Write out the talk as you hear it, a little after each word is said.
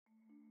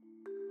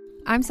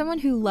I'm someone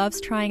who loves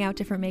trying out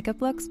different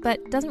makeup looks,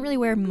 but doesn't really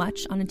wear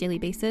much on a daily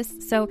basis,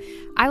 so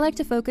I like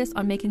to focus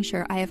on making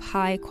sure I have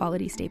high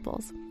quality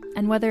staples.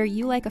 And whether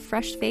you like a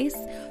fresh face,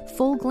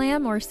 full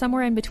glam, or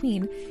somewhere in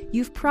between,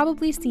 you've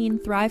probably seen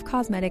Thrive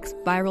Causemetics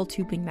Viral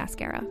Tubing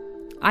Mascara.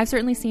 I've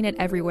certainly seen it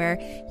everywhere.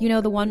 You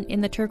know, the one in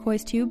the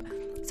turquoise tube?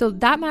 So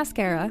that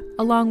mascara,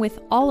 along with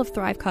all of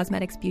Thrive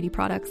Causemetics beauty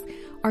products,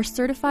 are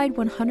certified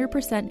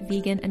 100%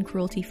 vegan and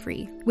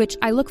cruelty-free, which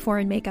I look for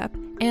in makeup,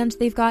 and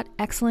they've got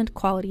excellent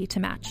quality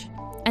to match.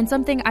 And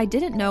something I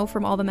didn't know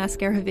from all the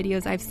mascara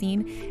videos I've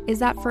seen is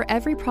that for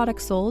every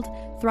product sold,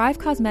 Thrive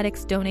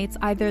Causemetics donates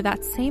either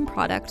that same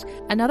product,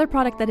 another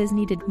product that is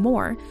needed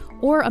more,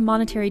 or a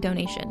monetary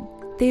donation.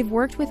 They've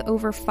worked with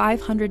over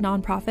 500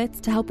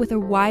 nonprofits to help with a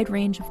wide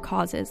range of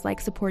causes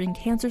like supporting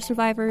cancer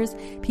survivors,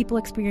 people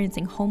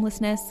experiencing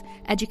homelessness,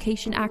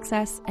 education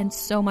access, and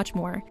so much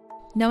more.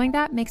 Knowing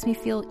that makes me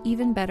feel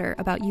even better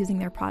about using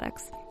their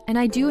products. And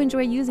I do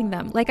enjoy using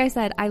them. Like I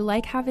said, I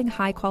like having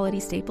high quality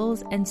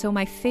staples, and so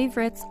my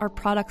favorites are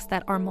products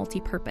that are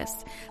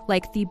multi-purpose,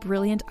 like the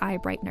Brilliant Eye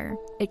Brightener.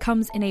 It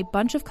comes in a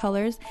bunch of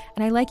colors,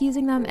 and I like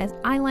using them as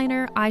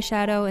eyeliner,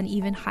 eyeshadow, and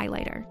even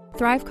highlighter.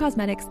 Thrive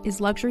Causemetics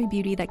is luxury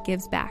beauty that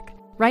gives back.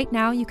 Right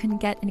now, you can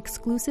get an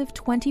exclusive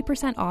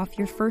 20% off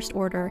your first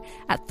order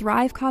at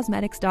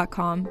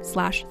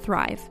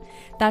thrivecausemetics.com/thrive.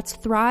 That's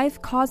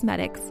Thrive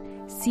Causemetics,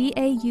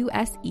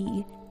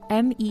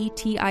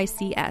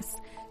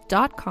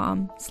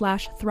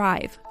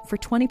 CAUSEMETICS.com/thrive for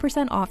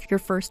 20% off your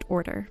first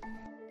order.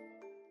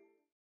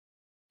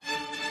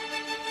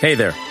 Hey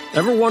there.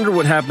 Ever wonder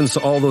what happens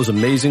to all those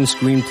amazing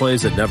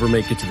screenplays that never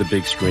make it to the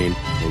big screen?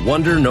 Well,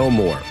 wonder no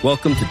more.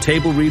 Welcome to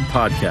Table Read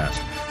Podcast,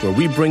 where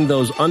we bring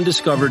those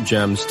undiscovered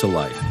gems to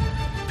life.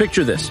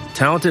 Picture this: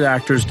 talented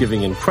actors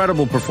giving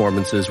incredible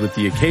performances with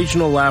the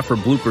occasional laugh or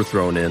blooper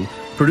thrown in,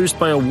 produced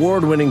by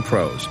award-winning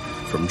pros.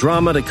 From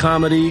drama to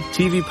comedy,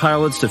 TV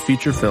pilots to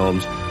feature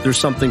films, there's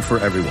something for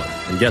everyone.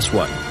 And guess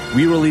what?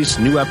 We release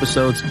new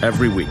episodes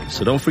every week,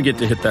 so don't forget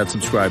to hit that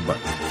subscribe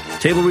button.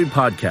 Table Read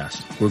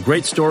Podcast, where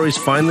great stories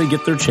finally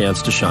get their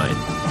chance to shine.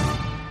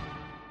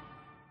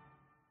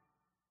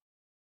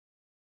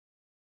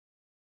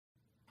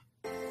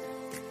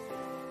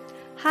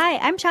 Hi,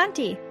 I'm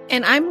Shanti.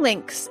 And I'm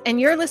Lynx,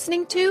 and you're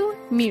listening to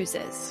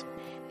Muses.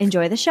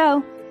 Enjoy the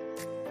show.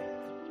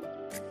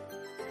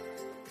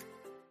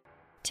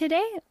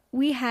 Today,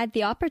 we had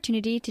the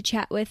opportunity to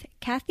chat with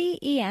Kathy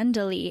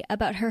Iandoli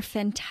about her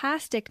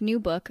fantastic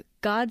new book,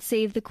 God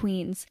Save the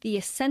Queens, The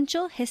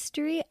Essential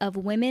History of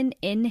Women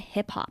in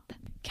Hip-Hop.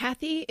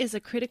 Kathy is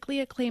a critically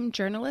acclaimed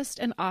journalist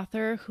and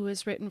author who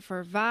has written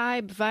for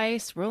Vibe,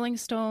 Vice, Rolling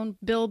Stone,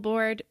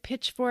 Billboard,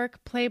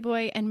 Pitchfork,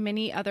 Playboy, and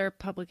many other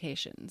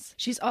publications.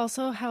 She's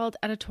also held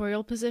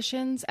editorial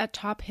positions at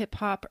top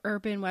hip-hop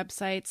urban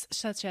websites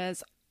such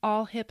as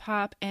All Hip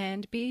Hop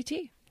and BET.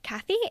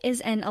 Kathy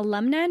is an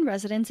alumna in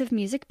residence of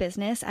music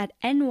business at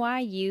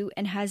NYU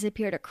and has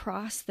appeared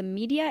across the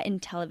media in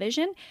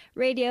television,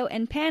 radio,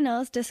 and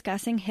panels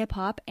discussing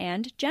hip-hop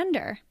and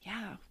gender.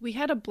 Yeah, we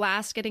had a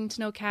blast getting to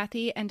know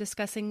Kathy and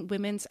discussing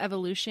women's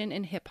evolution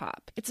in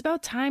hip-hop. It's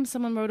about time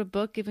someone wrote a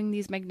book giving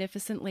these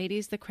magnificent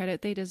ladies the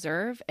credit they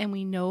deserve, and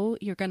we know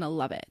you're gonna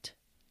love it.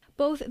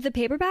 Both the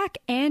paperback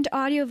and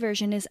audio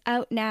version is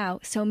out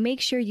now, so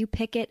make sure you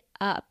pick it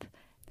up.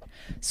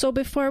 So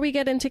before we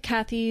get into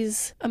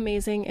Kathy's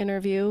amazing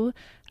interview,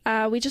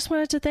 we just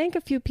wanted to thank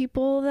a few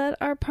people that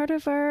are part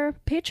of our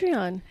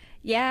Patreon.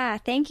 Yeah,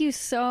 thank you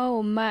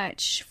so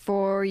much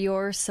for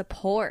your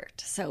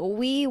support. So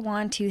we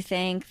want to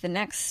thank the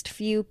next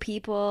few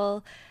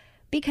people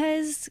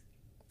because,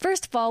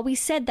 first of all, we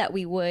said that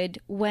we would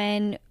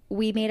when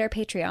we made our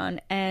Patreon.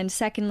 And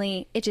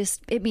secondly, it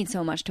means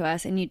so much to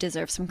us and you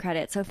deserve some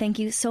credit. So thank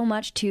you so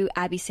much to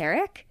Abby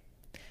Sarek,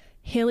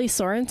 Haley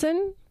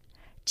Sorensen,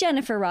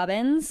 Jennifer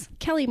Robbins,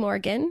 Kelly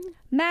Morgan,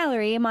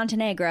 Mallory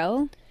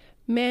Montenegro,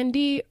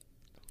 Mandy.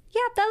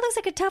 Yeah, that looks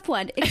like a tough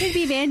one. It could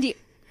be Mandy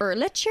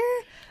Erlicher?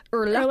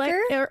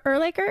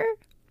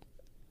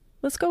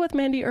 Let's go with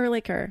Mandy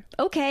Erlicher.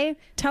 Okay.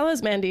 Tell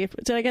us, Mandy.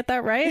 Did I get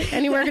that right?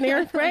 Anywhere in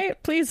here, right?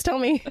 Please tell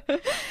me.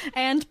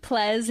 And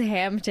Plez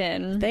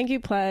Hampton. Thank you,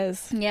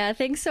 Plez. Yeah,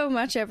 thanks so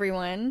much,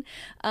 everyone.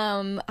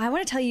 I want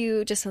to tell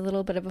you just a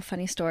little bit of a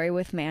funny story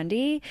with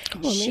Mandy.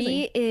 Oh,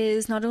 she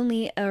is not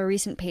only a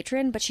recent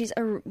patron, but she's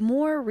a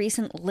more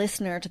recent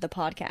listener to the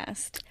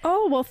podcast.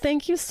 Oh, well,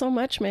 thank you so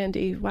much,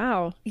 Mandy.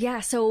 Wow.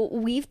 Yeah, so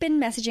we've been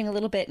messaging a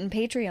little bit in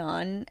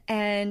Patreon,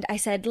 and I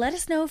said, let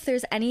us know if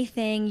there's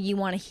anything you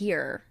want to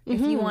hear. If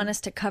you want us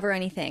to cover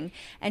anything.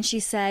 And she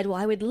said, well,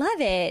 I would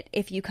love it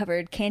if you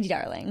covered Candy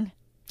Darling.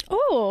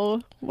 Oh,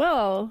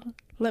 well,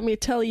 let me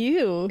tell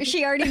you.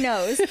 She already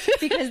knows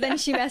because then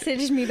she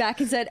messaged me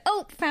back and said,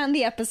 oh, found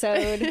the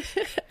episode.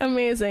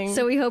 Amazing.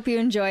 So we hope you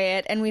enjoy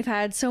it. And we've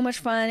had so much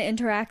fun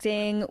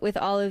interacting with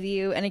all of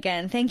you. And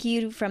again, thank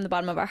you from the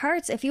bottom of our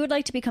hearts. If you would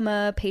like to become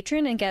a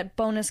patron and get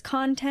bonus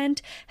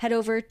content, head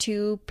over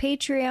to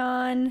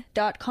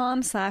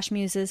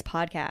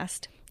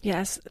patreon.com/musespodcast.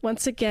 Yes.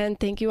 Once again,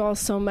 thank you all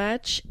so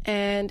much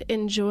and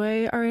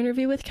enjoy our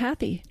interview with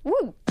Kathy.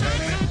 Woo!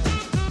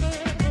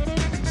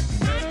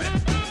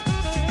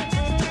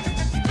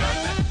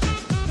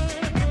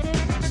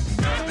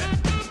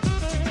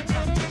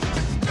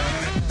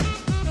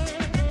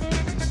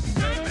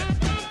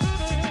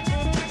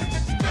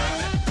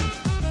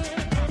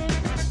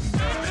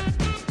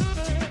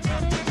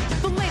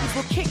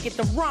 wicked,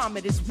 the rhyme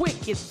it is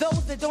wicked.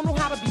 Those that don't know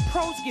how to be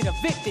pros get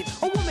evicted.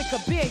 A woman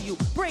could bear you,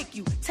 break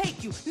you,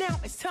 take you. Now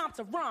it's time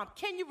to rhyme.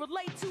 Can you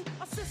relate to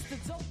a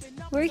sister's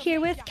open up? We're here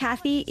with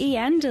Kathy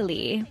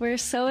Iandoli. We're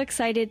so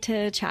excited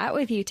to chat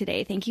with you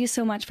today. Thank you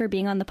so much for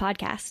being on the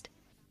podcast.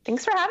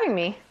 Thanks for having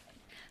me.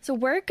 So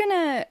we're going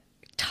to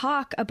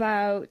talk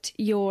about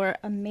your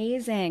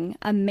amazing,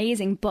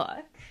 amazing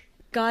book,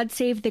 God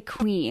Save the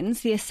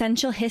Queens, The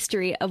Essential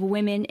History of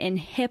Women in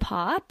Hip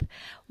Hop.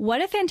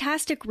 What a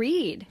fantastic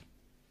read.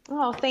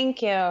 Oh,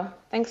 thank you.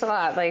 Thanks a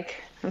lot. Like,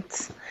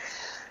 it's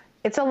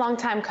a long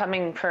time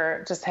coming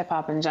for just hip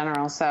hop in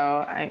general. So,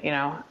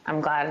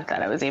 I'm glad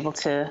that I was able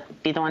to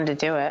be the one to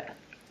do it.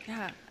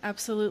 Yeah,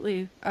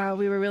 absolutely.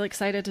 We were really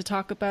excited to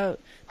talk about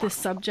this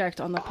subject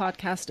on the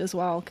podcast as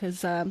well,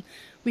 because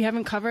we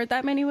haven't covered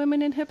that many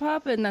women in hip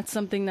hop, and that's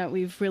something that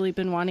we've really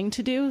been wanting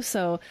to do.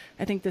 So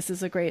I think this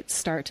is a great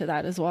start to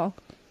that as well.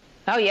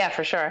 Oh, yeah,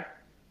 for sure.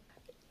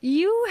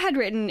 You had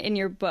written in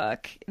your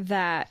book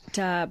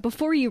that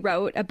before you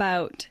wrote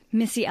about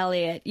Missy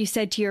Elliott, you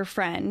said to your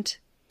friend,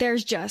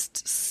 there's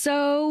just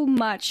so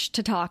much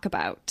to talk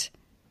about.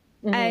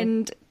 Mm-hmm.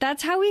 And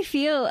that's how we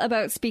feel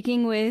about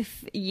speaking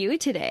with you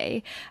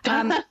today.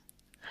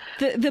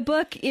 The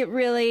book, it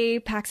really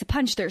packs a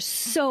punch. There's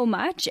so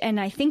much, and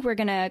I think we're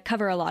going to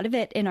cover a lot of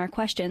it in our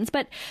questions.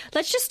 But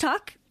let's just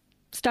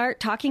start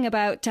talking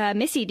about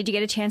Missy. Did you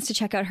get a chance to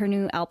check out her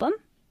new album?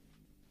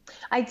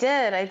 I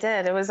did.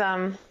 It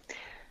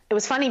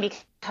was funny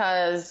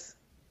because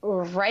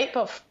right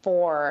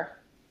before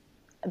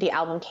the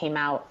album came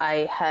out,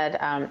 I had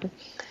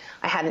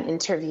an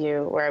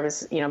interview where I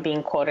was,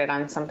 being quoted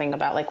on something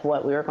about like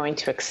what we were going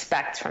to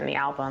expect from the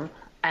album.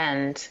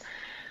 And,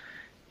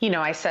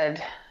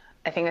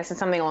 I think I said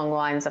something along the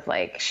lines of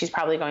like, she's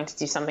probably going to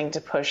do something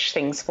to push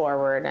things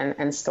forward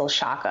and still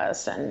shock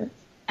us. And,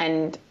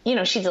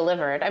 she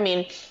delivered. I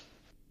mean,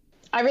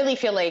 I really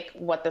feel like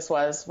what this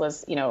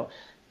was,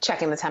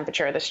 checking the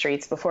temperature of the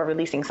streets before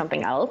releasing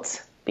something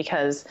else,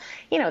 because,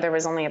 there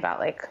was only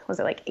about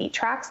 8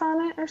 tracks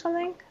on it or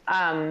something.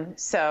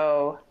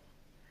 So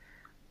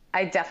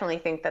I definitely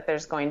think that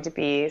there's going to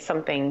be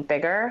something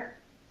bigger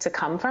to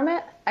come from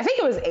it. I think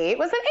it was 8.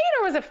 Was it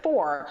 8 or was it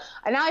 4?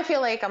 And now I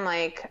feel like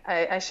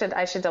I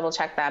should double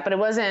check that, but it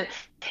wasn't.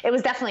 It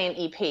was definitely an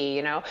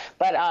EP,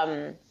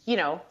 But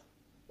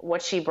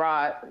what she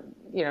brought,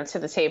 to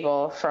the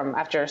table from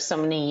after so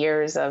many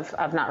years of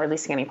not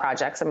releasing any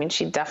projects. I mean,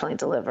 she definitely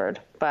delivered.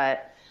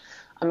 But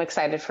I'm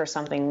excited for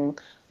something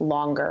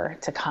longer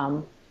to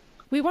come.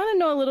 We want to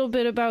know a little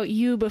bit about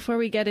you before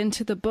we get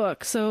into the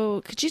book.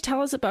 So could you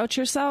tell us about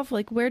yourself?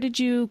 Like, where did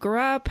you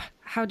grow up?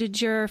 How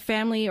did your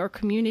family or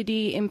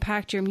community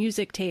impact your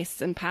music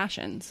tastes and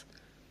passions?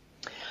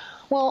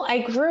 Well, I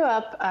grew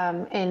up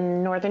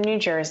in northern New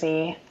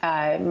Jersey.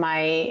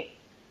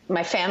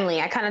 My family,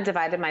 I kind of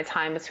divided my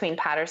time between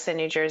Paterson,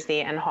 New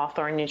Jersey, and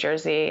Hawthorne, New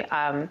Jersey.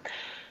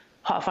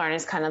 Hawthorne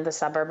is kind of the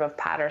suburb of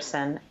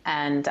Paterson.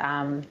 And,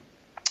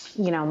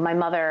 my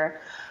mother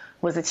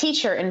was a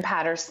teacher in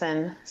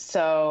Paterson,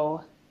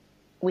 so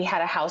we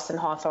had a house in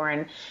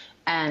Hawthorne,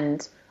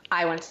 and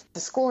I went to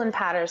school in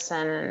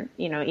Paterson.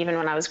 And, even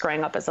when I was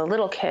growing up as a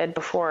little kid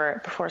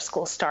before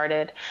school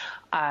started,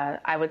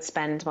 I would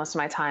spend most of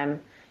my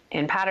time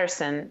in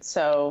Paterson.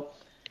 So,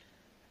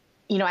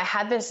 I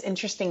had this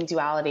interesting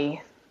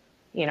duality,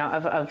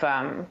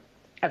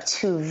 of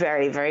two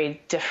very,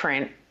 very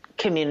different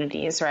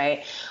communities,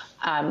 right?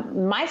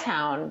 My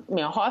town,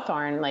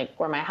 Hawthorne, like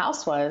where my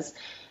house was,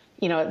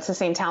 it's the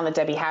same town that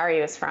Debbie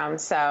Harry was from.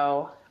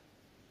 So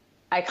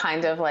I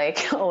kind of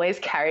always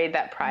carried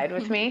that pride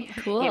with me,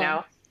 Cool.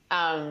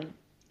 And,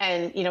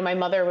 my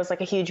mother was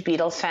like a huge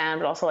Beatles fan,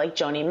 but also like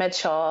Joni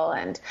Mitchell.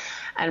 And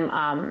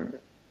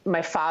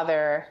my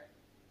father,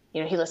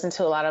 he listened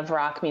to a lot of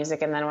rock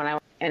music. And then when I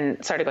went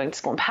and started going to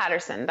school in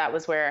Paterson, that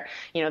was where,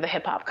 the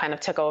hip hop kind of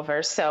took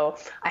over. So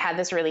I had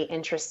this really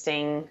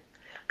interesting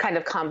kind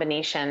of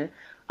combination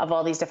of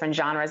all these different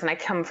genres. And I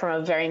come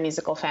from a very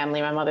musical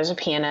family. My mother's a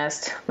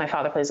pianist. My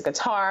father plays a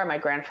guitar. My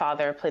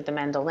grandfather played the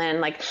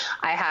mandolin.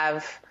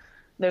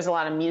 There's a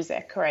lot of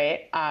music,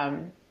 right?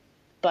 And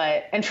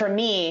for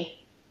me,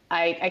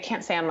 I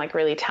can't say I'm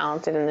really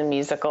talented in the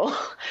musical,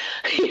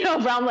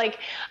 realm.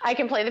 I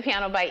can play the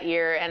piano by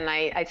ear, and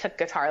I took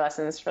guitar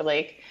lessons for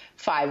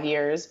 5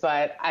 years,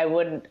 but I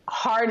would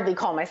hardly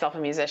call myself a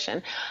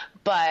musician.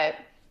 But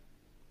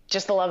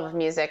just the love of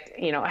music,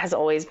 has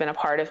always been a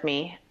part of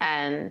me.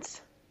 And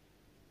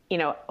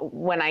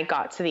when I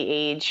got to the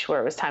age where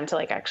it was time to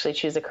actually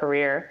choose a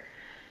career,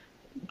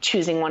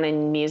 choosing one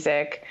in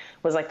music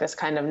was this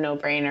kind of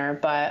no-brainer.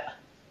 But,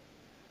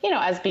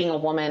 as being a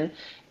woman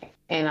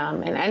in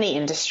any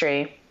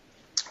industry,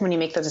 when you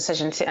make the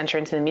decision to enter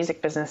into the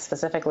music business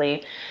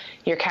specifically,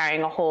 you're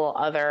carrying a whole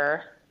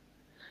other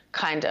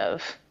kind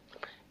of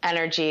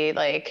energy,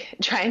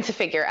 trying to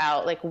figure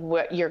out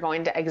what you're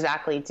going to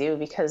exactly do,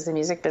 because the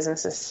music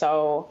business is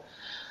so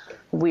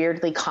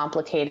weirdly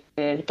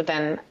complicated. But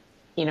then,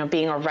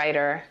 being a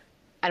writer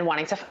and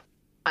wanting to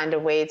find a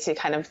way to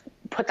kind of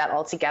put that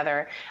all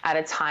together at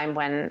a time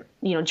when,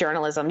 you know,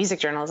 journalism, music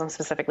journalism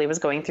specifically, was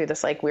going through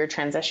this like weird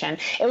transition.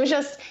 It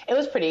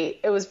was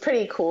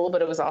pretty cool,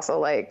 but it was also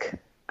like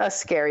a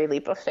scary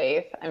leap of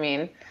faith. I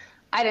mean,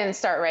 I didn't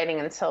start writing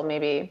until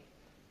maybe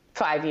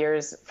 5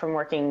 years from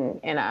working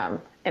in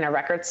a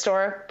record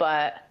store,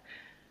 but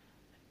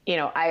you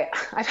know,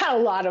 I've had a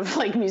lot of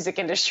like music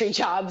industry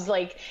jobs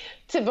like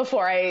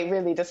before I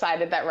really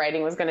decided that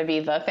writing was going to be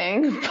the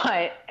thing.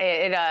 But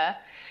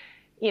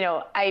you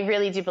know, I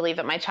really do believe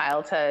that my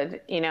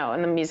childhood, you know,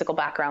 and the musical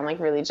background, like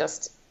really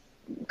just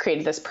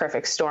created this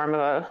perfect storm of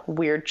a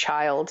weird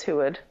child who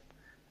would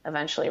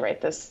eventually write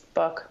this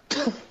book.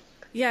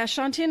 Yeah,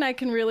 Shanti and I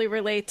can really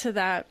relate to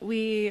that.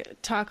 We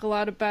talk a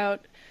lot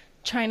about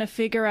trying to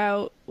figure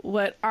out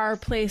what our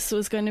place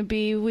was going to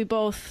be. We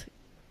both,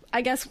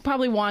 I guess,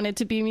 probably wanted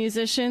to be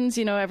musicians.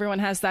 You know, everyone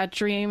has that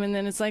dream, and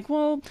then it's like,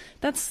 well,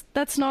 that's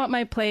not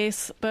my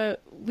place.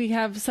 But we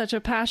have such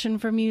a passion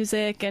for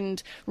music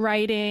and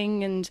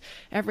writing and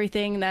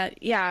everything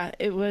that, yeah,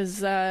 it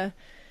was,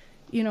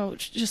 you know,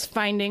 just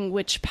finding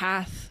which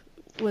path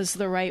was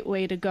the right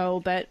way to go,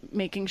 but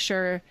making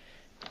sure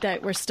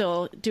that we're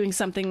still doing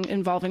something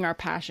involving our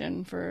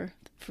passion for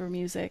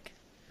music.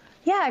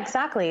 Yeah,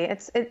 exactly.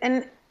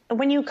 And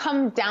when you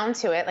come down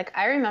to it, like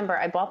I remember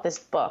I bought this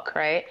book,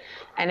 right?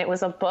 And it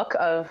was a book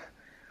of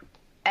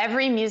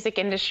every music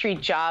industry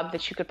job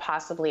that you could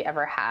possibly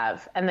ever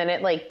have. And then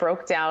it like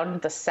broke down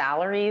the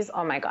salaries.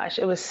 Oh my gosh,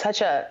 it was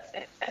such a,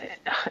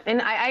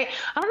 and I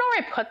don't know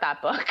where I put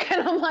that book.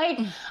 And I'm like,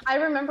 I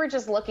remember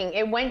just looking,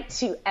 it went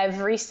to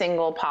every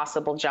single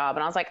possible job.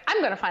 And I was like, I'm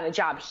going to find a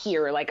job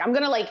here. Like, I'm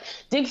going to like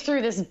dig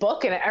through this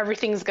book and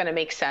everything's going to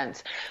make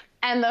sense.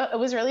 And it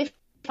was really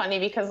funny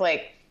because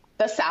like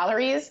the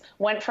salaries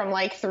went from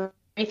like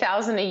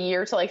 $3,000 a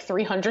year to like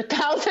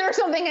 $300,000 or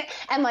something.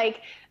 And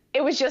like,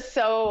 it was just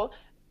so,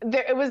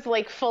 it was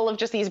like full of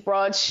just these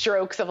broad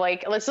strokes of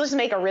like, let's just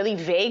make a really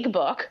vague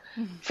book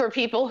for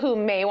people who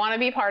may want to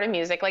be part of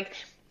music. Like,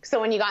 so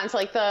when you got into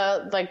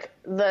like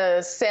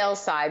the sales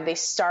side, they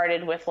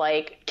started with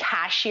like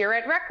cashier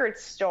at record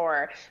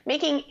store,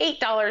 making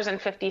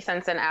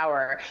 $8.50 an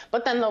hour.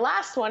 But then the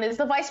last one is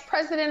the vice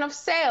president of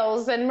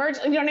sales and merge,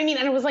 you know what I mean?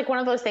 And it was like one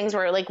of those things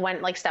where it like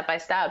went like step by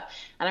step.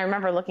 And I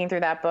remember looking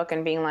through that book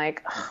and being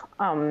like,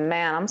 oh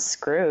man, I'm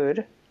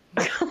screwed.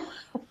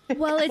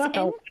 Well, it's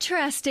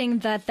interesting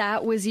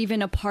that was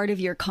even a part of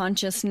your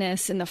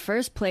consciousness in the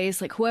first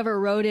place. Like whoever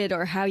wrote it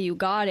or how you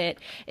got it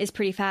is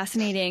pretty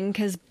fascinating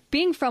because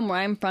being from where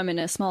I'm from in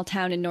a small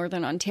town in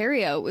Northern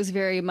Ontario, it was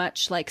very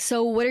much like,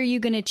 so what are you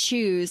going to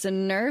choose, a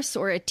nurse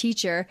or a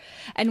teacher?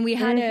 And we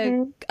had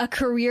a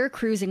career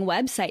cruising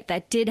website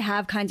that did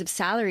have kinds of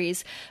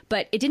salaries,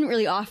 but it didn't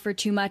really offer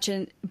too much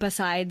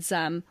besides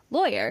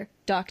lawyer,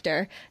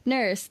 doctor,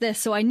 nurse, this.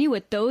 So I knew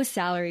what those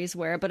salaries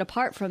were. But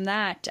apart from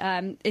that,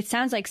 it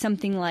sounds like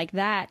something like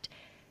that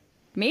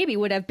maybe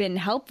would have been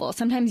helpful.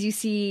 Sometimes you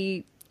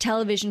see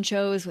television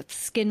shows with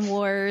skin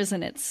wars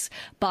and it's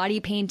body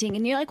painting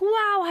and you're like,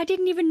 wow, I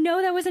didn't even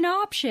know that was an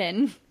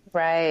option.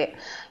 Right.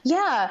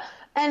 Yeah.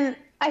 And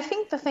I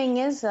think the thing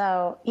is,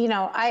 though, you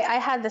know, I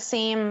had the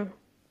same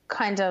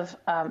kind of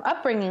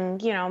upbringing.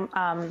 You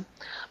know,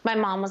 my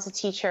mom was a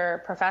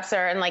teacher,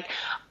 professor, and like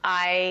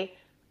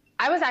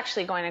I was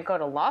actually going to go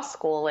to law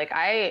school. Like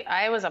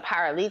I was a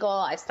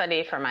paralegal. I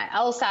studied for my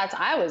LSATs.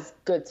 I was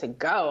good to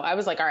go. I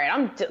was like, all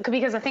right,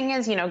 because the thing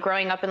is, you know,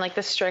 growing up in like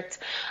the strict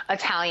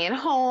Italian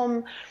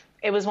home,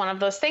 it was one of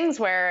those things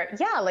where,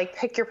 yeah, like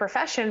pick your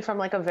profession from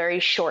like a very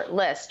short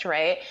list.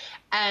 Right.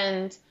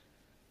 And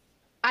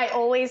I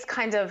always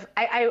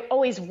I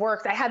always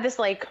worked. I had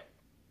like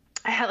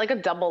a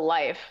double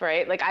life,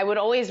 right? Like I would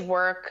always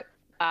work.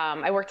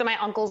 I worked at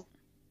my uncle's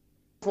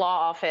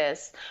law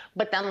office,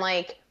 but then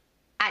like,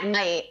 at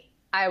night,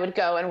 I would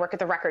go and work at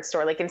the record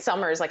store. Like in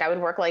summers, like I would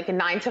work like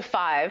 9 to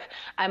 5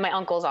 at my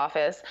uncle's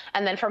office.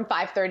 And then from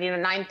 5:30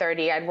 to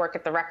 9:30, I'd work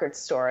at the record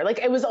store. Like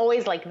it was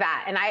always like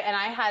that. And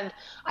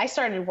I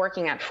started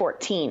working at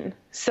 14.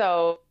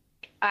 So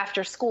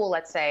after school,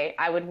 let's say,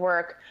 I would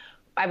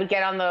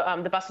get on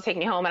the bus to take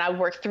me home and I would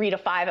work 3 to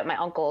 5 at my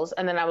uncle's.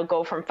 And then I would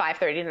go from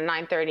 5:30 to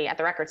 9:30 at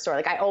the record store.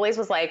 Like I always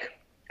was like,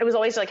 it was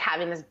always like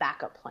having this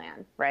backup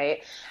plan,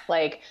 right?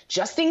 Like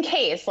just in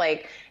case,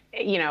 like,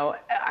 you know,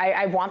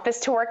 I want this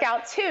to work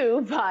out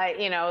too,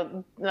 but you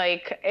know,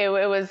 like it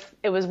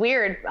was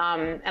weird.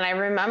 And I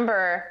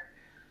remember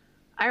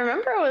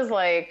it was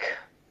like,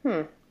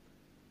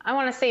 I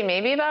want to say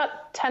maybe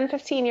about 10,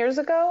 15 years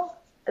ago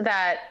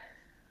that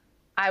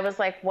I was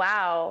like,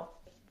 wow,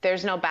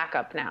 there's no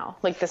backup now.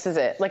 Like, this is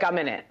it. Like, I'm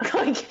in it.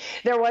 Like,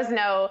 there was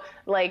no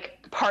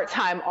like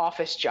part-time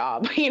office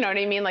job. You know what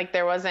I mean? Like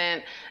that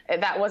wasn't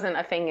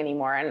a thing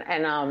anymore.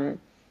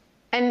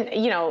 And,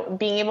 you know,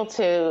 being able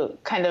to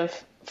kind of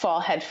fall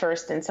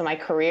headfirst into my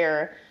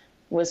career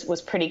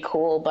was pretty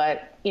cool,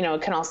 but, you know,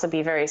 it can also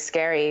be very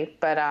scary.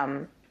 But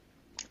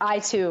I,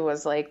 too,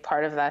 was like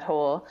part of that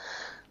whole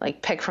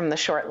like pick from the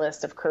short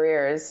list of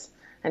careers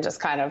and just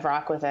kind of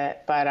rock with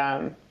it. But,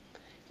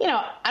 you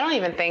know, I don't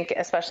even think,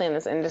 especially in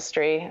this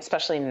industry,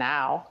 especially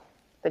now,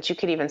 that you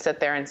could even sit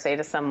there and say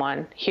to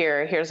someone,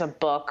 here's a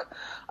book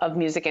of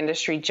music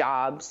industry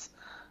jobs,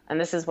 and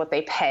this is what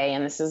they pay,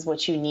 and this is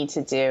what you need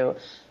to do.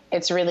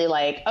 It's really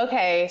like,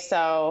 okay,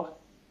 so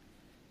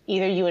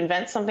either you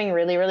invent something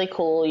really, really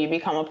cool, you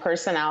become a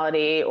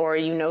personality, or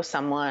you know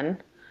someone,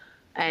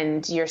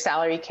 and your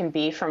salary can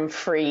be from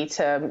free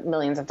to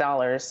millions of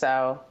dollars.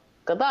 So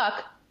good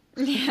luck.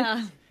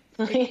 Yeah,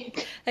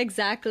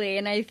 exactly.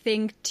 And I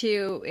think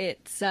too,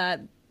 it's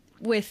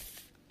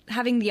with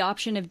having the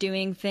option of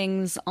doing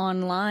things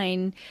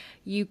online,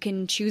 you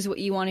can choose what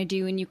you want to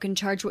do and you can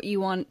charge what you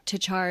want to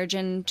charge.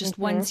 And just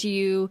once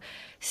you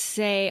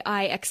say,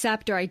 I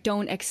accept or I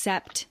don't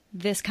accept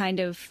this kind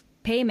of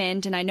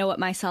payment and I know what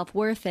my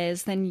self-worth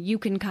is, then you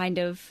can kind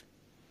of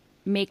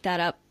make that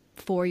up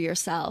for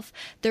yourself.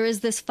 There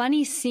is this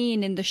funny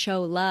scene in the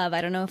show Love.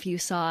 I don't know if you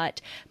saw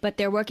it, but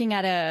they're working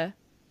at a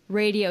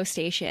radio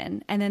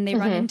station and then they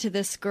run into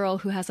this girl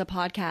who has a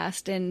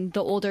podcast, and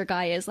the older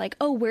guy is like,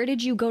 oh, where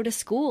did you go to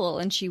school?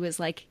 And she was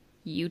like,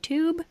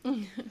 YouTube.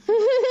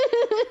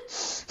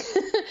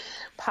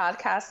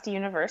 Podcast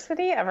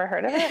University, ever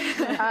heard of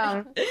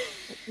it?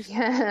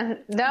 Yeah,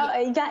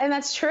 and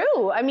that's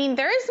true. I mean,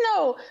 there is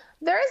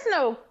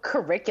no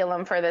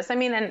curriculum for this. I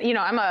mean, and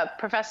I'm a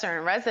professor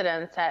in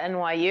residence at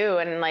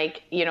NYU,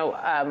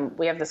 and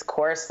we have this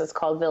course that's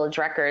called Village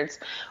Records,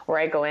 where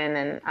I go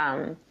in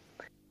and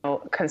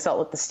consult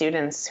with the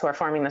students who are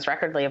forming this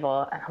record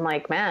label. And I'm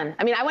like, man,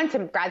 I mean, I went to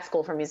grad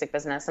school for music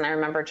business, and I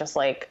remember just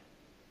like,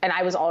 and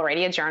I was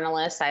already a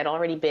journalist. I had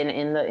already been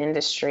in the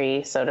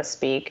industry, so to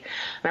speak.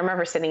 And I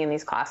remember sitting in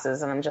these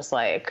classes and I'm just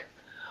like,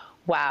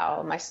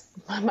 wow,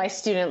 my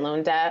student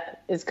loan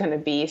debt is going to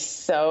be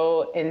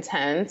so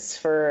intense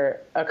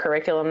for a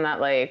curriculum that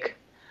like,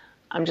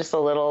 I'm just a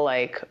little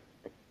like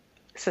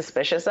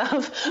suspicious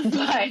of,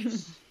 but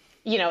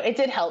it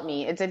did help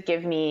me. It did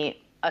give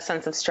me a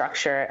sense of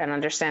structure and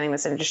understanding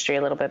this industry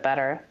a little bit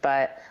better.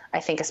 But I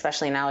think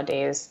especially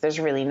nowadays, there's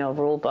really no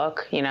rule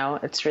book,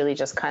 it's really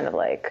just kind of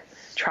like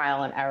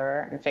trial and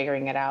error and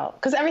figuring it out.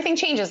 Because everything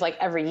changes like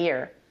every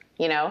year,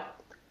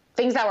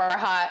 things that were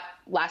hot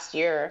last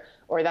year,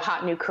 or the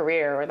hot new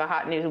career, or the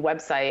hot new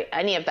website,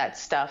 any of that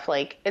stuff,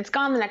 like it's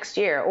gone the next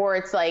year, or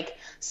it's like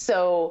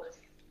so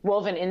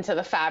woven into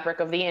the fabric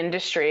of the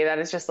industry that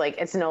it's just like,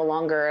 it's no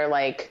longer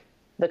like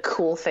the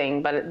cool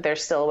thing, but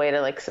there's still a way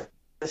to like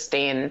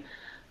sustain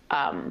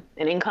an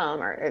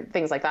income or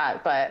things like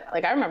that. But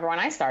like, I remember when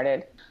I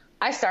started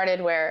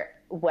where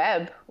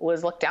web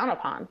was looked down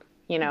upon,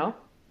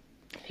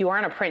 if you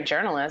weren't a print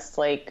journalist,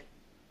 like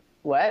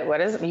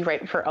what is it? You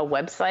write for a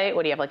website?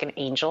 What do you have, like an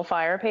Angel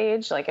Fire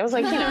page? Like it was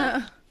like,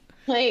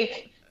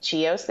 like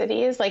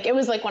GeoCities. Like it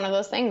was like one of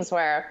those things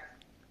where,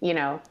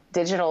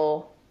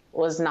 digital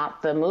was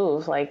not the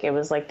move. Like it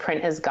was like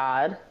print is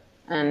God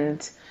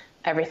and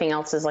everything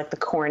else is like the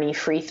corny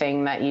free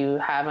thing that you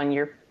have on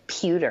your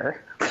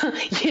pewter.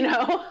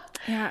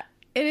 Yeah,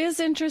 it is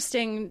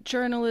interesting.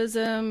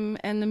 Journalism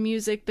and the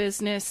music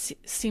business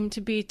seem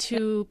to be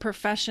two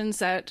professions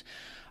that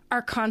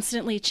are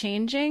constantly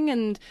changing,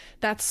 and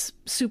that's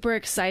super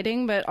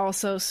exciting, but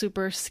also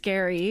super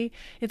scary.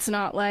 It's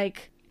not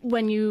like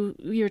when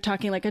you're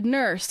talking like a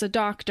nurse, a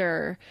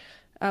doctor,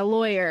 a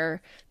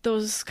lawyer,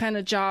 those kind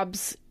of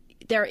jobs,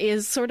 there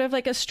is sort of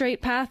like a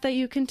straight path that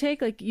you can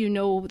take, like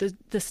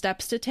the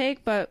steps to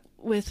take, but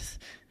with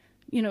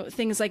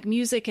things like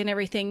music and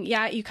everything,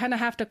 yeah, you kind of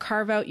have to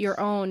carve out your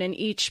own, and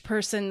each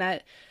person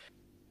that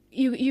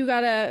you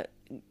gotta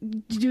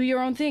do your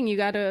own thing. You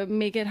gotta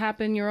make it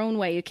happen your own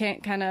way. You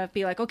can't kind of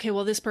be like, okay,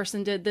 well, this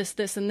person did this,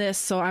 this, and this,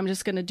 so I'm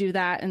just going to do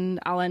that and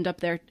I'll end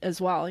up there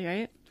as well,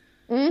 right?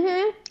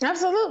 Mm-hmm.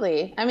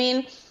 Absolutely. I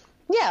mean,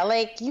 yeah,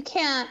 like you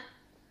can't,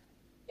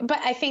 but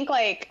I think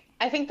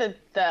the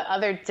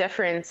other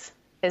difference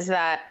is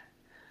that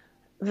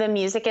the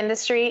music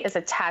industry is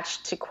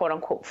attached to quote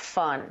unquote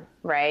fun,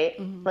 right?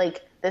 Mm-hmm.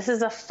 Like this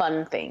is a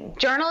fun thing.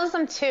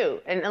 Journalism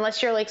too, and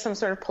unless you're like some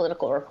sort of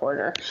political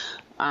reporter,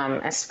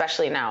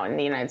 especially now in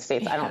the United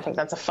States, I don't think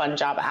that's a fun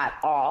job at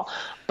all.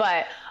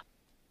 But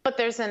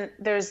there's an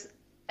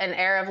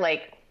air of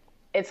like,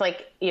 it's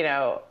like,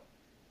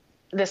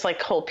 this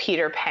like whole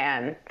Peter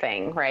Pan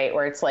thing, right?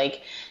 Where it's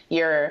like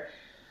you're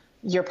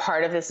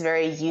part of this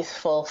very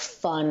youthful,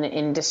 fun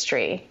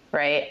industry,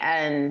 right?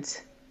 And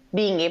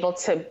being able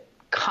to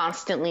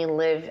constantly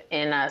live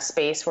in a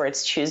space where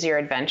it's choose your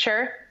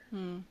adventure.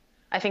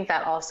 I think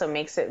that also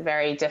makes it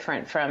very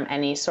different from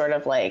any sort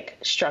of like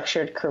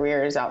structured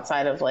careers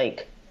outside of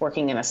like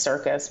working in a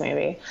circus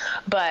maybe.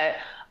 But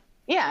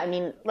yeah, I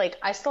mean, like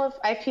I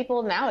have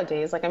people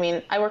nowadays, like, I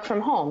mean, I work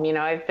from home,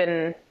 I've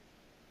been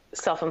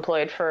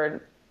self-employed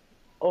for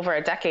over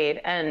a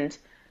decade, and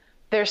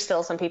there's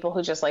still some people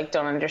who just like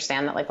don't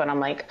understand that, like when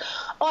I'm like,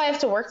 oh, I have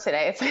to work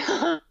today, it's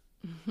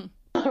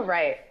like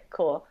right,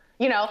 cool,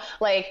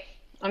 like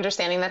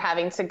understanding that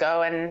having to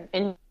go and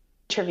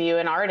interview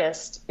an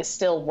artist is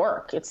still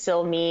work. It's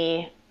still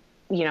me,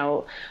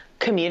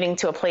 commuting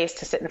to a place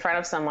to sit in front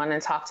of someone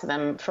and talk to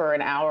them for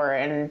an hour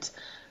and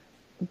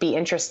be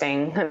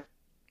interesting.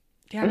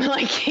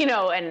 like, you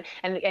know,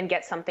 and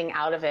get something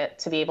out of it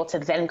to be able to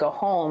then go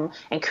home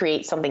and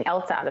create something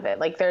else out of it.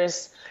 Like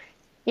there's,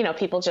 you know,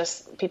 people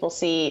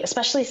see,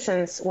 especially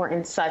since we're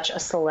in such a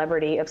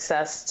celebrity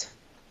obsessed,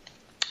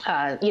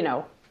 you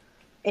know,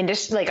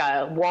 industry, like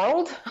a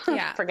world,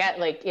 forget,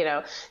 like, you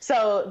know,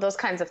 so those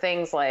kinds of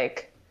things,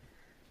 like,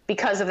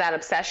 because of that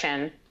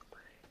obsession,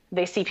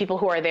 they see people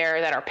who are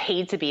there that are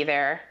paid to be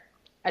there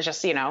as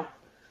just, you know,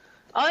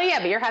 oh yeah,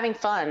 but you're having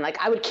fun. Like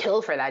I would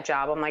kill for that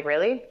job. I'm like,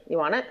 really? You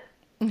want it?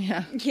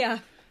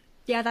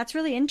 Yeah, that's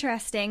really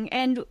interesting.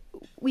 And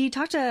we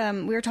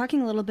were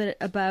talking a little bit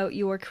about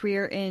your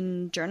career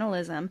in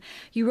journalism.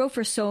 You wrote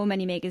for so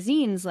many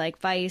magazines like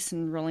Vice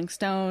and Rolling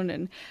Stone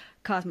and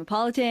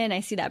Cosmopolitan.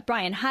 I see that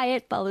Brian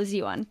Hyatt follows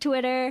you on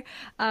Twitter.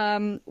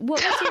 What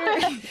was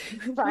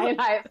your... Brian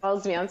Hyatt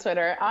follows me on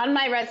Twitter. On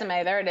my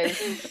resume, there it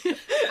is.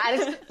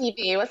 Alex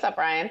TV. What's up,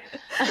 Brian?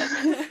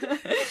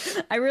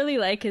 I really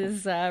like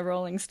his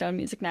Rolling Stone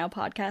Music Now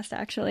podcast,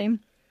 actually.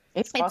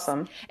 It's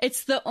awesome.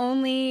 It's the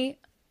only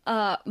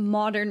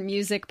modern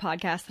music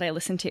podcast that I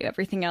listen to.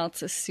 Everything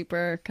else is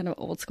super kind of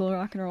old school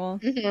rock and roll.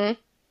 Mm-hmm.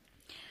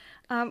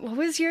 What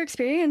was your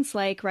experience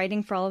like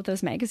writing for all of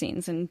those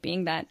magazines and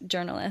being that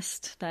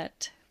journalist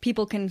that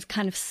people can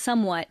kind of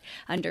somewhat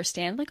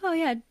understand? Like, oh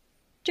yeah,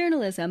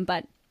 journalism,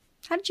 but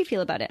how did you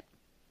feel about it?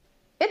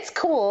 It's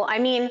cool. I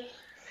mean,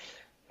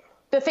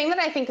 the thing that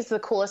I think is the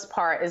coolest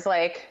part is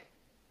like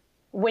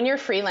when you're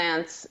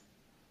freelance,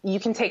 you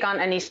can take on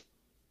any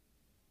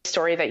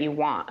story that you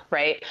want,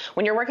 right?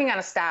 When you're working on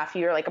a staff,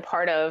 you're like a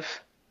part of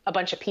a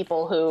bunch of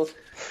people who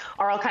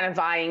are all kind of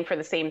vying for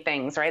the same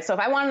things, right? So if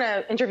I want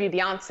to interview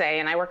Beyonce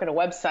and I work at a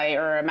website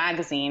or a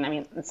magazine, I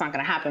mean, it's not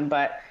going to happen,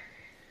 but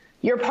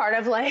you're part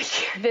of like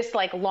this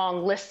like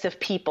long list of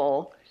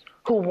people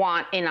who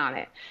want in on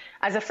it.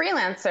 As a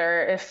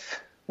freelancer,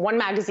 if one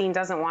magazine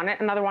doesn't want it,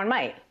 another one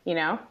might, you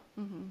know?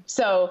 Mm-hmm.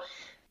 So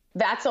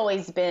that's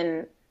always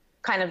been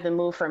kind of the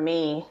move for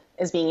me,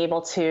 is being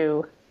able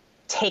to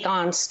take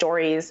on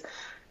stories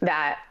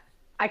that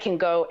I can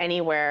go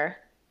anywhere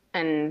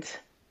and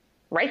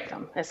write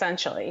them,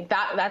 essentially.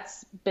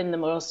 That's been the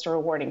most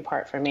rewarding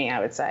part for me,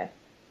 I would say.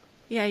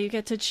 Yeah, you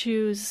get to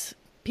choose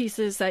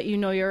pieces that you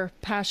know you're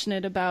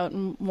passionate about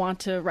and want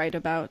to write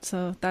about,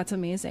 so that's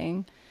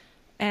amazing.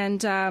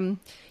 And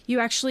you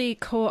actually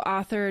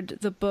co-authored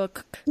the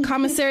book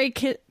Commissary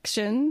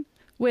Kitchen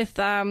with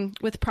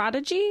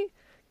Prodigy.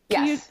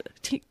 Can you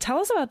tell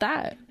us about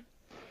that?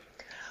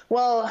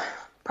 Well,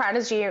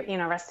 Prodigy, you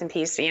know, rest in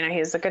peace. You know, he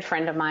was a good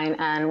friend of mine.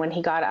 And when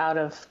he got out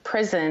of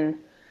prison,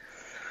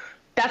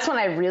 that's when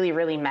I really,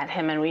 really met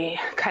him and we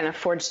kind of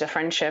forged a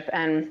friendship.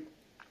 And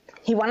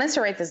he wanted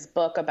to write this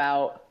book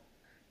about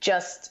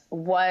just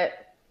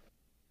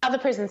how the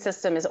prison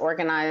system is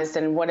organized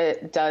and what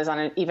it does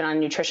even on a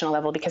nutritional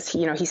level, because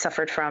he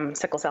suffered from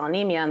sickle cell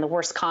anemia and the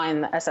worst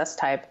kind, the SS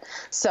type.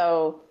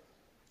 So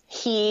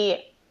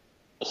he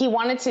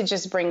wanted to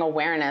just bring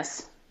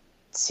awareness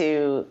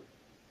to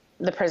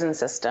the prison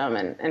system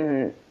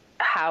and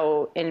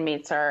how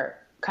inmates are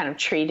kind of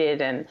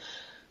treated and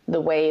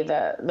the way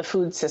the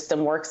food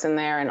system works in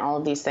there and all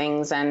of these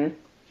things. And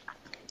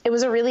it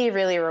was a really,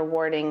 really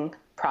rewarding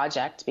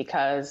project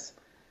because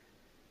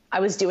I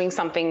was doing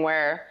something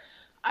where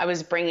I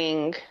was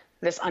bringing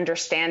this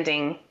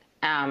understanding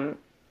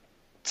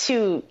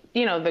to,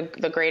 you know,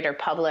 the greater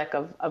public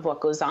of what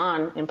goes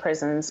on in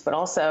prisons, but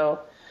also,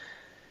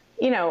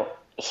 you know,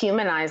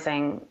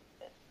 humanizing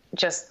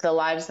just the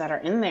lives that are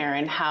in there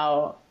and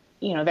how,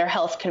 you know, their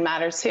health can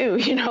matter too.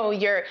 You know,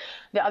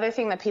 the other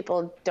thing that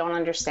people don't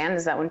understand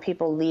is that when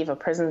people leave a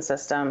prison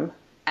system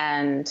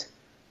and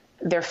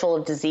they're full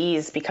of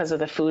disease because of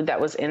the food that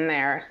was in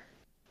there,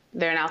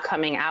 they're now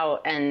coming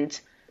out and,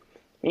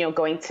 you know,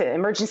 going to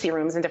emergency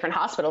rooms in different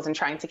hospitals and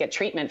trying to get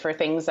treatment for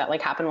things that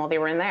like happened while they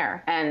were in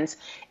there. And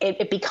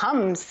it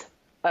becomes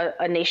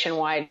a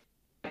nationwide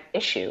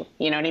issue,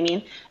 you know what I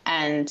mean?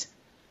 And,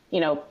 you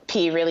know,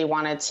 P really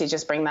wanted to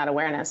just bring that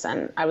awareness,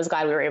 and I was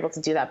glad we were able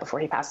to do that before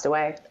he passed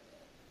away.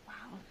 Wow.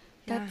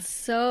 That's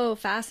so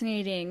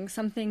fascinating.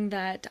 Something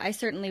that I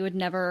certainly would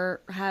never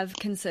have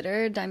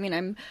considered. I mean,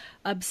 I'm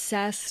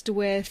obsessed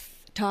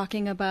with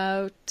talking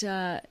about,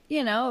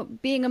 you know,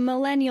 being a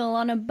millennial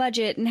on a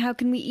budget and how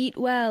can we eat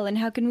well and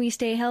how can we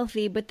stay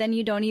healthy, but then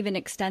you don't even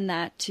extend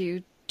that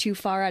to too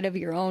far out of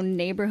your own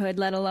neighborhood,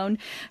 let alone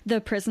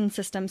the prison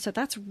system. So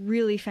that's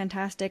really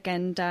fantastic,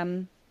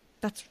 and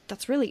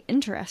that's really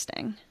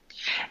interesting.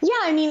 Yeah,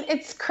 I mean,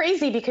 it's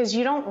crazy because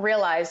you don't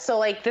realize. So,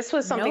 like, this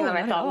was something that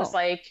I thought was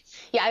like,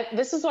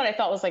 this is what I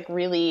thought was like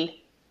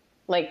really,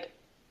 like,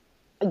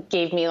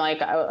 gave me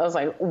like, I was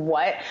like,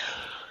 what?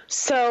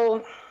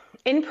 So,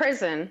 in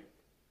prison,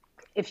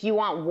 if you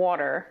want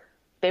water,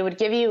 they would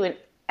give you an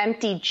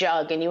empty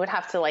jug and you would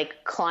have to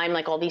like climb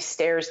like all these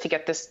stairs to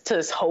get to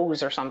this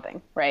hose or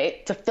something,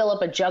 right? To fill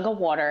up a jug of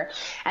water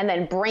and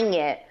then bring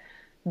it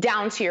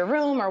down to your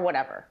room or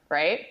whatever,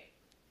 right?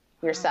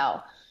 Your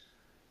cell.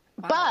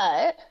 Wow.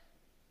 But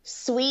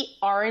sweet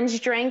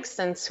orange drinks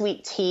and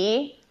sweet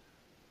tea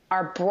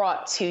are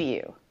brought to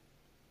you.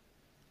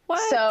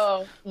 What?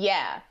 So,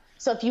 yeah.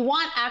 So if you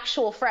want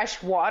actual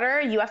fresh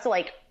water, you have to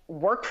like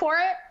work for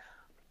it,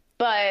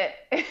 but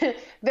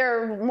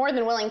they're more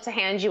than willing to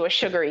hand you a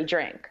sugary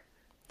drink.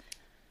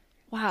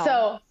 Wow.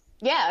 So,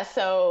 yeah.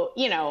 So,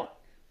 you know,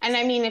 and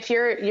I mean, if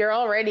you're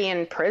already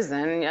in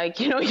prison, like,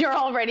 you know, you're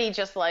already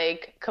just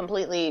like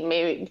completely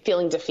maybe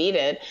feeling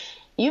defeated.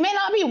 You may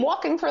not be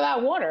walking for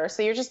that water.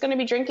 So you're just going to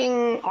be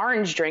drinking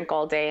orange drink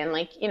all day. And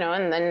like, you know,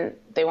 and then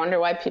they wonder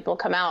why people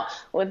come out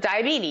with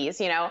diabetes,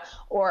 you know,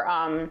 or,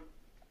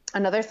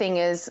 another thing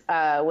is,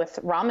 with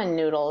ramen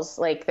noodles,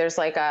 like there's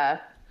like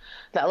that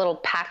little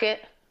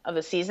packet of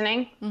the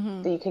seasoning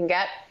that you can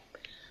get.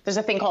 There's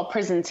a thing called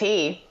prison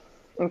tea,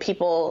 and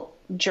people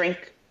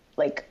drink,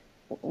 like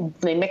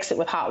they mix it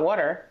with hot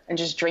water and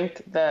just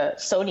drink the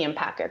sodium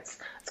packets.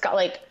 It's got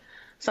like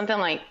something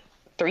like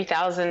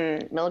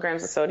 3,000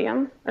 milligrams of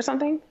sodium or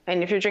something.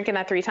 And if you're drinking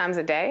that 3 times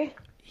a day.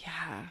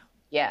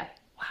 Yeah.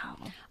 Wow.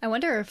 I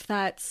wonder if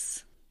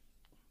that's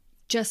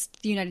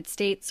just the United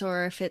States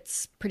or if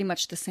it's pretty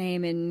much the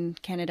same in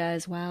Canada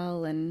as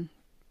well and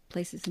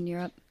places in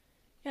Europe.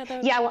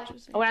 Yeah,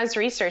 when I was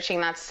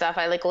researching that stuff,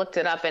 I like looked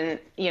it up, and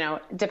you know,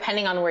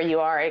 depending on where you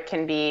are, it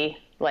can be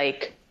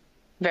like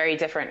very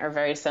different or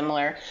very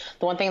similar.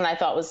 The one thing that I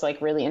thought was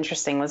like really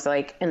interesting was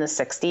like in the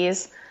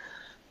 60s,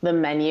 the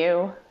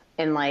menu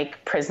in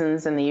like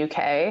prisons in the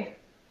UK.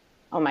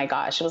 Oh my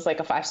gosh, it was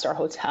like a 5-star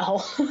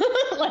hotel.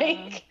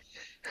 Like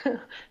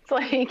it's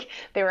like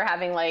they were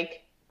having like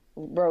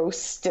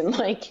roast and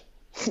like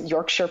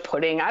Yorkshire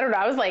pudding. I don't know.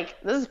 I was like,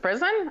 this is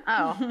prison?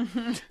 Oh.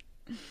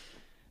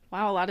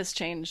 Wow, a lot has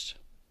changed.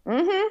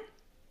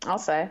 I'll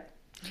say.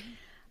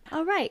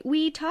 All right.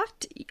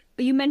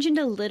 You mentioned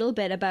a little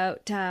bit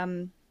about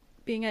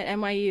Being at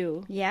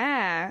NYU.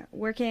 Yeah,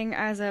 working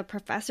as a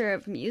professor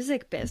of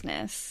music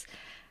business.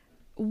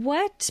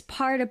 What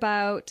part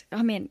about,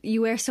 I mean,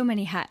 you wear so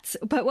many hats,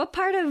 but what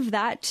part of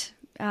that,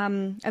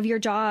 of your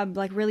job,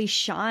 like really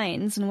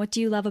shines, and what do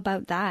you love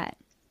about that?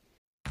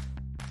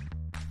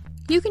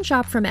 You can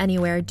shop from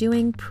anywhere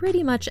doing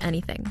pretty much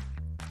anything.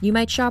 You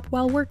might shop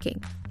while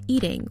working,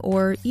 eating,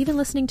 or even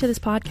listening to this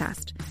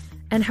podcast.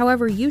 And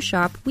however you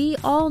shop, we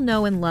all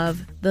know and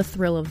love the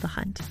thrill of the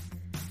hunt.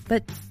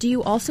 But do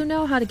you also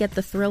know how to get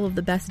the thrill of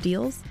the best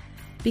deals?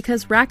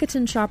 Because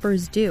Rakuten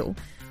shoppers do.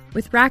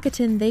 With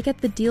Rakuten, they get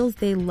the deals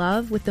they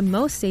love with the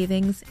most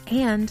savings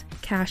and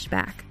cash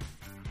back.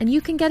 And you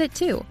can get it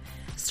too.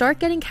 Start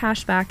getting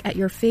cash back at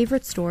your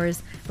favorite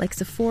stores like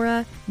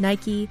Sephora,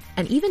 Nike,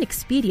 and even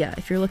Expedia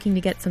if you're looking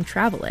to get some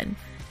travel in.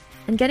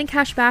 And getting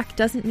cash back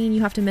doesn't mean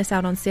you have to miss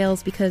out on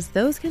sales, because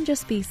those can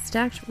just be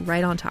stacked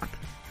right on top.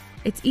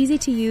 It's easy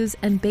to use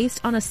and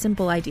based on a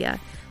simple idea.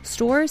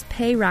 Stores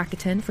pay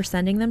Rakuten for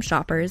sending them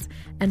shoppers,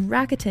 and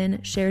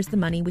Rakuten shares the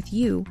money with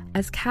you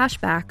as cash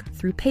back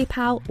through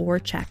PayPal or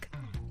check.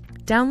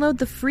 Download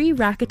the free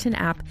Rakuten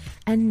app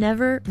and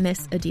never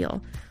miss a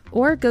deal.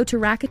 Or go to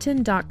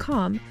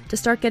Rakuten.com to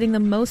start getting the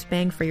most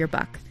bang for your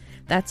buck.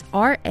 That's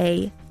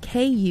Rakuten.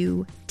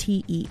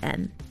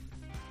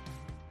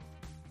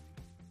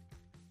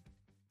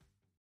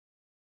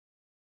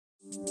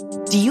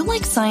 Do you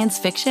like science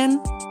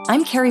fiction?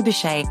 I'm Carrie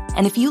Bechet,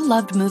 and if you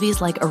loved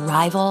movies like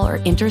Arrival or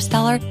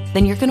Interstellar,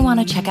 then you're going to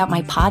want to check out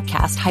my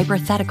podcast,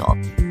 Hypothetical.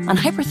 On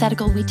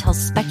Hypothetical, we tell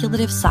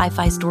speculative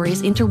sci-fi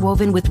stories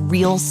interwoven with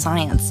real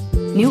science.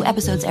 New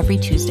episodes every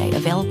Tuesday,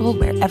 available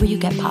wherever you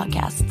get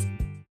podcasts.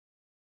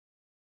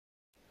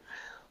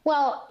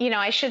 Well, you know,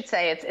 I should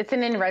say it's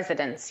an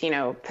in-residence, you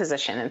know,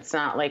 position. It's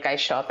not like I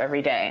show up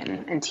every day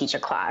and teach a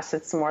class.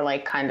 It's more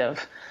like kind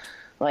of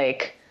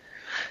like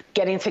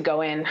getting to go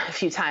in a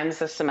few times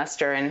this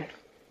semester and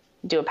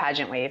do a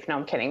pageant wave. No,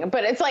 I'm kidding.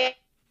 But it's like,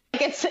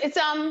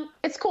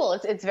 it's cool.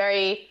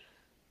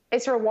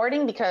 It's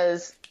rewarding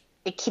because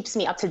it keeps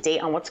me up to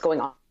date on what's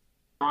going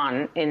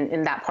on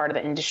in that part of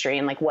the industry,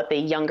 and like what the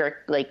younger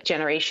like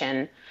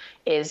generation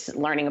is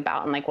learning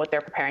about and like what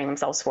they're preparing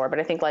themselves for. But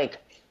I think like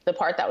the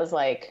part that was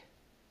like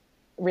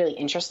really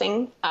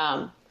interesting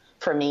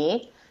for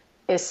me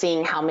is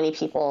seeing how many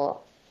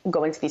people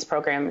go into these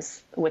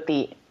programs with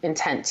the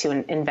intent to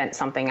invent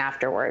something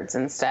afterwards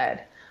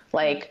instead.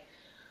 Like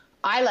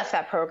I left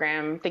that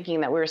program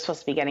thinking that we were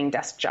supposed to be getting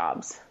desk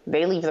jobs.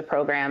 They leave the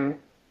program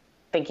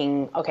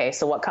thinking, okay,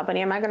 so what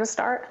company am I going to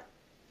start?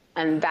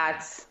 And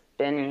that's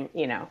been,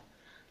 you know,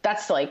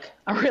 that's like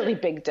a really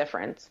big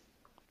difference.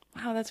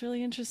 Wow, that's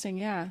really interesting.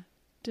 Yeah.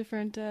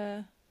 Different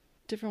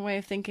way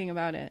of thinking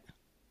about it.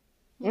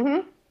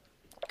 Mm-hmm.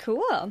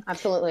 Cool.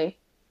 Absolutely.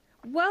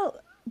 Well,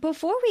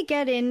 before we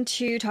get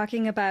into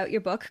talking about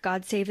your book,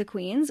 God Save the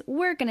Queens,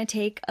 we're going to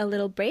take a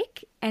little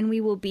break, and we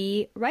will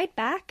be right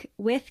back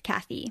with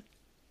Kathy.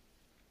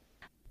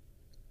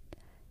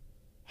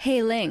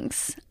 Hey,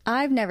 Lynx,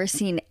 I've never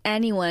seen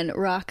anyone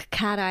rock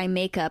cat-eye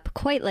makeup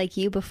quite like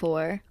you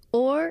before,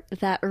 or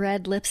that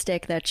red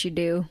lipstick that you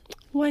do.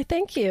 Why,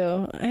 thank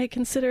you. I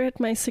consider it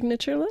my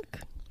signature look.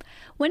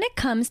 When it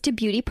comes to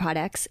beauty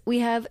products, we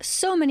have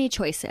so many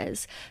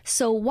choices,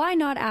 so why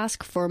not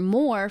ask for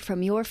more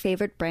from your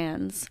favorite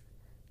brands?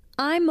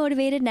 I'm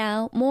motivated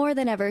now more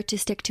than ever to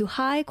stick to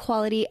high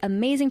quality,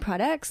 amazing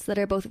products that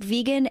are both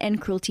vegan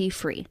and cruelty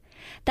free.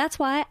 That's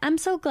why I'm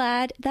so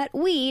glad that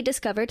we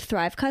discovered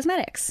Thrive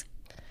Causemetics.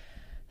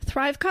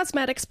 Thrive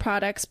Causemetics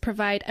products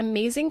provide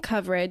amazing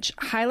coverage,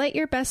 highlight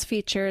your best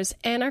features,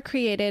 and are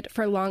created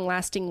for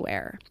long-lasting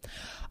wear.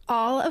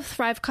 All of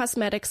Thrive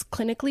Causemetics'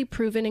 clinically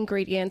proven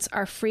ingredients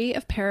are free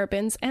of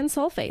parabens and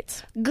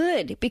sulfates.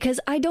 Good, because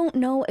I don't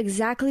know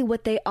exactly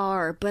what they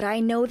are, but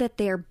I know that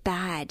they're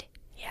bad.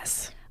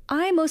 Yes.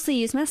 I mostly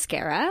use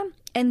mascara,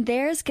 and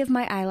theirs give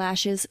my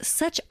eyelashes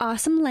such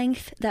awesome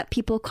length that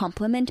people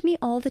compliment me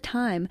all the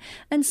time,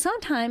 and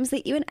sometimes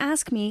they even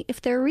ask me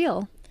if they're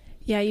real.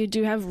 Yeah, you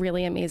do have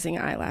really amazing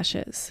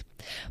eyelashes.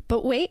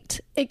 But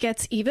wait, it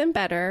gets even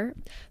better.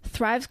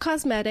 Thrive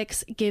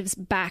Causemetics gives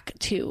back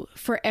too.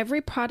 For every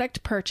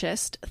product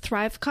purchased,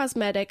 Thrive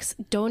Causemetics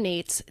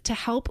donates to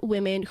help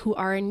women who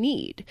are in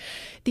need.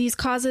 These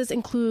causes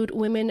include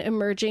women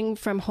emerging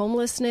from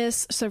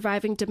homelessness,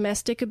 surviving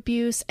domestic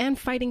abuse, and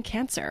fighting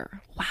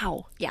cancer.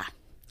 Wow. Yeah.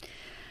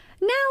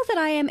 Now that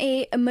I am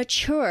a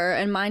mature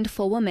and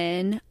mindful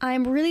woman,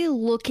 I'm really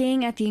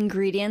looking at the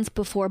ingredients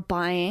before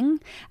buying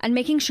and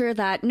making sure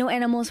that no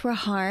animals were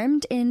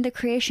harmed in the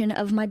creation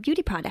of my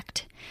beauty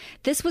product.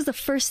 This was the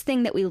first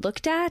thing that we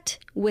looked at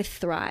with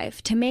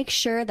Thrive to make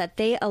sure that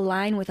they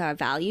align with our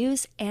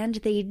values, and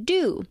they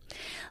do.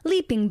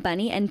 Leaping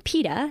Bunny and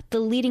PETA, the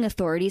leading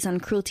authorities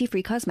on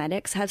cruelty-free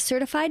cosmetics, have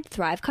certified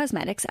Thrive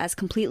Causemetics as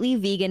completely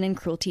vegan and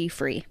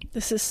cruelty-free.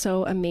 This is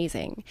so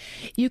amazing.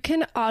 You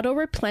can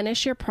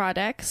auto-replenish your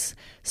products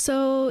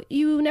so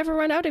you never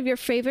run out of your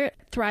favorite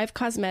Thrive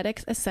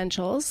Causemetics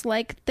essentials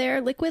like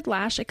their Liquid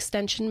Lash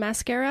Extension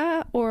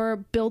Mascara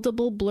or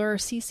Buildable Blur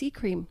CC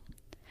Cream.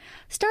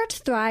 Start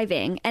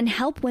thriving and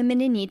help women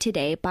in need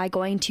today by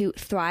going to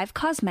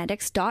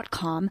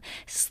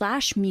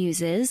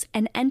thrivecausemetics.com/muses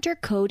and enter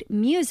code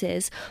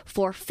MUSES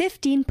for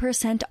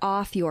 15%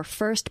 off your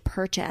first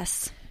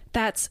purchase.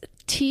 That's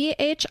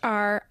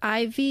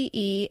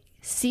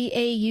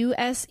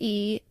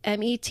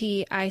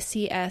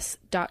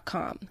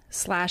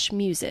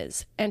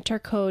thrivecausemetics.com/muses. Enter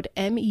code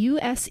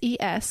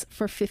MUSES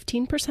for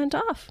 15%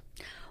 off.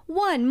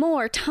 One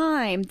more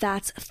time,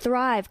 that's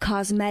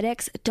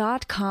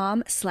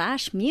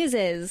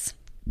thrivecausemetics.com/muses.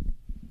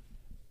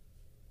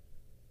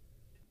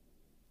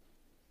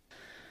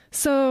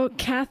 So,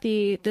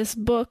 Kathy, this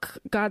book,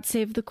 God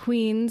Save the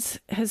Queens,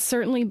 has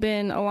certainly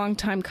been a long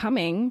time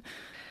coming.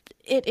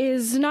 It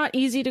is not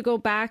easy to go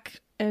back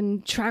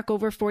and track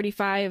over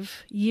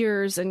 45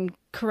 years and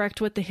correct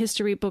what the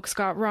history books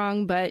got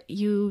wrong, but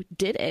you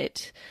did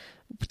it.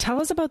 Tell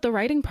us about the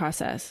writing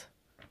process.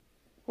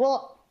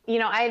 Well,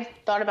 I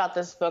thought about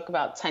this book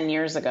about 10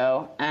 years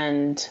ago,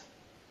 and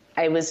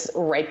I was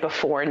right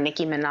before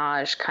Nicki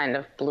Minaj kind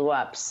of blew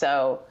up.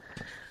 So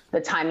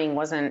the timing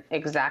wasn't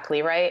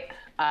exactly right.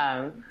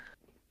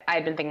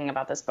 I'd been thinking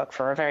about this book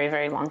for a very,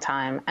 very long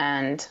time.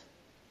 And,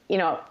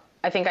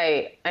 I think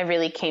I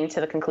really came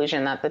to the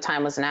conclusion that the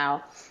time was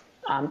now,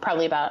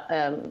 probably about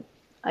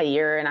a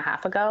year and a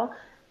half ago.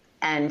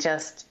 And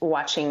just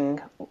watching,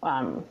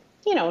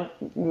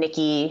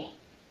 Nicki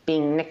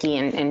being Nicki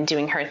and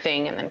doing her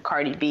thing, and then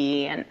Cardi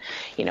B, and,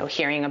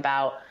 hearing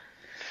about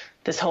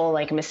this whole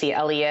Missy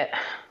Elliott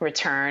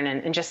return,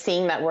 and just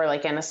seeing that we're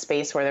in a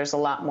space where there's a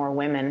lot more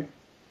women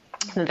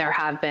than there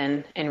have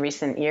been in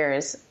recent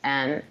years.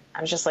 And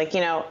I was just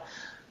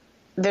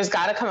there's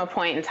got to come a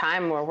point in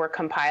time where we're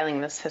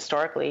compiling this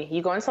historically.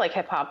 You go into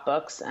hip hop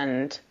books,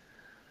 and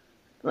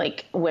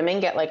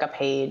women get a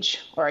page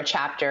or a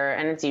chapter,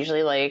 and it's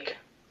usually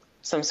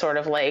some sort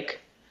of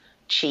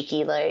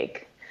cheeky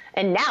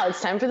and now it's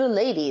time for the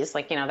ladies,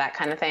 that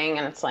kind of thing.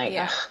 And it's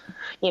ugh,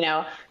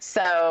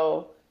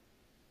 so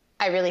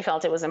I really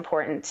felt it was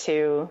important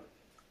in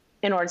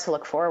order to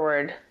look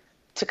forward,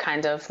 to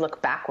kind of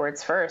look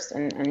backwards first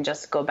and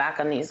just go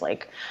back on these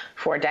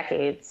 4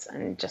 decades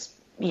and just,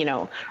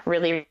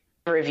 really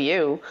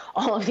review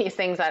all of these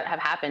things that have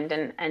happened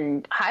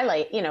and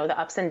highlight, the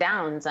ups and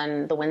downs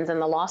and the wins and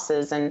the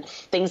losses and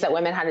things that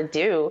women had to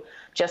do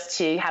just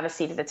to have a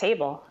seat at the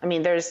table. I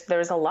mean,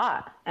 there's a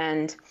lot.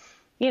 And,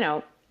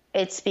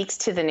 it speaks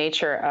to the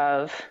nature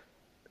of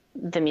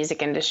the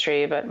music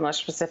industry, but more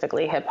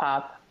specifically hip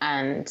hop,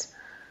 and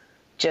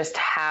just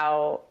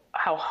how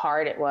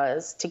hard it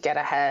was to get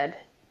ahead.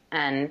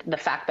 And the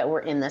fact that we're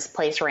in this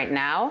place right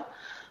now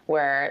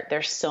where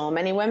there's so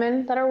many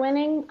women that are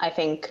winning, I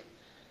think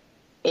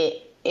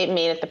it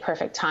made it the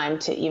perfect time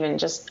to even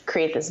just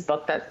create this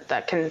book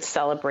that can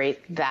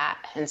celebrate that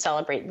and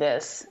celebrate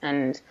this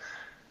and,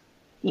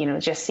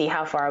 just see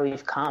how far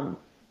we've come.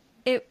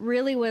 It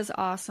really was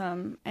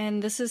awesome.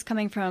 And this is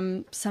coming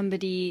from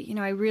somebody,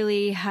 I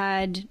really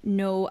had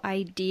no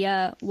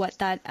idea what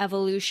that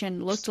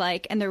evolution looked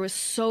like. And there was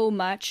so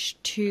much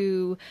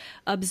to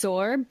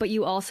absorb, but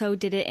you also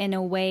did it in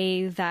a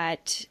way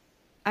that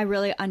I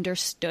really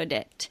understood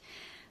it.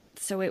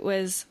 So it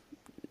was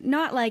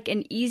not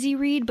an easy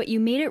read, but you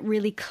made it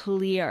really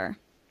clear.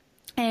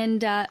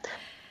 And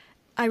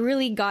I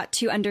really got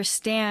to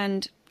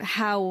understand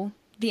how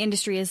the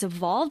industry has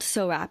evolved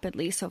so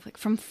rapidly. So like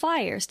from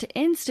Flyers to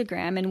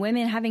Instagram and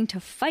women having to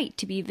fight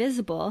to be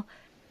visible.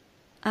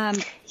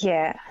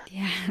 Yeah.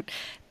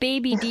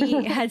 Baby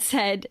D had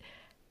said,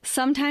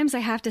 sometimes I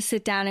have to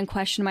sit down and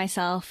question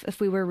myself if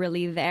we were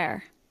really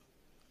there.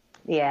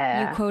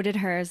 Yeah. You quoted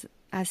her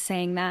as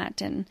saying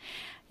that. And,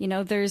 you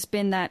know, there's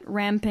been that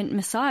rampant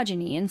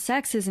misogyny and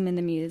sexism in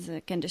the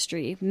music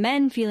industry.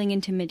 Men feeling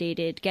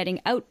intimidated,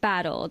 getting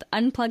out-battled,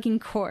 unplugging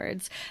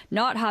cords,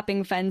 not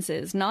hopping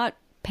fences, not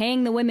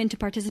paying the women to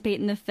participate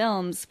in the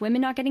films,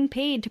 women not getting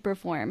paid to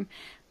perform.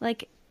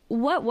 Like,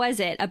 what was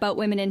it about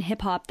women in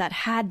hip-hop that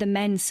had the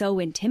men so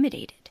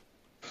intimidated?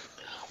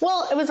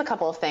 Well, it was a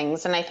couple of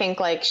things. And I think,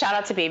 like, shout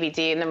out to Baby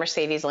D and the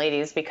Mercedes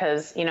ladies,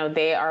 because, you know,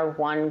 they are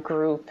one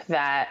group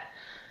that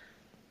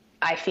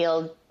I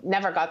feel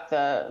never got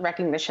the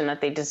recognition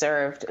that they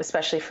deserved,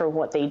 especially for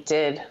what they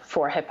did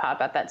for hip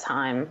hop at that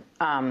time.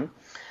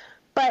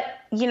 But,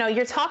 you know,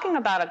 you're talking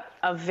about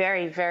a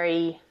very,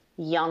 very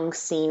young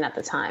scene at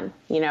the time,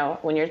 you know,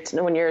 when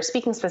you're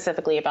speaking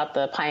specifically about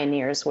the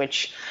pioneers,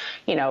 which,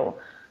 you know,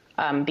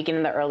 begin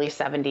in the early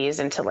 70s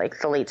into like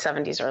the late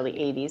 70s, early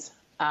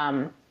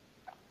 80s.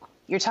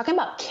 You're talking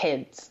about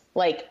kids,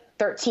 like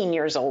 13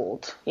 years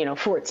old, you know,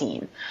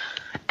 14.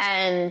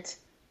 And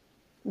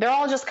they're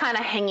all just kind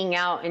of hanging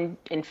out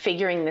and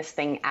figuring this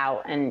thing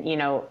out. And, you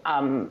know,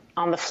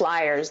 on the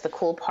Flyers, the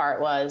cool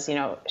part was, you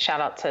know, shout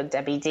out to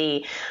Debbie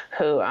D,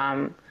 who,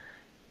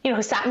 you know,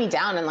 who sat me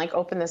down and like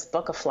opened this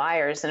book of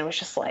Flyers. And it was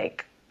just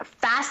like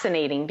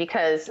fascinating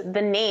because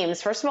the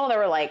names, first of all, there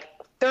were like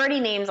 30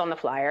 names on the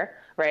flyer,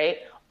 right?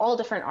 All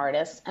different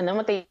artists. And then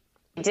what they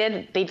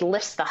did, they'd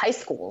list the high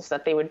schools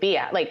that they would be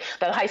at, like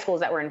the high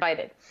schools that were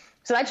invited.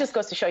 So that just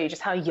goes to show you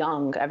just how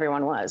young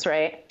everyone was,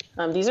 right?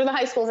 These are the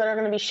high schools that are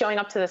going to be showing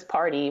up to this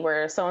party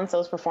where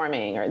so-and-so's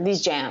performing, or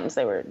these jams.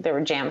 They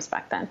were jams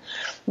back then.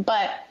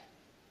 But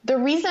the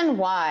reason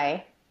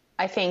why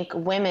I think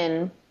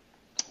women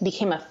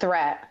became a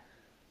threat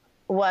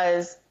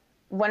was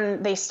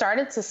when they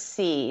started to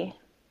see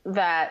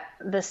that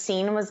the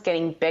scene was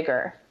getting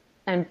bigger.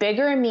 And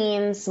bigger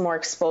means more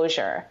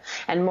exposure.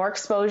 And more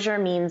exposure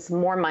means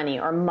more money,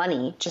 or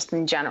money just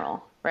in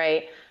general,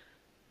 right?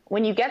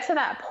 When you get to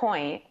that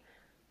point,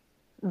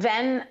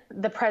 then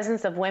the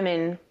presence of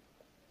women,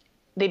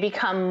 they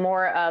become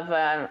more of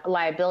a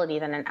liability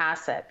than an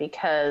asset,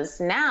 because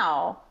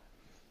now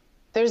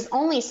there's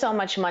only so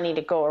much money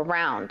to go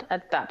around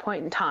at that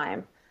point in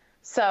time.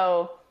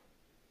 So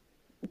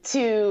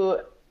to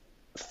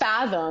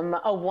fathom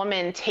a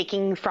woman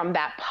taking from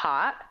that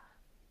pot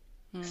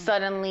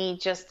suddenly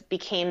just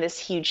became this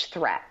huge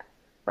threat,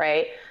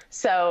 right?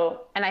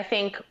 So, and I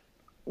think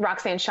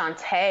Roxanne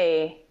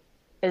Shante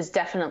is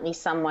definitely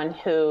someone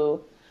who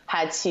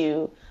had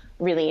to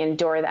really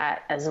endure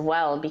that as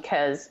well,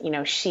 because, you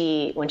know,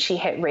 when she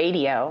hit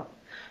radio,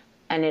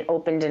 and it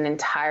opened an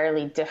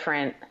entirely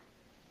different,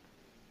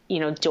 you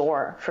know,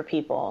 door for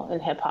people in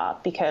hip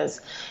hop,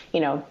 because, you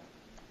know,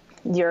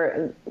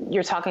 you're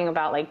talking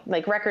about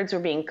like records were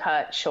being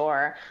cut,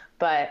 sure,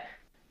 but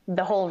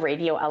the whole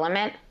radio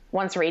element,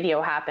 once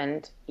radio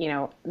happened, you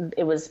know,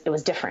 it was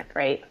different,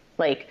 right?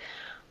 Like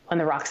when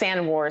the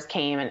Roxanne Wars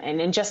came,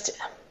 and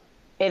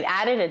it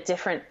added a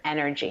different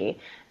energy.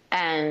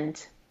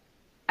 And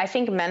I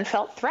think men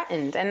felt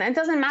threatened, and it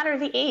doesn't matter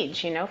the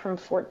age, you know, from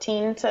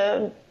 14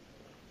 to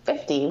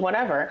 50,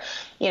 whatever,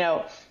 you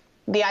know,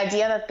 the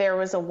idea that there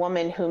was a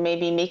woman who may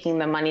be making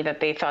the money that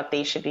they thought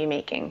they should be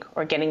making,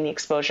 or getting the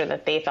exposure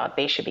that they thought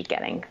they should be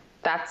getting.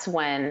 That's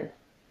when,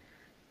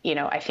 you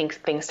know, I think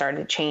things started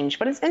to change.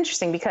 But it's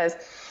interesting because,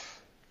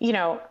 you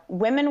know,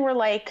 women were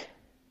like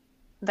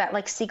that,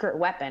 like secret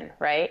weapon,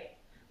 right?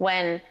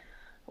 When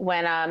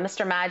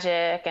Mr.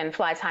 Magic and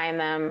Fly Ty and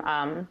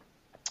them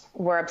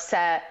were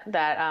upset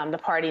that the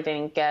party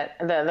didn't get,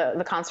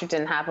 the concert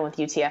didn't happen with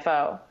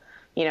UTFO,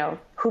 you know,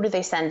 who did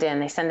they send in?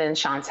 They send in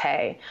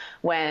Shantae.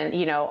 When,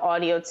 you know,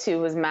 Audio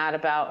 2 was mad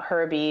about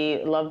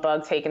Herbie, Love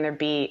Bug taking their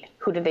beat,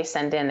 who did they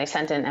send in? They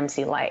sent in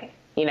MC Lyte,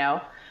 you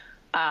know?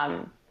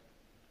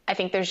 I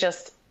think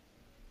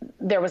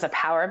there was a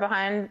power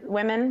behind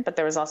women, but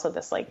there was also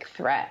this like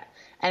threat,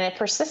 and it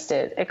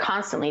persisted. It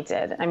constantly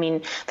did. I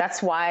mean,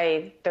 that's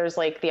why there's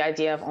like the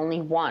idea of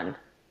only one,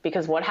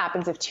 because what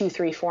happens if 2,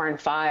 3, 4,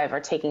 and 5 are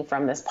taking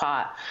from this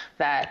pot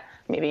that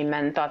maybe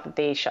men thought that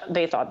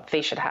they thought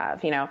they should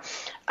have, you know?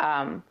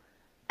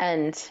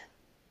 And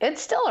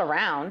it's still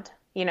around,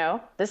 you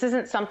know, this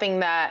isn't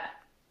something that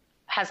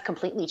has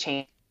completely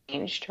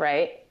changed.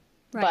 Right.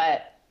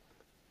 But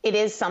it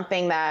is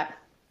something that,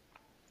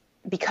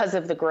 because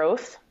of the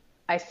growth,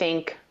 I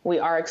think we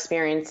are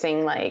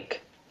experiencing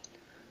like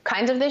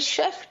kind of this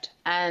shift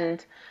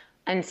and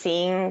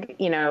seeing,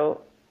 you know,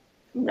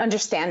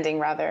 understanding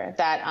rather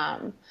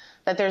that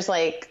there's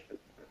like,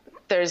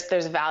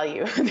 there's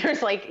value,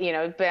 there's like, you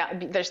know,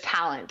 there's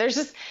talent, there's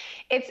just,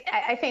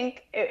 I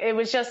think it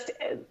was just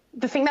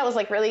the thing that was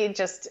like really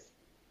just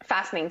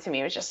fascinating to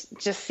me was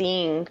just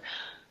seeing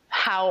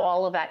how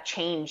all of that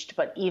changed.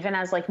 But even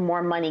as like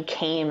more money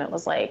came, it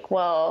was like,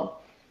 well,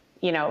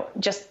 you know,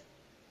 just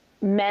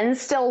men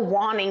still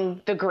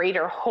wanting the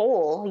greater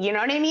whole, you know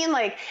what I mean?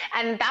 Like,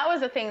 and that was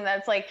the thing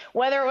that's like,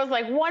 whether it was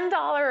like $1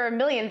 or $1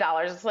 million,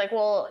 it's like,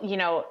 well, you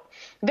know,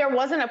 there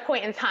wasn't a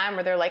point in time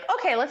where they're like,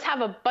 okay, let's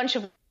have a bunch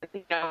of,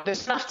 you know,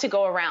 there's enough to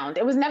go around.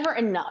 It was never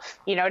enough,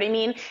 you know what I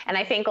mean? And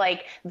I think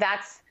like,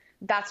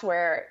 that's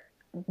where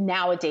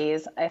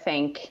nowadays, I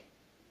think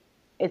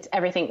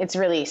it's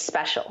really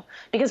special,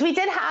 because we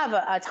did have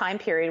a time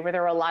period where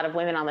there were a lot of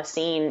women on the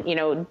scene, you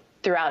know,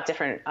 throughout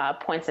different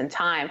points in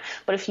time.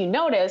 But if you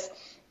notice,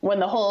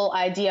 when the whole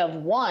idea of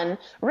one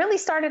really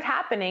started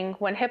happening,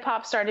 when hip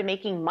hop started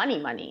making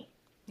money.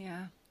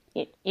 Yeah.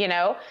 You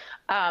know?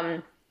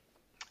 And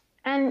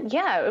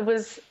yeah, it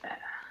was,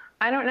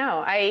 I don't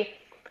know.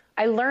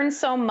 I learned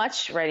so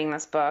much writing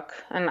this book,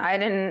 and I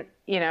didn't,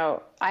 you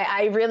know,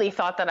 I really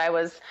thought that I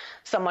was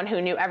someone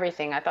who knew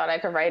everything. I thought I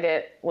could write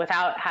it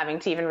without having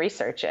to even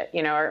research it,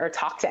 you know, or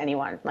talk to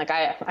anyone. Like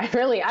I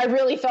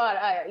really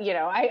thought, you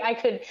know, I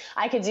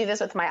could do this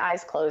with my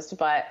eyes closed,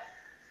 but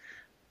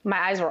my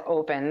eyes were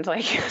opened,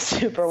 like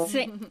super.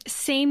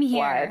 Same here.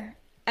 wide.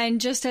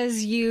 And just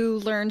as you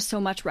learned so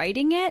much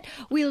writing it,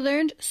 we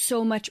learned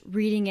so much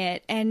reading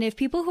it. And if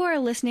people who are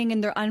listening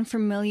and they're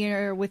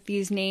unfamiliar with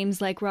these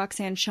names like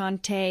Roxanne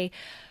Shante,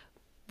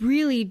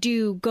 really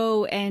do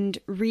go and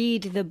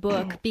read the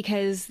book,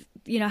 because,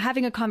 you know,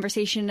 having a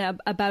conversation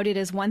about it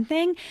is one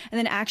thing, and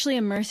then actually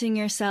immersing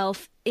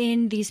yourself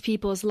in these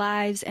people's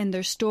lives and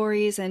their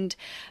stories, and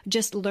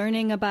just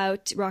learning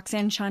about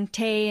Roxanne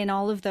Shante and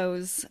all of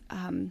those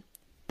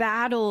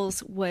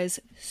battles was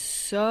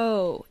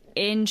so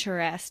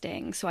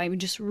interesting. So I would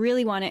just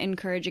really want to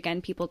encourage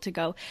again people to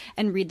go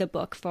and read the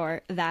book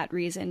for that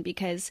reason,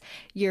 because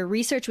your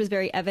research was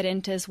very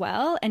evident as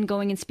well, and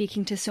going and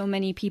speaking to so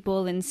many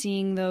people and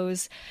seeing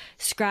those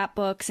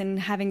scrapbooks and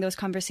having those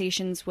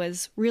conversations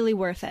was really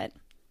worth it.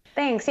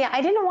 Thanks. Yeah,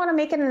 I didn't want to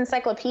make it an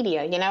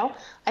encyclopedia, you know?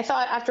 I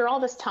thought after all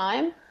this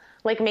time,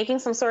 like making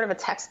some sort of a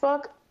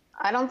textbook,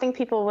 I don't think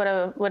people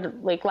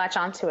would like latch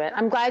onto it.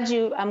 I'm glad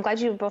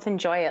you both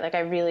enjoy it. Like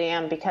I really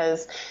am,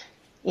 because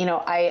you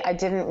know, I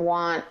didn't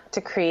want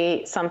to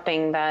create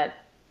something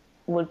that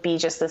would be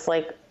just this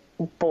like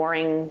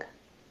boring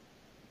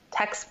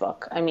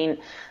textbook. I mean,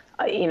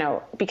 you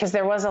know, because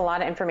there was a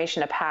lot of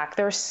information to pack.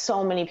 There were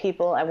so many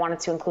people I wanted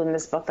to include in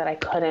this book that I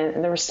couldn't.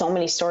 And there were so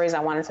many stories I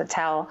wanted to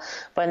tell,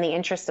 but in the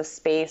interest of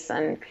space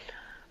and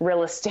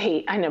real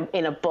estate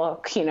in a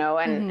book, you know,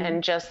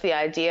 and just the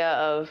idea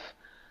of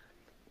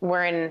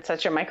we're in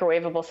such a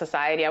microwavable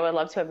society. I would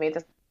love to have made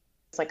this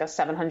like a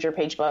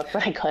 700-page book,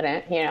 but I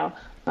couldn't, you know.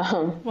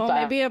 Well,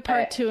 maybe a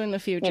part 2 in the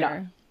future. You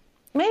know,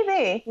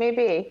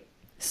 maybe.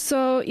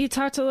 So you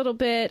talked a little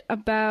bit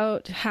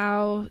about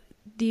how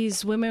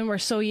these women were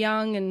so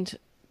young, and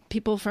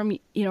people from,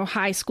 you know,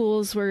 high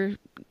schools were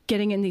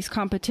getting in these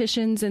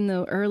competitions in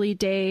the early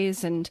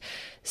days, and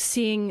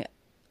seeing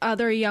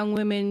other young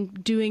women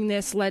doing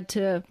this led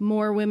to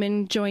more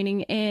women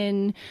joining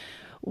in.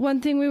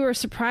 One thing we were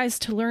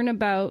surprised to learn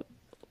about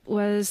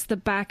was the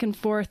back and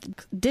forth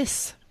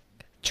diss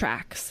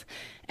tracks,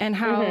 and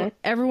how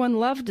everyone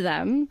loved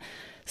them.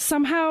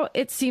 Somehow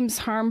it seems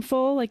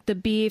harmful, like the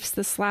beefs,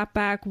 the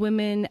slapback,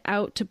 women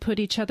out to put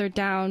each other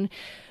down.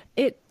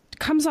 It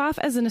comes off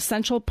as an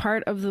essential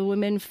part of the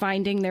women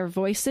finding their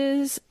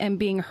voices and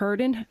being heard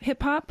in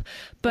hip hop.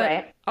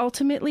 But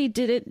ultimately,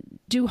 did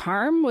it do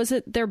harm? Was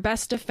it their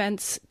best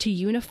defense to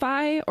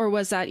unify, or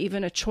was that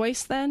even a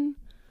choice then?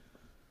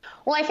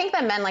 Well, I think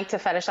that men like to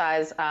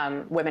fetishize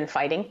women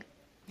fighting.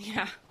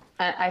 Yeah.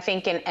 I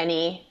think in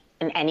any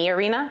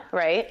arena,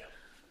 right?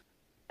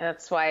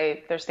 That's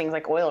why there's things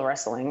like oil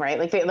wrestling, right?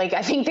 I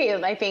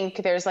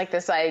think there's like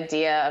this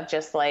idea of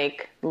just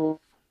like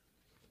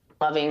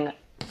loving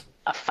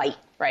a fight,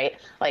 right?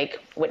 Like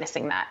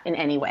witnessing that in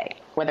any way,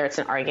 whether it's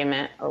an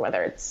argument or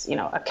whether it's, you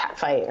know, a cat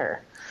fight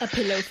or a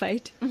pillow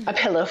fight. A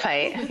pillow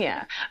fight,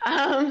 yeah.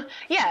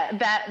 Yeah,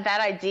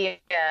 that idea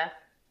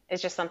is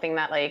just something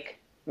that like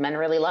men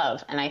really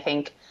love, and I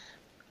think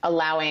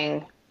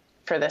allowing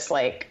for this,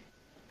 like,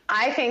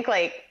 I think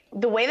like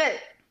the way that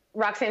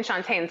Roxanne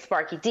Shante and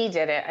Sparky D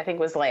did it, I think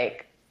was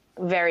like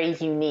very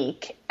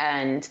unique.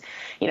 And,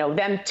 you know,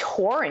 them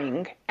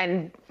touring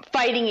and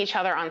fighting each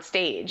other on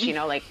stage, you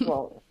know, like,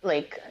 well,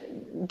 like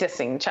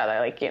dissing each other,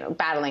 like, you know,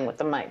 battling with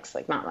the mics,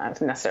 like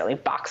not necessarily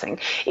boxing,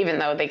 even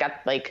though they got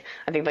like,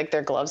 I think like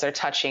their gloves are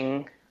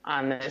touching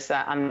on this,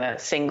 on the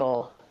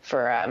single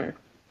for,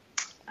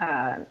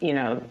 you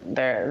know,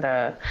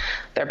 their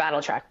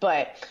battle track.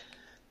 But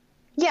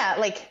yeah,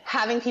 like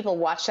having people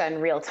watch that in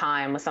real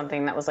time was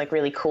something that was like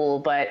really cool,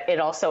 but it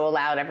also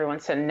allowed everyone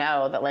to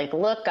know that like,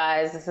 look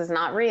guys, this is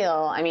not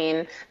real. I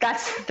mean,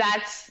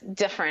 that's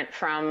different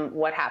from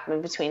what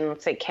happened between,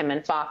 let's say, Kim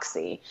and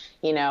Foxy,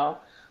 you know,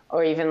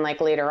 or even like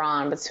later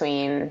on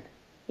between,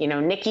 you know,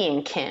 Nicki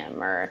and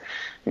Kim, or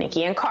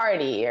Nicki and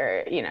Cardi,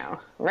 or, you know,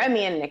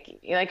 Remy and Nicki,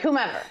 like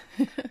whomever,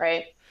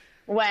 right?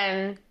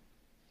 When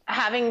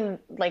having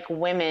like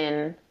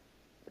women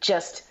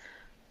just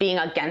being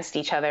against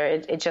each other,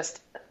 it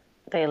just,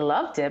 they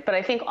loved it. But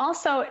I think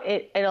also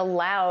it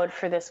allowed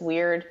for this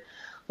weird,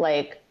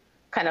 like,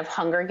 kind of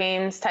Hunger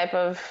Games type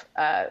of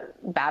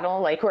battle,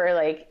 like where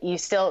like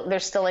there's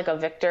still like a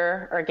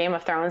victor, or Game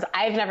of Thrones.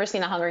 I've never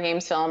seen a Hunger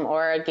Games film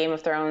or a Game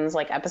of Thrones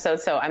like episode,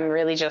 so I'm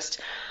really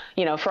just,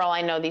 for all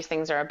I know, these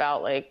things are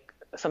about like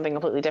something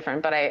completely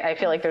different. But I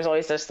feel like there's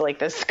always just like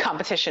this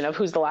competition of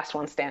who's the last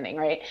one standing,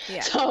 right?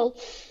 Yeah.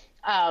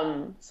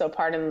 So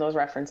pardon those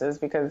references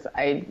because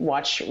I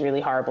watch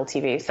really horrible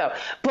TV. So,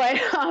 but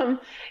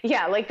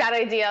yeah, like that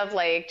idea of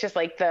like just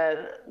like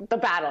the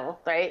battle,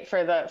 right,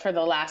 for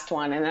the last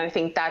one, and I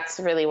think that's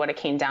really what it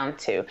came down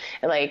to.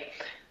 Like,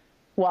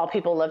 while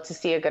people love to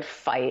see a good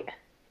fight,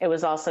 it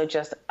was also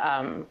just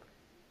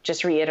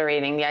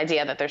reiterating the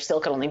idea that there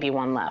still could only be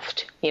one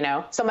left.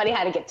 Somebody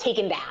had to get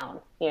taken down.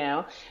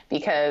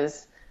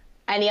 Because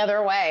any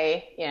other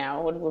way,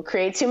 would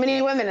create too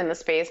many women in the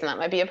space, and that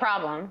might be a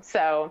problem.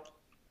 So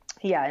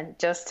yeah,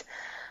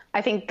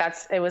 I think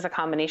it was a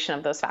combination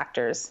of those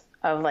factors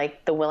of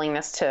like the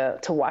willingness to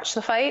watch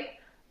the fight,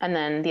 and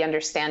then the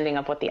understanding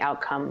of what the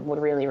outcome would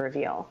really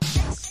reveal.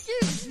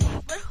 Excuse me,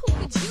 but who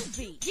could you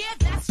be? Yeah,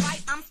 that's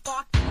right, I'm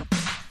Sparky.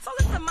 So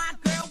listen, my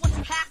girl, what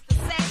you have to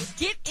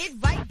say? Get it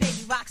right,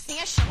 baby,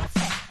 Roxanne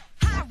Shante.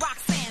 Hi,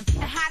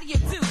 Roxanne, and how do you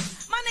do?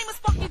 My name is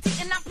Sparky D,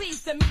 and I'm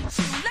pleased to meet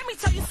you. Let me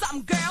tell you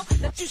something, girl,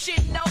 that you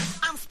should know.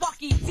 I'm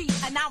Sparky D,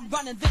 and I'm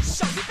running this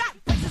show. You got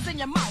braces in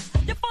your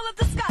mouth, you're full of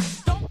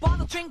disgust. Don't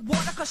bother, drink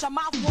water, cause your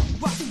mouth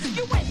won't rust.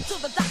 You went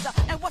to the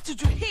doctor, and what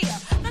did you hear?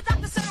 The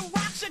doctor said a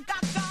rocks, you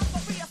got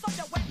gonorrhea. So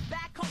you went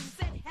back home and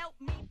said, help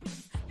me,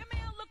 please. Your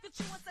man looked at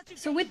you and said,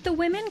 so with the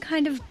women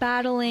kind of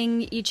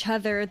battling each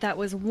other, that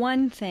was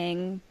one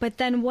thing. But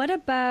then what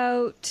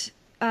about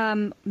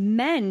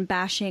men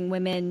bashing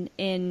women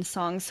in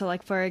songs? So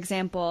like, for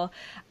example,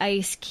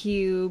 Ice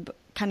Cube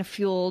kind of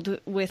fueled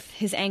with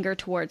his anger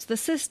towards the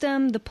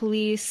system, the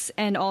police,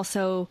 and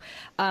also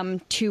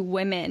to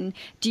women.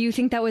 Do you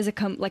think that was a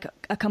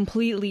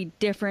completely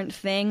different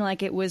thing?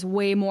 Like it was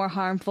way more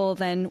harmful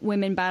than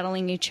women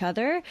battling each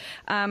other?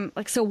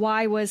 So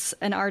why was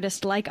an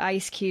artist like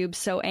Ice Cube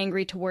so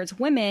angry towards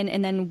women?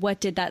 And then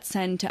what did that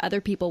send to other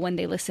people when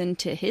they listened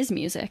to his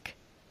music?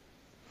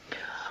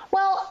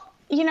 Well,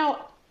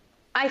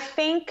 I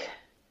think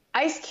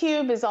Ice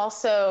Cube is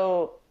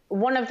also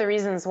one of the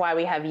reasons why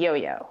we have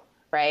Yo-Yo,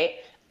 right?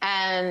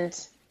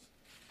 And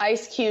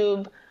Ice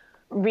Cube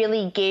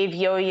really gave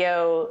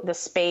Yo-Yo the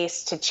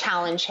space to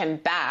challenge him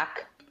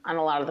back on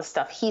a lot of the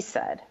stuff he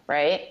said,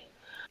 right?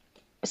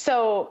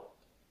 So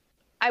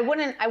I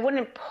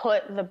wouldn't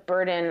put the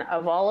burden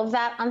of all of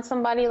that on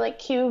somebody like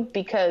Cube,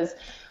 because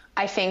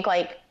I think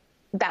like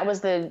that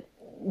was the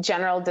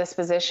general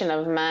disposition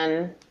of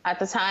men at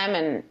the time,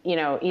 and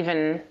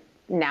even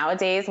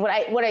nowadays. What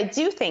I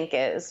do think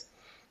is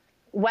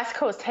West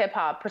Coast hip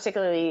hop,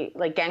 particularly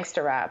like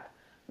gangster rap,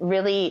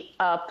 really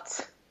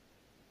upped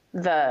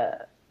the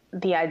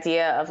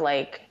idea of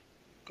like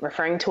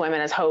referring to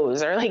women as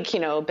hoes or like,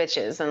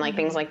 bitches and like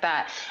things like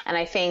that. And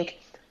I think,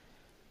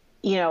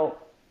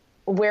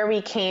 where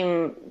we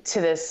came to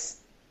this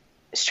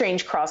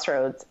strange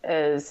crossroads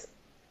is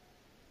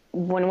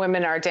when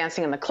women are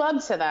dancing in the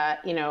club to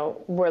that,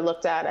 we're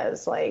looked at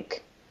as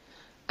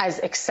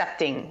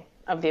accepting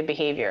of the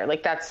behavior.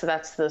 Like that's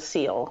the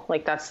seal.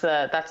 Like that's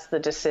the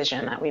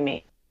decision that we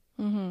made.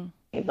 Mm-hmm.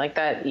 Like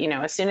that,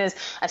 as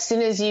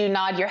soon as you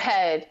nod your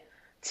head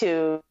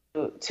to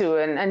an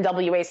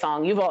NWA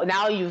song, you've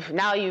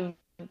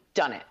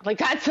done it. Like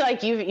that's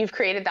like you've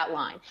created that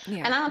line.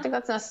 Yeah. And I don't think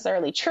that's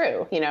necessarily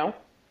true.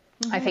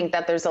 Mm-hmm. I think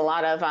that there's a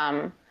lot of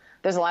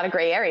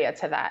gray area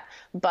to that.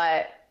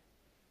 But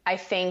I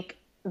think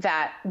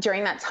that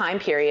during that time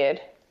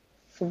period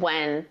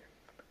when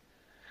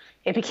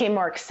it became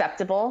more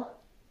acceptable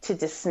to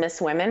dismiss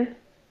women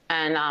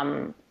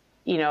and,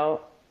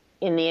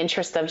 in the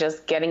interest of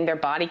just getting their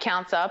body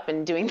counts up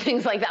and doing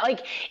things like that,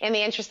 like in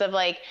the interest of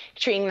like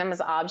treating them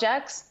as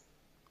objects,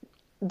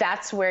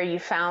 that's where you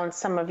found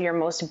some of your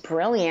most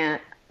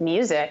brilliant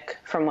music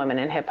from women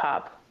in hip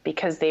hop,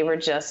 because they were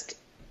just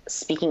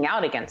speaking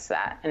out against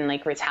that and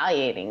like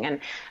retaliating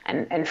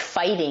and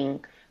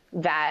fighting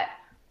that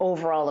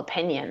overall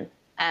opinion.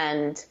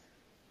 And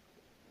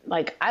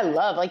like I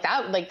love like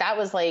that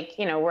was like,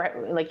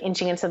 we're like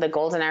inching into the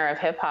golden era of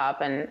hip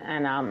hop, and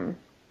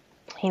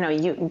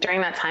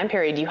during that time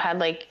period you had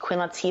like Queen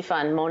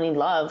Latifah and Moni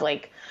Love,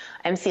 like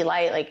MC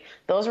Lyte, like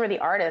those were the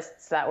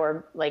artists that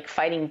were like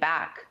fighting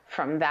back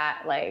from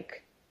that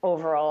like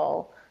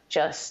overall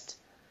just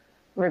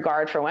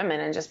regard for women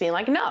and just being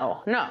like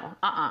no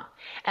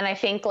and I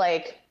think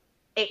like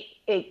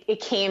it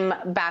came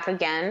back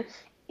again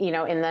in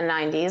the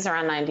 90s,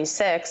 around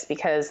 96,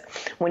 because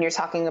when you're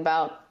talking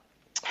about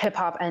hip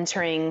hop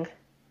entering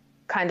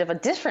kind of a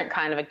different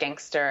kind of a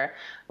gangster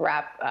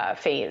rap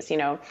phase,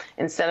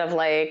 instead of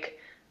like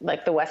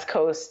the West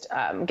Coast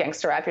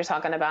gangster rap you're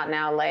talking about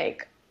now,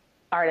 like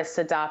artists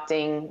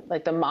adopting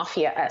like the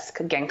mafia-esque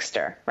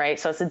gangster, right?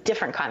 So it's a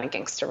different kind of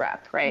gangster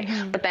rap, right?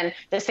 Mm-hmm. But then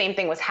the same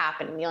thing was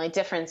happening. The only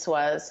difference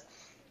was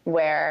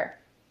where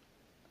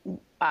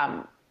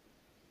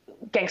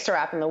gangster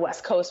rap in the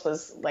West Coast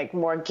was like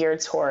more geared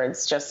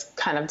towards just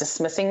kind of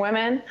dismissing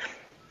women.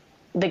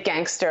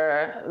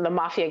 the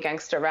mafia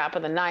gangster rap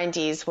of the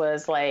 90s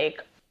was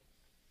like,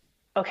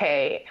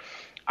 okay,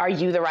 are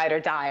you the ride or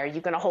die? Are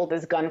you going to hold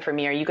this gun for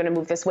me? Are you going to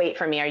move this weight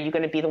for me? Are you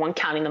going to be the one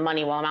counting the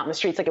money while I'm out in the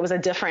streets? Like, it was a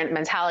different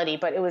mentality,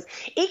 but it was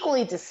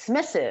equally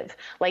dismissive.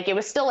 Like, it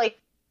was still like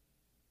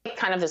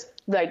kind of this,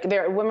 like,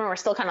 women were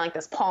still kind of like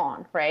this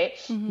pawn, right?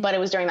 Mm-hmm. But it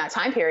was during that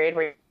time period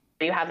where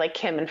you had like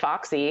Kim and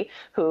Foxy,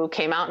 who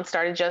came out and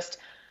started just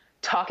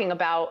talking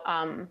about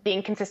the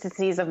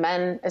inconsistencies of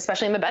men,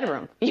 especially in the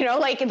bedroom. You know,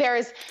 like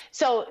there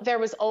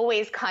was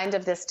always kind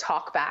of this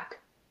talk back,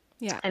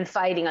 and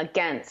fighting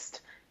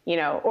against, you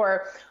know,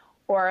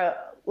 or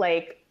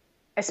like,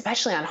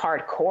 especially on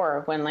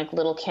hardcore, when like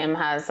Little Kim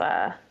has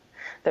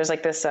there's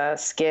like this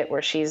skit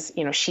where she's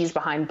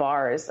behind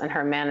bars and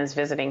her man is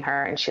visiting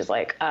her, and she's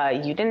like,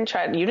 you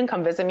didn't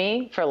come visit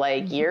me for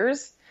like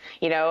years,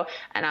 you know,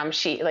 and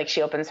she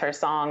opens her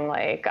song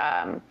like,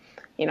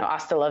 you know,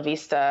 hasta la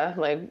vista,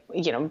 like,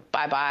 you know,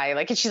 bye-bye.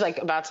 Like, she's like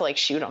about to like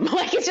shoot him.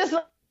 Like, it's just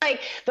like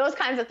those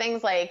kinds of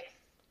things. Like,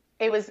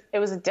 it was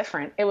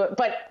different.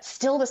 But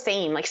still the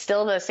same, like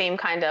still the same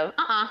kind of,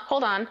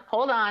 hold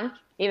on,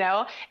 you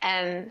know?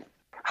 And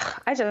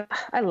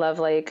I love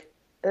like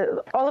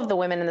all of the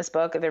women in this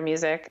book, their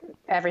music,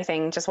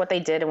 everything, just what they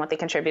did and what they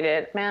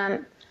contributed,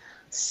 man,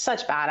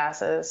 such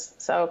badasses.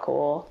 So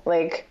cool.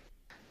 Like,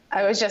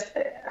 I was just,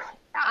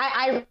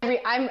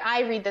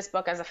 I read this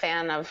book as a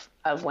fan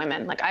of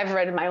women. Like, I've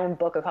read my own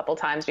book a couple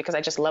times because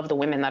I just love the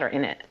women that are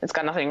in it. It's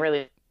got nothing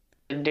really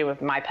to do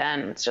with my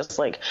pen. It's just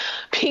like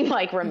being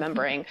like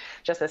remembering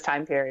just this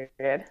time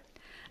period.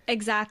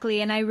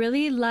 Exactly. And I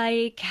really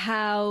like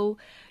how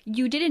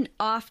you didn't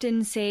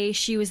often say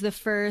she was the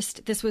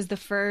first, this was the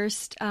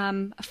first.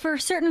 For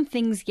certain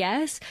things,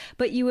 yes,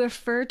 but you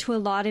refer to a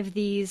lot of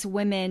these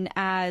women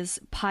as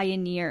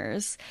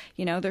pioneers.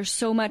 You know, there's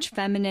so much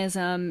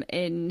feminism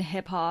in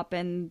hip hop,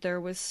 and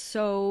there was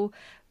so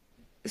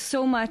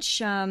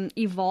much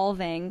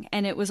evolving,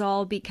 and it was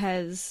all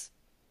because,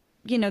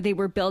 you know, they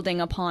were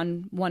building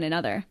upon one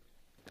another.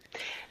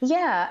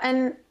 Yeah,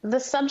 and the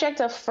subject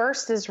of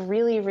first is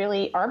really,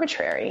 really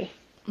arbitrary.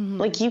 Mm-hmm.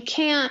 Like, you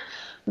can't,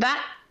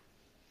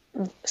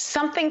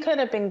 something could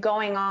have been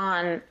going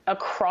on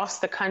across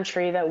the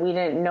country that we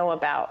didn't know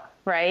about,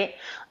 right?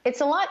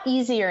 It's a lot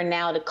easier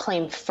now to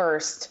claim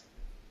first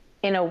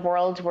in a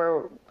world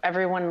where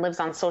everyone lives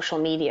on social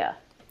media,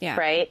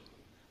 right?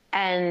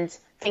 And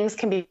things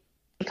can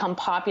become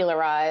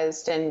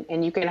popularized,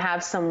 and you can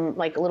have some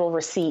like little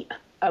receipt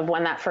of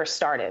when that first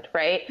started,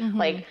 right? Mm-hmm.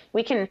 Like,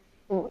 we can,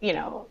 you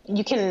know,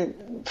 you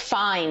can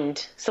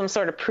find some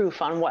sort of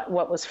proof on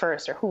what was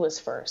first or who was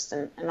first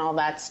and all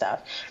that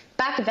stuff.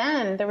 Back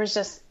then, there was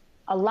just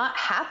a lot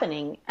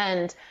happening,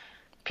 and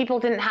people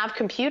didn't have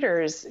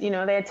computers, you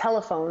know, they had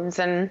telephones,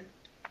 and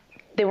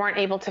they weren't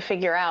able to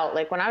figure out,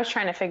 like, when I was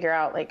trying to figure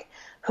out like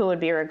who would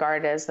be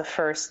regarded as the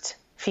first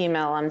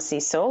female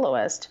MC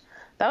soloist,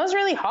 that was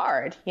really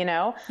hard, you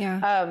know?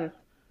 Yeah.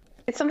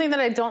 It's something that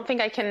I don't think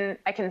I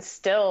could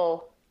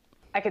still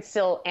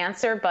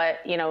answer, but,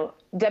 you know,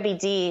 Debbie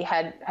D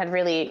had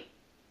really,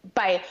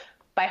 by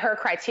her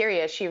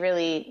criteria, she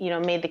really, you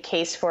know, made the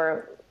case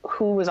for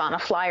who was on a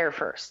flyer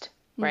first,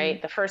 right?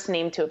 Mm-hmm. The first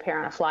name to appear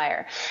on a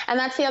flyer. And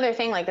that's the other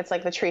thing, like, it's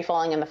like the tree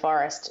falling in the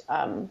forest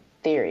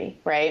theory,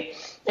 right?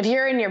 If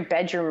you're in your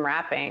bedroom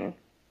rapping,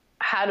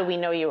 how do we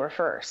know you were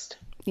first?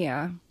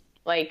 Yeah.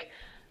 Like,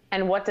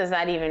 and what does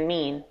that even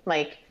mean?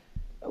 Like,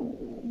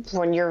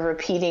 when you're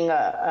repeating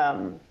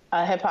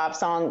a hip hop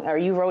song, or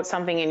you wrote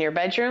something in your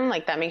bedroom,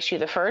 like, that makes you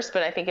the first.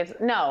 But I think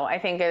I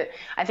think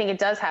it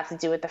does have to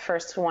do with the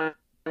first one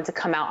to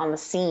come out on the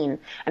scene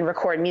and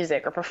record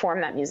music or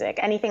perform that music,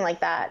 anything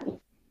like that.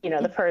 You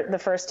know, the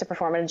first to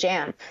perform at a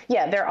jam.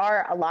 Yeah, there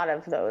are a lot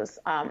of those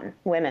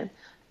women,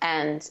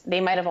 and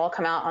they might have all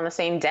come out on the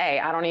same day.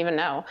 I don't even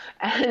know.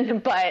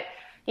 But,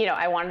 you know,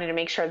 I wanted to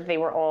make sure that they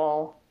were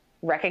all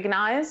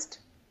recognized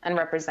and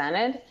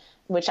represented,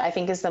 which I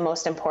think is the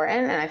most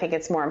important. And I think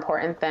it's more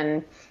important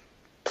than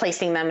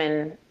placing them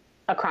in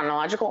a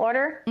chronological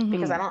order, mm-hmm.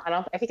 because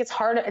I think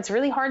it's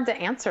really hard to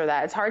answer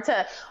that. It's hard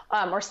to,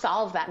 or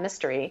solve that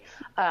mystery.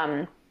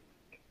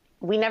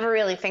 We never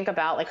really think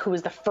about, like, who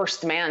was the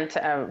first man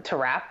to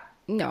rap.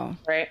 No.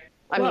 Right.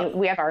 I mean,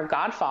 we have our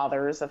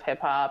godfathers of hip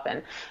hop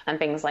and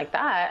things like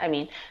that. I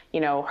mean, you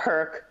know,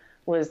 Herc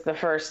was the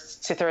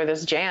first to throw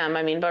this jam.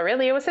 I mean, but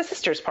really it was his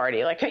sister's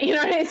party. Like, you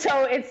know what I mean?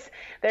 So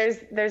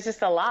there's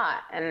just a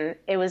lot, and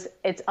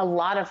it's a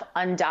lot of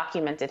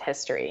undocumented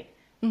history.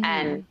 Mm-hmm.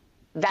 And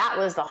that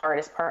was the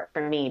hardest part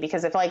for me,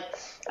 because if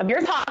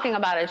you're talking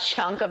about a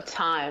chunk of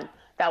time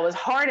that was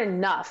hard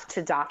enough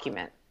to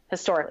document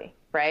historically,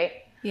 right?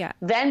 Yeah.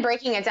 Then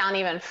breaking it down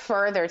even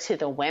further to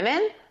the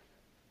women,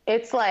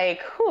 it's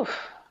like, whew.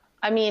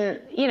 I mean,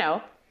 you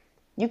know,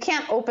 you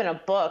can't open a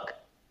book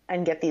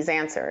and get these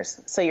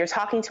answers. So you're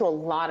talking to a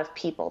lot of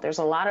people. There's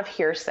a lot of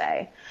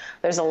hearsay.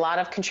 There's a lot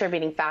of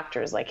contributing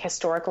factors, like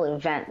historical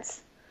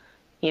events,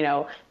 you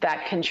know,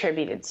 that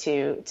contributed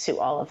to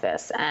all of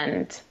this.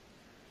 And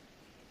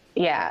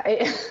yeah,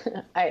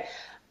 I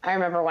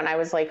remember when I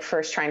was like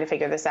first trying to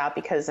figure this out,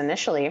 because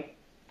initially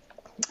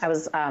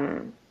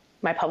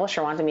my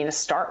publisher wanted me to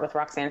start with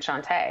Roxanne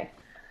Shante,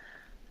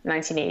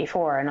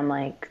 1984. And I'm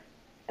like,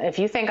 if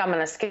you think I'm going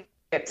to skip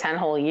 10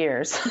 whole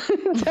years,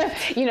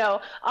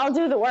 I'll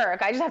do the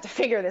work. I just have to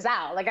figure this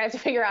out. Like, I have to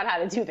figure out how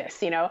to do this,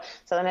 So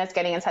then it's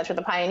getting in touch with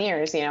the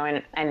pioneers,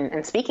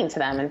 and speaking to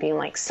them and being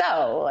like,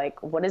 so,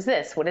 like, what is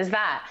this? What is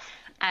that?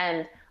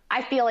 And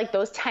I feel like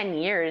those 10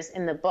 years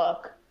in the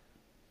book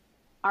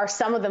are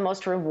some of the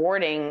most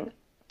rewarding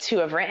to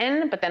have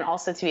written, but then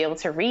also to be able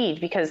to read,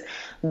 because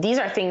these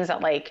are things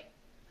that, like,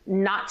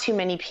 not too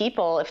many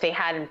people, if they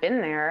hadn't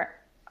been there,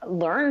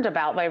 learned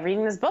about by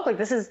reading this book. Like,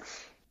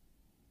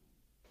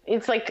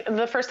 it's like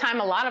the first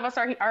time a lot of us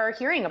are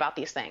hearing about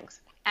these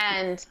things.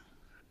 And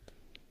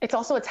it's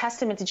also a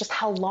testament to just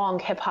how long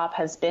hip hop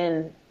has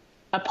been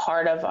a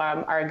part of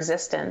our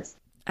existence.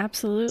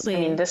 Absolutely. I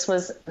mean, this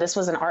was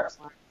an art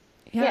form.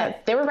 Yeah.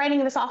 They were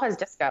writing this off as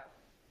disco.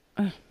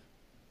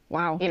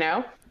 Wow.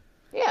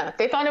 Yeah.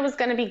 They thought it was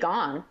going to be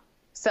gone.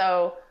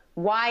 So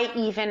why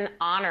even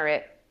honor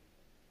it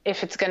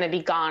if it's going to be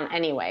gone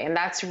anyway? And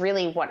that's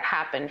really what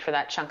happened for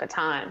that chunk of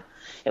time.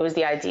 It was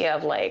the idea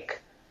of like,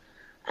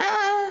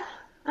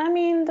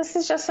 this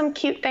is just some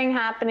cute thing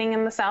happening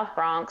in the South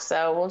Bronx,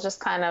 so we'll just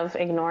kind of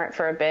ignore it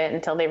for a bit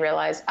until they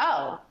realize,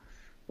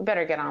 we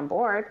better get on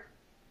board.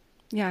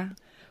 Yeah.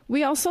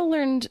 We also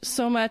learned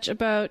so much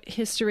about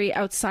history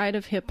outside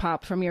of hip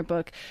hop from your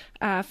book.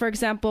 For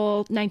example,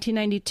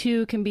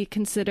 1992 can be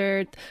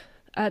considered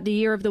the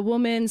year of the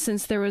woman,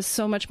 since there was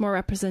so much more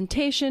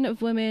representation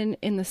of women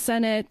in the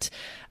Senate.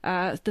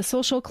 The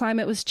social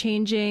climate was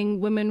changing.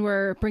 Women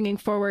were bringing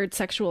forward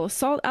sexual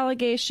assault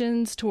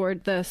allegations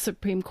toward the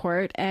Supreme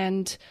Court.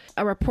 And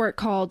a report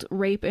called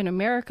Rape in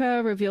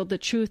America revealed the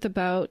truth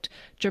about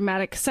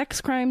dramatic sex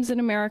crimes in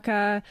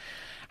America.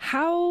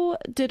 How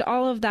did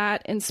all of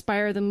that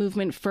inspire the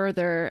movement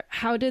further?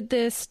 How did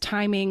this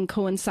timing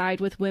coincide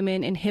with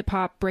women in hip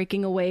hop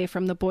breaking away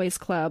from the boys'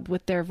 club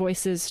with their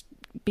voices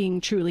being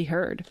truly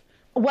heard?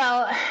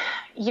 Well,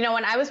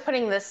 when I was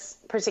putting this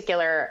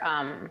particular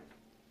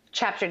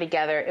chapter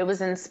together, it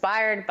was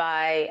inspired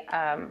by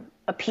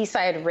a piece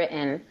I had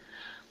written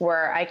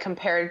where I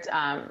compared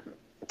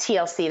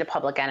TLC to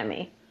Public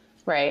Enemy,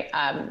 right?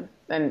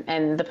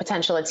 And the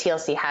potential that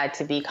TLC had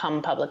to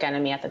become Public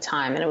Enemy at the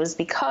time. And it was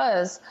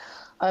because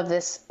of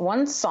this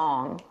one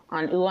song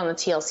on Ooh on the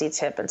TLC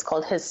Tip. It's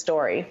called His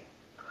Story.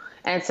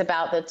 And it's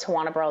about the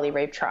Tawana Brawley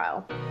rape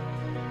trial.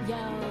 Yo,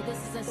 this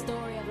is a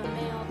story of a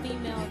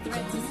male-female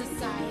threat to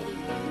society.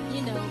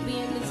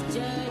 Being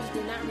misjudged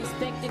and not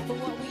respected for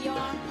what we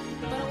are.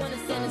 But I want to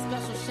send a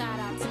special shout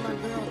out to my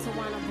girl,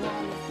 Tawana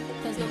Brawley.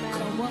 Because no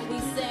matter what we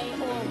say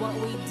or what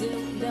we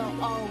do,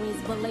 they'll always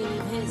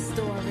believe his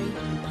story.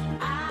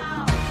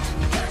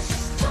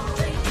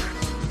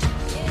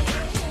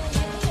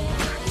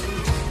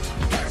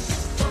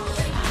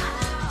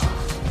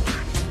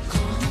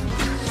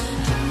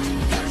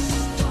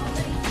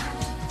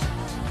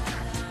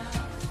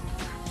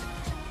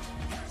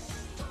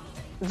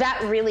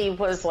 That really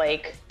was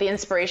like the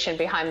inspiration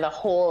behind the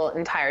whole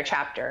entire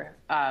chapter,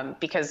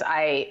 because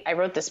I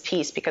wrote this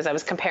piece because I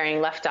was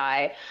comparing Left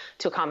Eye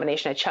to a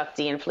combination of Chuck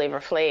D and Flavor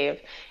Flav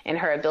in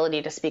her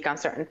ability to speak on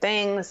certain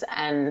things,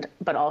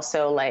 but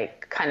also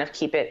like kind of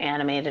keep it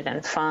animated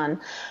and fun.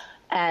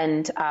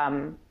 And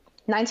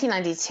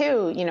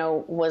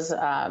 1992, was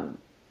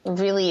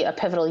really a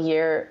pivotal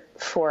year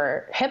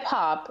for hip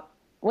hop,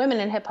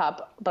 women in hip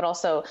hop, but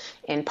also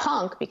in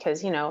punk,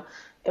 because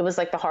it was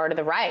like the heart of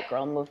the Riot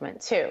Grrrl movement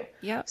too.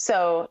 Yeah.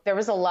 So there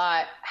was a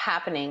lot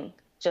happening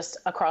just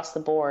across the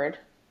board.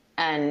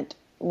 And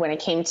when it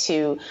came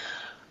to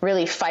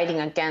really fighting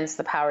against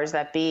the powers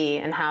that be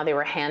and how they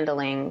were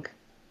handling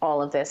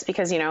all of this,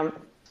 because,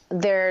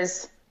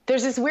 there's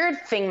this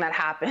weird thing that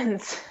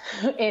happens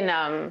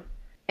in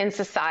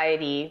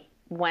society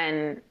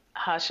when,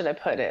 how should I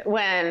put it?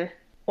 When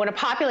a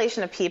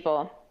population of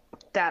people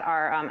that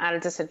are at a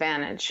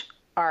disadvantage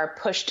are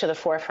pushed to the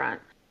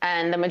forefront,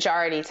 and the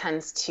majority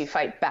tends to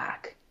fight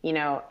back.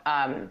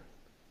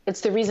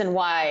 It's the reason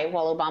why,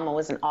 while Obama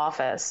was in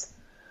office,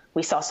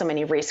 we saw so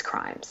many race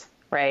crimes,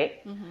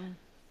 right? Mm-hmm.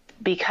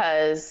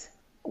 Because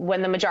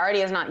when the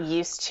majority is not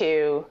used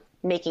to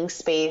making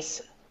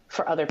space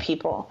for other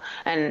people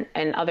and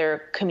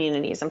other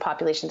communities and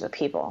populations of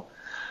people,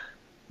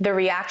 the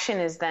reaction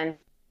is then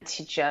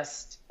to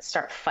just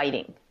start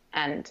fighting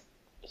and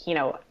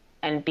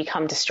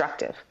become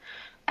destructive.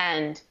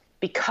 And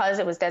because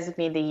it was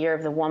designated the year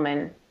of the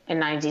woman in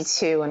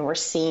 92, and we're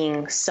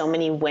seeing so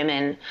many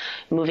women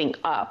moving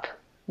up,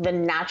 the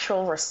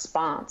natural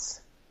response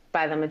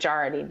by the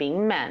majority,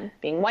 being men,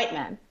 being white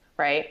men,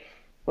 right,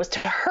 was to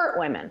hurt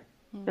women.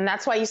 Mm. And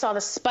that's why you saw the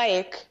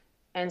spike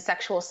in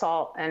sexual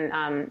assault and,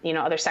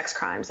 other sex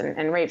crimes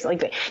and rapes.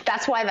 Like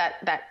that's why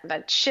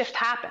that shift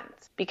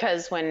happens,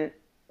 because when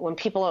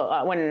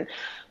people, when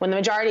the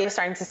majority is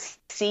starting to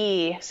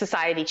see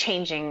society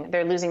changing,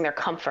 they're losing their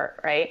comfort,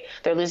 right?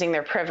 They're losing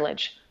their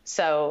privilege.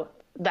 So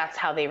that's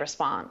how they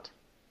respond,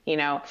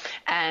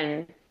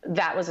 and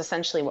that was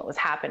essentially what was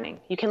happening.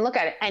 You can look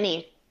at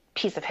any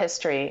piece of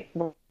history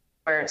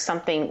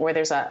where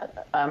there's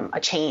a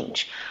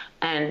change,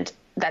 and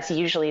that's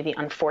usually the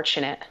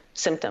unfortunate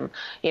symptom,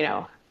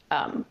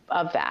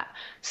 of that.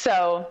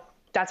 So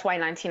that's why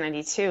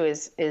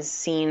 1992 is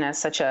seen as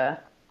such a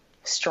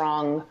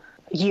strong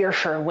year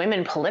for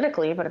women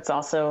politically, but it's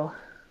also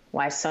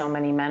why so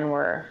many men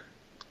were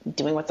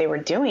doing what they were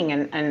doing.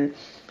 And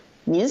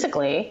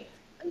musically,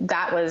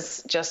 that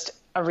was just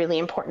a really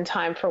important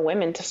time for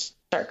women to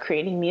start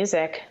creating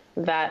music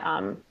that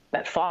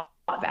fought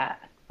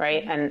that,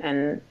 right?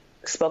 And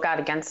spoke out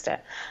against it.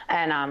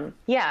 And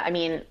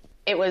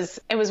it was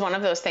one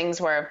of those things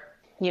where,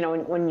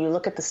 when you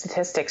look at the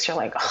statistics, you're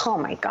like, oh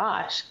my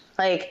gosh,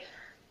 like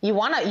you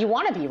want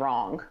to be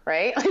wrong,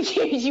 right? Like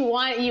you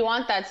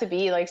want that to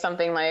be like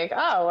something like,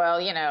 oh,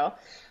 well,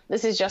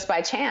 this is just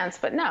by chance.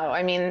 But no,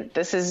 I mean,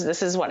 this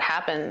is what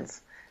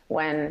happens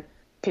when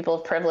people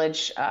of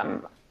privilege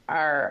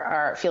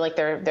feel like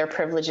their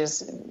privilege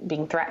is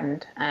being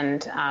threatened.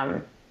 And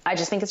I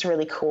just think it's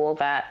really cool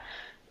that,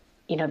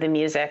 the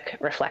music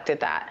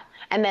reflected that.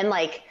 And then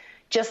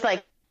just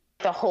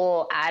the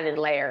whole added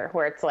layer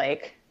where it's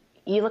like,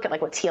 you look at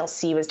what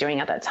TLC was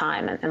doing at that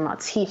time and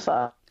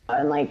Latifah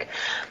and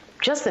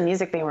just the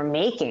music they were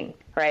making,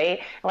 right?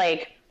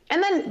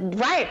 And then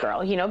Riot Girl,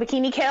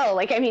 Bikini Kill,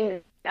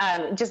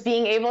 just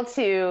being able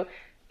to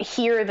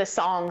hear the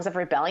songs of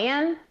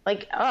rebellion, I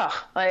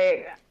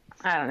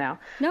don't know.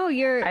 No,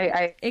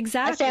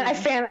 exactly. I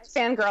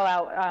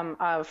fangirl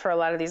out for a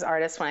lot of these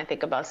artists when I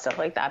think about stuff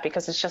like that,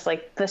 because it's just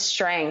the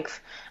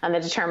strength and the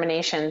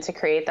determination to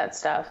create that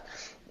stuff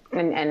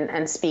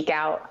and speak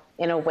out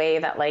in a way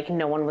that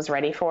no one was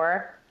ready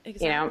for.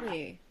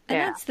 Exactly. And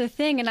that's the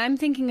thing. And I'm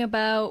thinking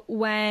about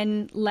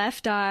when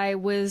Left Eye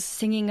was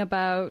singing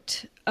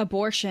about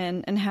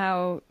abortion and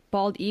how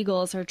bald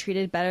eagles are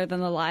treated better than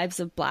the lives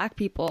of Black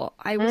people.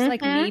 I was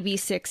maybe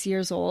 6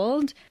 years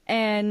old,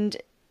 and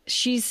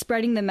she's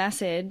spreading the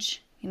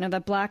message,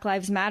 that Black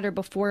Lives Matter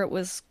before it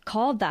was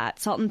called that.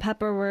 Salt and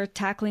Pepper were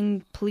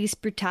tackling police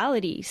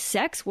brutality,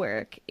 sex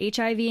work,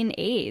 HIV and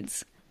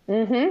AIDS.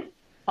 Mm-hmm.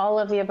 All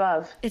of the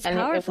above. It's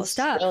powerful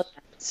stuff. Brilliant.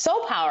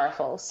 So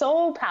powerful.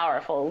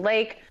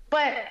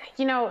 But,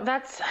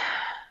 that's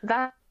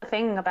the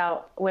thing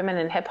about women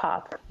in hip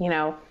hop,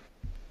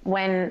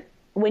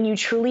 when you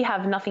truly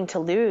have nothing to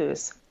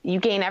lose, you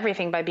gain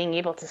everything by being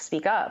able to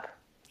speak up.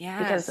 Yes.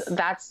 Because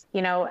that's,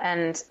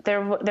 and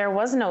there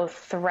was no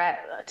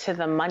threat to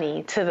the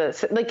money,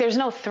 there's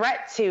no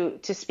threat to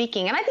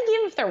speaking. And I think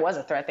even if there was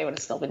a threat, they would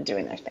have still been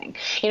doing their thing.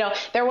 It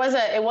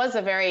was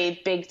a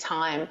very big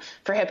time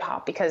for hip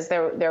hop, because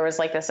there was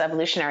this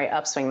evolutionary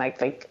upswing,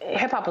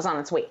 hip hop was on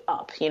its way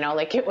up,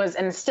 it was,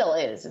 and it still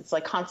is, it's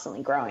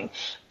constantly growing.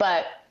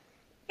 But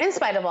in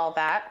spite of all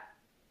that,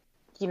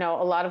 a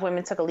lot of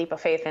women took a leap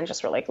of faith and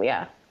just were like,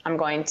 yeah, I'm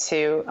going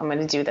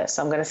to do this.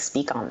 I'm going to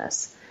speak on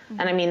this.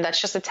 And I mean, that's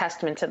just a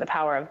testament to the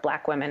power of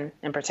Black women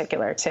in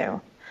particular,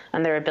 too,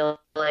 and their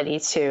ability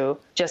to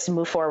just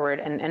move forward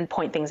and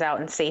point things out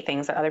and say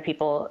things that other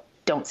people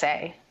don't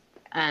say.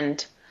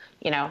 And,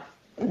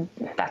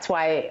 that's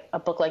why a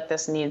book like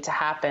this needed to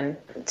happen,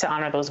 to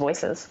honor those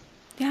voices.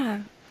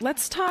 Yeah.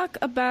 Let's talk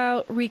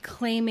about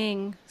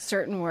reclaiming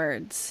certain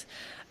words.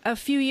 A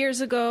few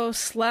years ago,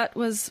 slut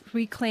was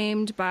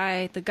reclaimed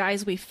by the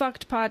Guys We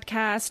Fucked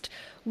podcast.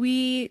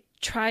 We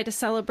try to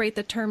celebrate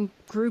the term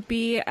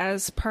groupie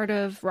as part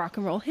of rock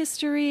and roll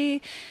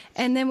history.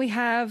 And then we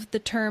have the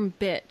term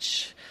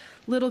bitch.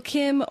 Little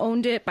Kim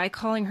owned it by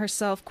calling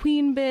herself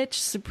Queen Bitch,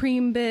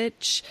 Supreme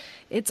Bitch.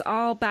 It's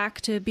all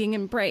back to being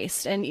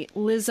embraced. And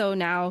Lizzo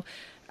now,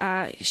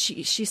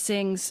 she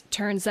sings,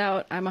 turns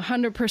out I'm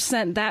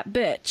 100% that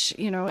bitch,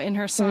 in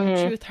her song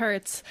Truth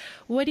Hurts.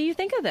 What do you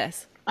think of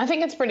this? I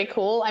think it's pretty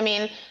cool. I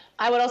mean,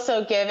 I would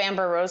also give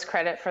Amber Rose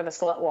credit for the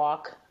slut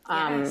walk.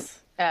 Yes.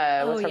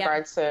 With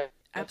regards to,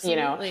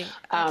 absolutely.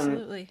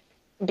 Absolutely.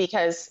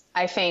 Because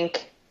I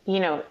think,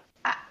 the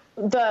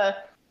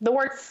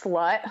word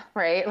slut,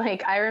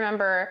 right? I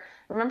remember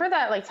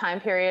that time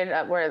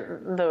period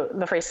where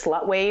the phrase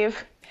slut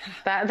wave,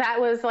 that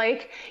was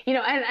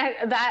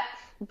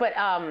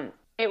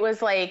it was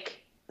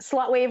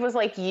slut wave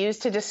was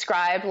used to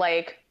describe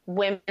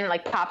women,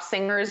 pop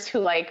singers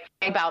who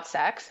about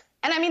sex.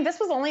 And I mean, this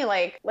was only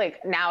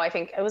now I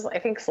think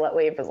Slut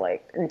Wave was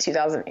in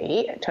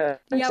 2008 to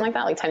something like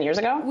that, 10 years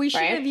ago. We should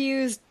have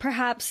used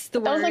perhaps the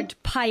word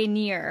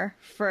pioneer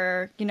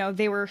for,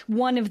 they were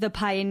one of the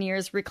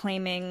pioneers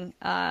reclaiming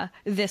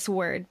this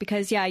word,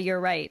 because you're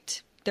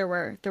right. There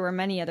were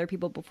many other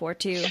people before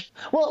too.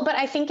 Well, but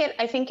I think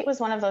it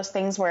was one of those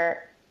things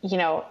where,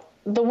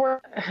 the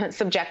word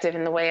subjective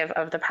in the way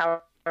of the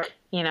power,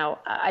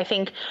 I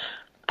think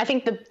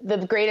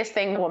the greatest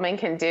thing a woman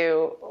can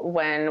do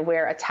when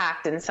we're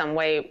attacked in some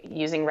way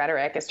using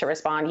rhetoric is to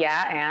respond,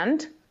 yeah,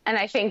 and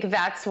I think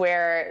that's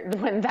where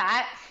when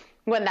that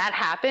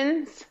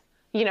happens,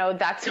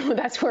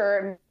 that's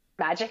where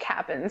magic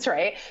happens,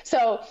 right?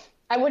 So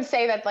I would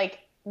say that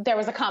there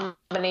was a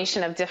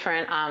combination of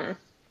different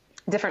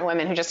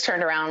women who just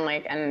turned around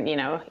and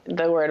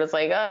the word was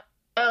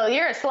oh,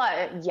 you're a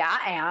slut. Yeah.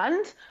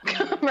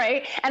 And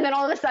right. And then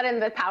all of a sudden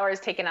the power is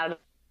taken out of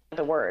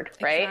the word,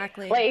 right?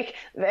 Exactly. Like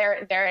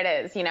there it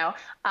is, you know.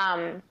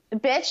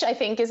 Bitch, I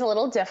think, is a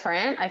little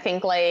different. I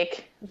think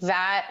like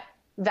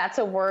that's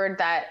a word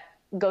that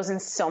goes in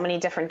so many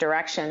different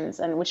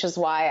directions, and which is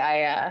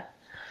why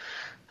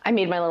I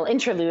made my little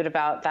interlude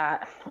about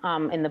that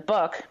in the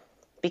book,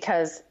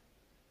 because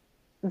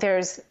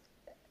there's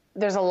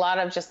a lot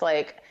of just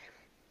like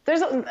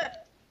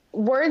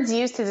words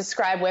used to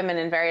describe women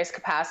in various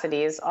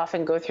capacities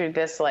often go through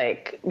this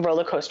like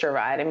roller coaster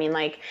ride. I mean,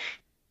 like,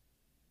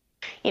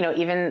 you know,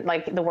 even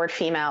like the word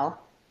female,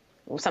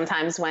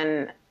 sometimes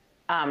when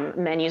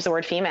men use the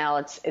word female,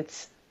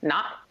 it's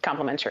not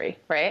complimentary,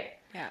 right?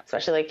 Yeah.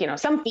 Especially like, you know,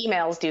 some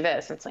females do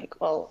this. It's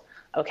like, well,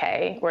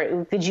 okay,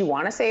 or did you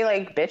want to say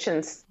like bitch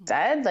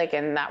instead? Like,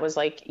 and that was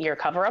like your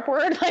cover up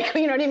word, like,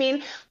 you know what I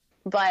mean?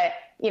 But,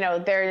 you know,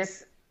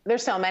 there's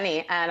so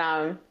many.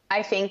 And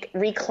I think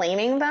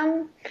reclaiming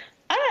them,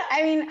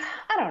 I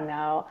don't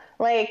know.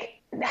 Like,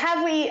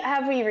 have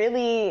we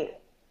really,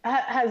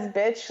 has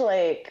bitch,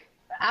 like,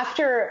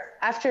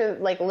 after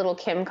like Little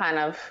Kim kind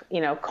of,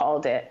 you know,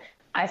 called it,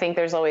 I think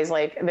there's always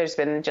like, there's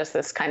been just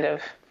this kind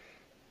of,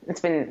 it's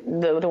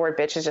been, the word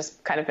bitch has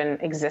just kind of been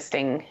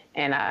existing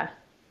in our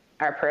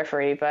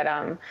periphery. But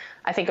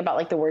I think about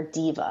like the word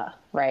diva,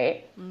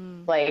 right?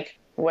 Like,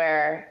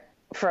 where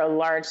for a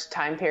large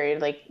time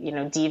period, like, you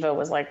know, diva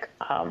was like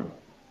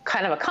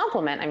kind of a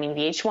compliment. I mean,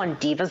 VH1,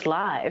 Divas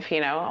Live, you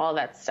know, all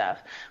that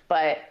stuff.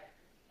 But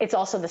it's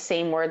also the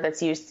same word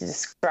that's used to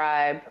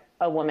describe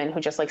a woman who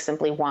just like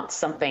simply wants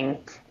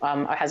something,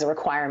 has a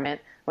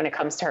requirement when it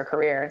comes to her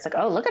career. It's like,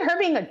 oh, look at her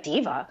being a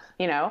diva,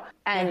 you know?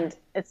 And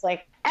it's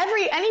like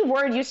any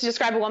word used to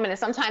describe a woman is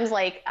sometimes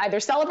like either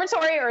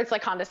celebratory or it's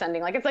like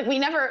condescending. Like, it's like, we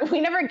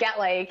never get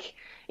like,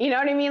 you know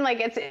what I mean?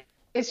 Like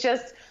it's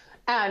just,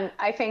 and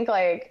I think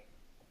like,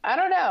 I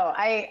don't know.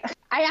 I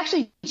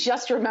actually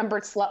just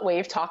remembered slut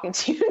wave talking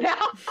to you now.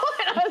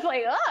 And I was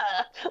like,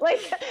 ugh,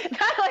 like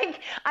that,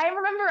 like, I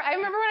remember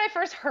when I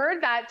first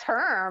heard that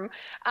term.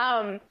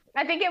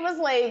 I think it was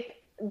like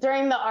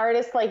during the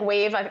artist like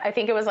wave. I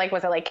think it was like,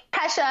 was it like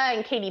Kesha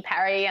and Katy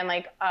Perry and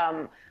like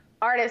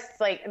artists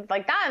like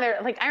that. And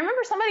they're like, I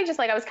remember somebody just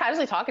like, I was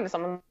casually talking to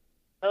someone.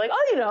 They're like,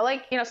 oh, you know,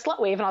 like, you know,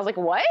 slut wave. And I was like,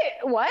 what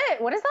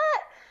is that?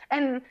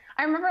 And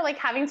I remember like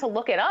having to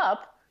look it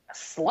up.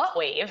 Slut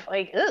wave,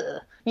 like,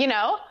 ugh, you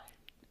know?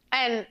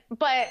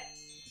 But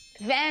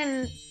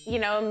then, you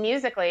know,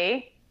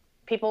 musically,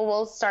 people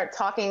will start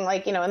talking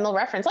like, you know, and they'll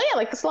reference, oh yeah,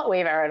 like the slut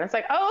wave era. And it's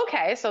like, oh,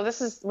 okay, so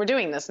we're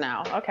doing this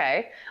now.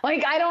 Okay.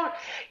 Like, I don't,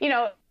 you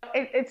know,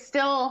 it's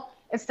still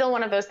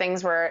one of those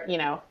things where, you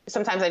know,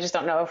 sometimes I just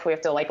don't know if we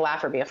have to like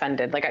laugh or be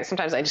offended. Like,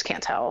 sometimes I just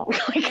can't tell.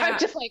 Like, yeah. I'm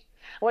just like,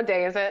 what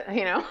day is it?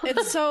 You know?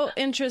 It's so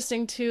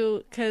interesting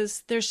too,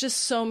 because there's just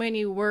so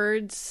many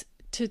words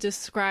to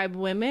describe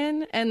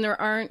women, and there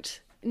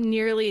aren't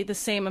nearly the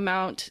same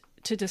amount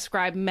to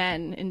describe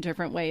men in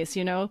different ways,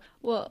 you know?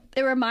 Well,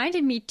 it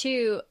reminded me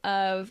too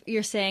of,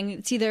 you're saying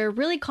it's either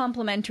really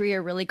complimentary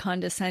or really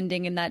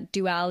condescending, in that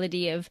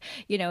duality of,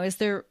 you know, is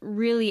there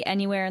really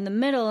anywhere in the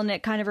middle? And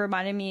it kind of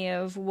reminded me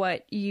of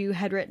what you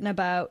had written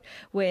about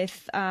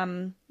with,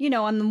 you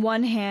know, on the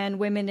one hand,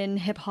 women in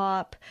hip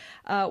hop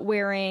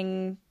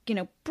wearing, you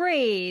know,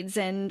 braids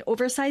and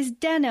oversized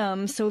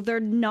denim, so they're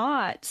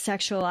not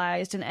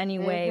sexualized in any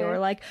way, or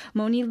like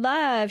Moni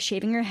Love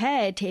shaving her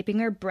head, taping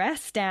her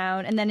breasts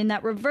down, and then in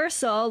that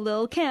reversal,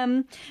 Lil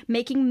Kim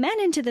making men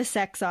into the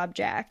sex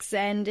objects,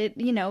 and it,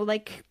 you know,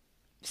 like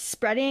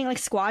spreading, like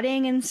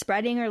squatting and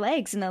spreading her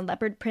legs in a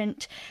leopard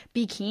print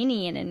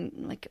bikini, and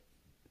like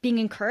being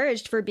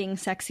encouraged for being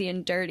sexy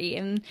and dirty,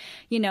 and,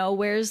 you know,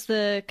 where's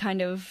the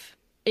kind of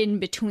in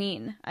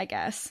between, I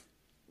guess.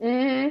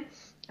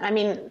 I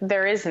mean,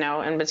 there is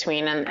no in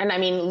between. And I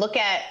mean, look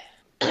at,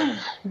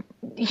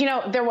 you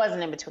know, there was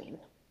an in between,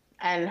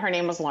 and her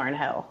name was Lauryn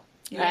Hill.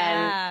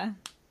 Yeah. And,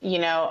 you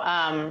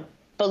know,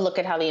 but look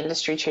at how the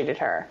industry treated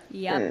her.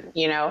 Yeah. And,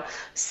 you know,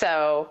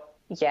 so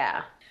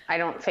yeah,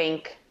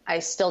 I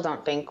still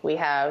don't think we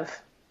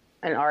have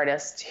an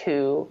artist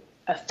who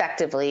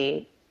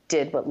effectively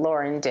did what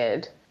Lauryn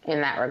did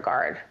in that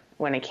regard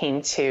when it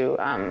came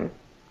to,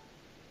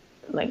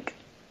 like,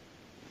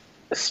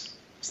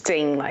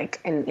 staying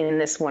like in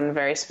this one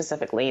very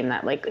specific lane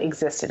that like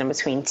existed in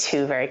between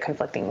two very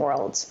conflicting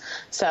worlds.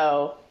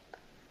 So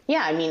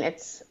yeah, I mean,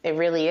 it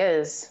really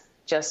is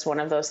just one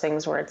of those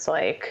things where it's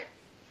like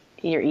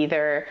you're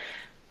either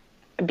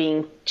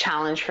being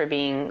challenged for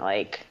being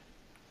like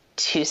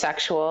too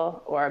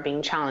sexual or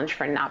being challenged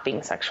for not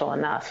being sexual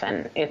enough.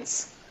 And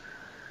it's,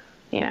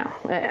 you know,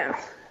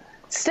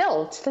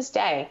 still to this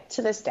day,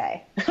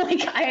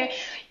 like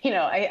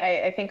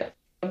I think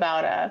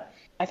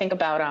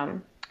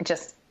about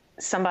just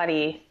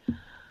somebody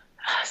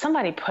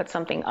put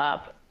something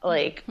up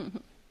like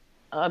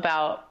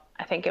about,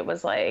 I think it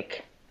was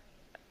like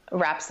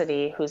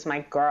Rhapsody, who's my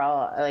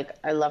girl. Like,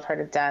 I love her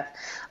to death.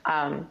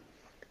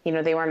 You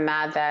know, they were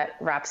mad that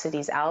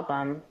Rhapsody's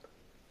album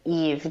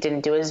Eve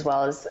didn't do as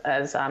well as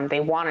they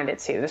wanted it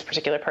to, this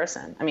particular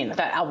person. I mean,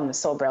 that album is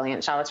so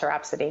brilliant. Shout out to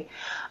Rhapsody.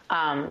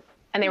 And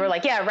they were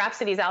like, yeah,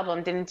 Rhapsody's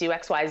album didn't do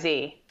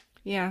XYZ.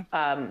 Yeah.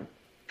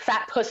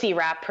 Fat pussy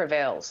rap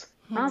prevails.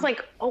 And I was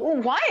like,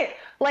 oh, what?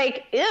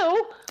 Like,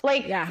 ew.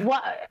 Like,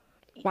 what?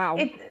 Wow.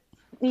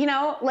 You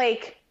know,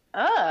 like,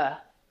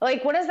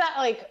 like, what is that?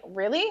 Like,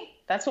 really?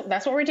 That's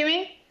what we're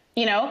doing?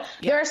 You know,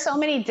 there are so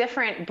many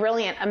different,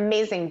 brilliant,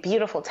 amazing,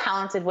 beautiful,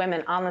 talented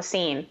women on the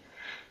scene.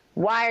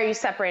 Why are you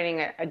separating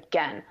it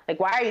again? Like,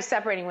 why are you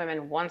separating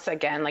women once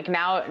again? Like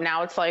now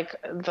it's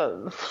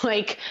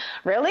like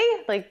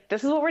really? Like,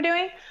 this is what we're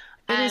doing?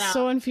 It is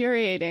so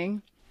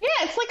infuriating. Yeah,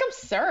 it's like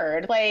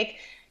absurd. Like,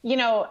 you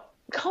know,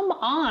 come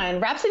on.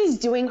 Rhapsody's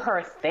doing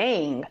her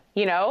thing,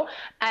 you know?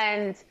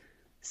 And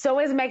so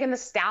is Megan Thee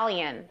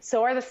Stallion.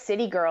 So are the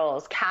City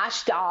Girls,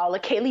 Cash Doll,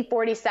 like Kaylee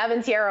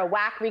 47, Tierra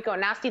Whack, Rico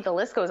Nasty. The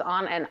list goes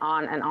on and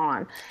on and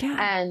on. Yeah.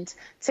 And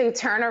to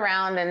turn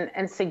around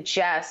and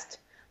suggest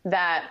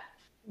that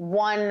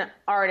one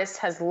artist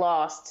has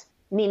lost,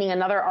 meaning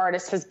another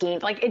artist has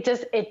gained, like,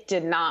 it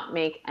did not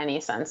make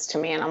any sense to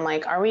me. And I'm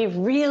like, are we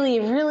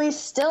really, really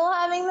still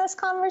having this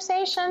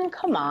conversation?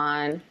 Come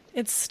on.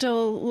 It's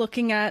still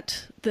looking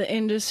at the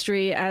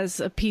industry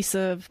as a piece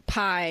of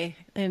pie.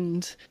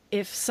 And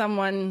if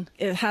someone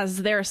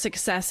has their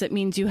success, it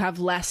means you have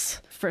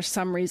less for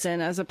some reason,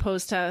 as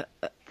opposed to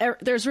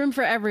there's room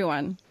for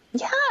everyone.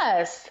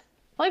 Yes.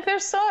 Like,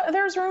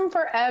 there's room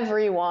for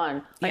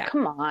everyone. Like,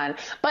 come on.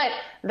 But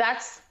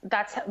that's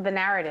the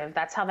narrative.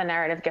 That's how the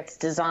narrative gets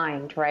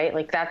designed, right?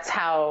 Like, that's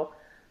how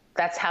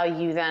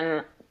you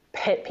then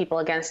pit people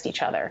against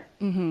each other,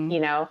 you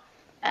know?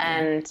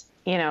 And,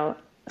 you know,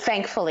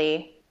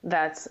 thankfully,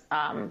 that's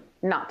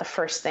not the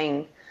first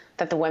thing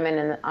that the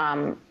women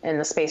in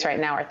the space right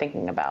now are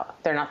thinking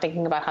about. They're not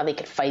thinking about how they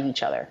could fight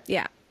each other.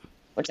 Yeah.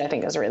 Which I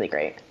think is really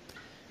great.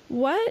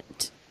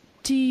 What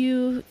do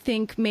you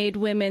think made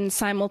women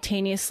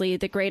simultaneously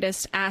the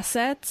greatest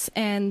assets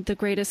and the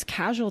greatest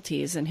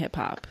casualties in hip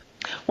hop?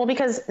 Well,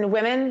 because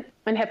women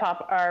in hip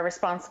hop are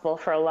responsible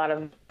for a lot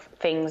of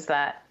things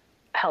that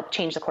help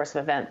change the course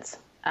of events,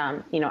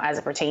 you know, as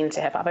it pertains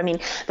to hip hop. I mean,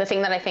 the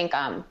thing that I think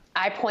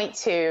I point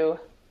to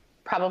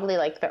probably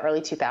like the early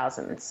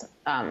 2000s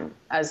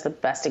as the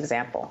best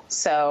example.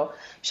 So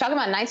talking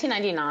about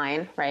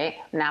 1999, right?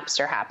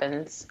 Napster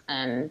happens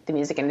and the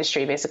music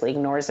industry basically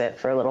ignores it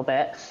for a little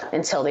bit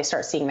until they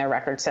start seeing their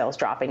record sales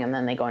dropping, and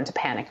then they go into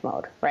panic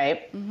mode,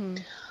 right? Mm-hmm.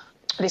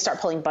 They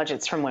start pulling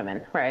budgets from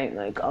women, right?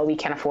 Like, oh, we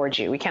can't afford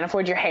you. We can't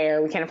afford your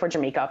hair. We can't afford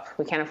your makeup.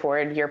 We can't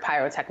afford your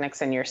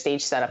pyrotechnics and your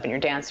stage setup and your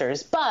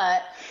dancers.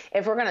 But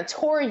if we're going to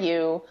tour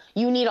you,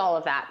 you need all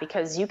of that,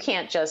 because you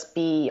can't just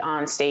be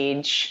on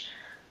stage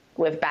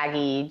with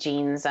baggy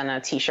jeans and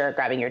a t-shirt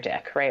grabbing your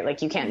dick, right?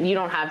 Like, you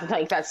don't have,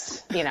 like,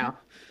 that's, you know,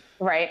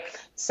 right?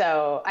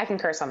 So I can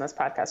curse on this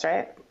podcast,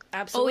 right?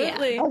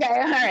 Absolutely. Oh, yeah.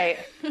 Okay, all right.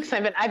 'Cause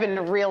I've been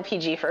a real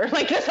PG for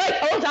like this like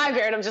whole time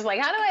period. I'm just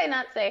like, how do I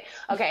not say?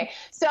 Okay,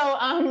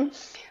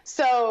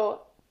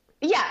 so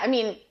yeah, I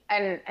mean,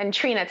 and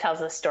Trina tells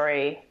this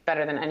story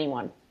better than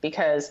anyone,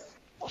 because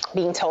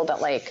being told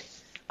that, like,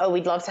 oh,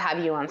 we'd love to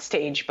have you on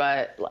stage,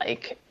 but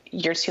like,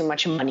 you're too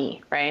much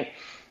money, right?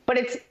 But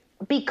it's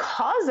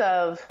because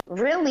of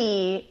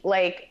really,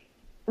 like,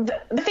 the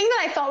thing that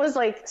I thought was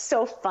like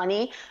so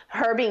funny,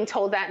 her being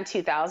told that in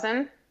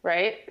 2000,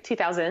 right?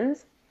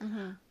 2000s.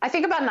 Mm-hmm. I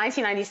think about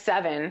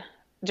 1997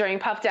 during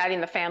Puff Daddy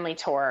and the Family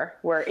Tour,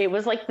 where it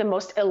was like the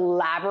most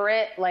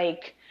elaborate,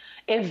 like,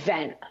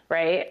 event,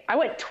 right? I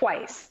went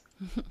twice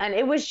and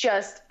it was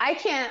just, I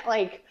can't,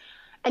 like,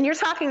 and you're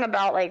talking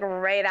about like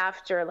right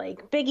after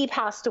like Biggie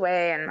passed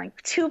away and like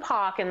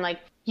Tupac, and like,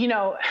 you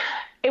know,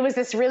 it was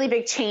this really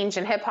big change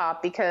in hip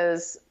hop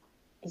because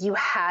you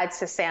had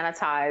to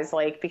sanitize,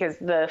 like, because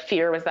the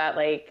fear was that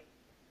like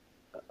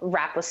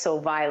rap was so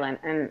violent,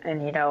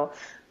 and you know,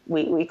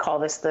 we call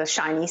this the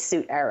shiny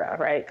suit era,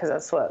 right? Because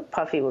that's what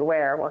Puffy would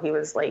wear while he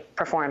was like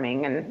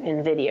performing and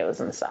in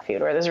videos and stuff. He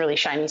would wear this really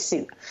shiny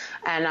suit,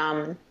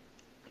 and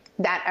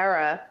that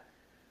era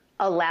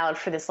allowed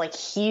for this like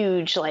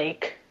huge,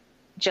 like,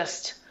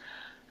 just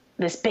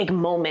this big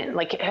moment.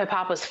 Like, hip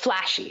hop was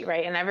flashy,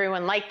 right? And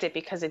everyone liked it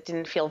because it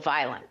didn't feel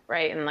violent,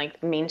 right? And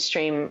like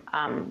mainstream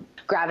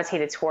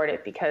gravitated toward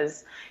it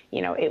because,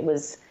 you know,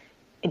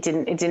 it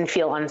didn't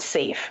feel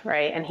unsafe,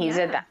 right? And he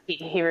did that.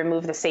 He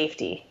removed the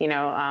safety, you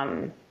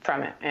know,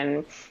 from it.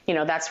 And, you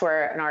know, that's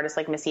where an artist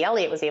like Missy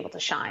Elliott was able to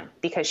shine,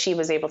 because she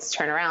was able to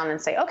turn around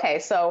and say, okay,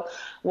 so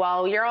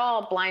while you're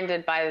all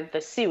blinded by the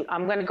suit,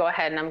 I'm going to go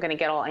ahead and I'm going to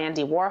get all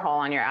Andy Warhol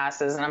on your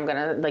asses, and I'm going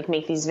to like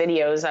make these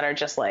videos that are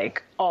just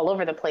like all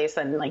over the place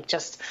and like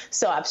just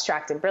so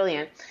abstract and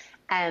brilliant.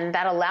 And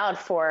that allowed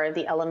for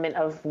the element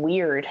of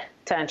weird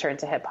to enter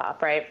into hip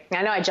hop, right?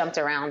 I know I jumped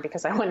around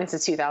because I went into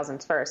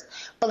 2000s first,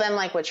 but then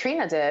like what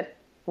Trina did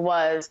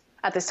was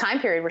at this time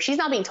period where she's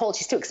not being told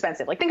she's too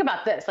expensive. Like, think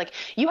about this. Like,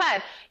 you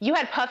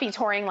had Puffy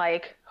touring,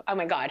 like, oh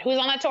my God, who's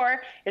on that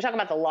tour? You're talking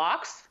about the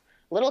Lox,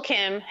 Lil'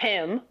 Kim,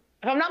 him.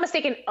 If I'm not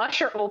mistaken,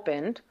 Usher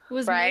opened.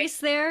 Was right? Mace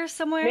there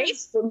somewhere?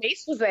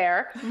 Mace was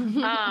there.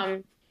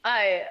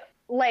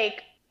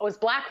 Was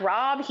Black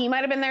Rob? He might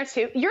have been there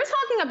too. You're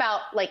talking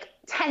about like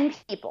 10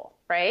 people,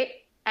 right?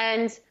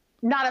 And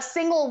not a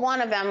single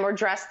one of them were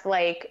dressed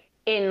like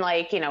in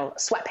like, you know,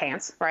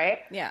 sweatpants, right?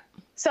 Yeah.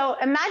 So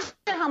imagine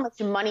how much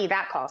money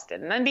that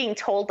costed. And then being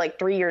told like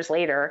 3 years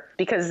later,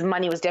 because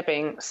money was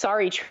dipping,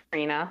 sorry,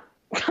 Trina,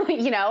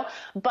 you know,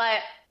 but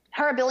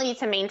her ability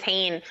to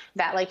maintain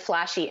that like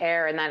flashy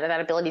air and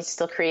that ability to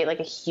still create like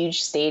a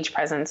huge stage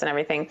presence and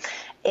everything.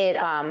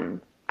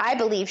 I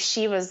believe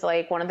she was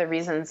like one of the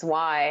reasons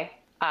why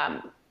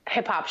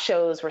hip hop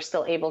shows were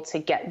still able to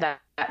get that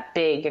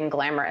big and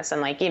glamorous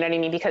and like, you know what I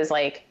mean? Because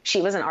like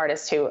she was an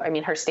artist who, I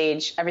mean, her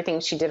stage, everything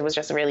she did was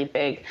just really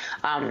big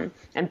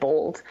and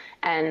bold.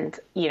 And,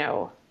 you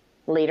know,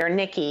 later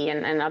Nicki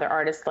and other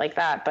artists like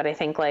that. But I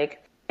think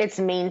like it's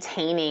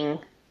maintaining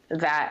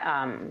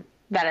that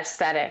that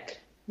aesthetic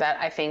that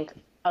I think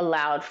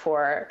allowed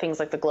for things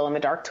like the Glow in the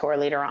Dark tour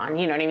later on,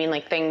 you know what I mean?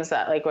 Like things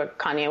that like with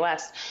Kanye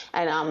West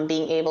and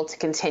being able to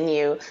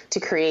continue to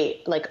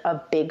create like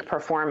a big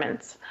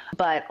performance,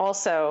 but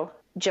also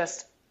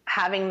just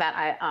having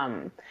that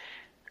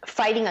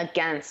fighting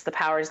against the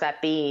powers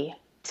that be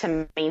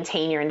to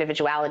maintain your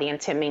individuality and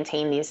to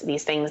maintain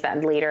these things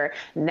that later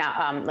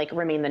now like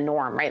remain the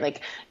norm, right?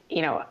 Like,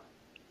 you know,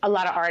 a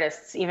lot of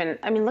artists even,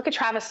 I mean, look at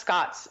Travis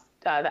Scott's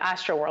the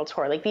Astroworld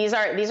tour. Like these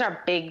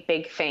are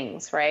big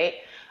things, right?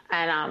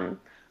 And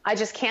I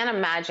just can't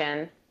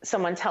imagine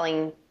someone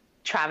telling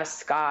Travis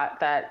Scott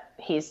that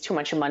he's too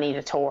much money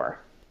to tour.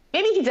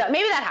 Maybe he does.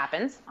 Maybe that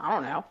happens. I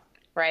don't know,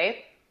 right?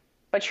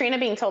 But Trina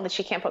being told that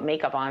she can't put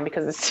makeup on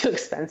because it's too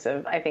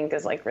expensive, I think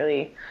is like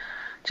really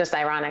just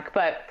ironic.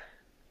 But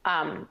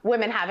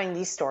women having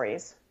these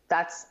stories,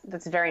 that's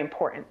very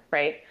important,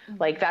 right? Mm-hmm.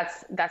 Like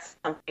that's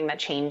something that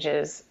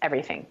changes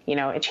everything. You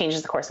know, it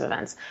changes the course of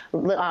events.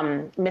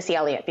 Missy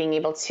Elliott being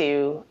able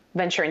to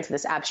venture into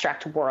this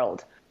abstract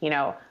world, you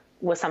know,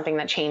 was something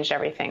that changed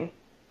everything.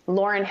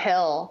 Lauryn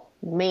Hill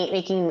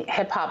making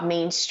hip hop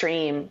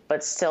mainstream,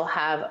 but still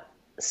have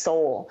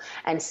soul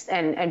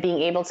and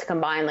being able to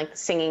combine like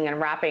singing and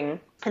rapping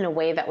in a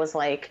way that was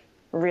like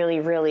really,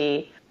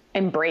 really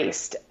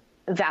embraced.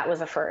 That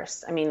was a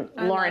first. I mean,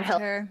 Lauryn Hill.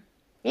 Her.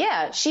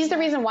 Yeah, she's the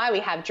reason why we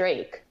have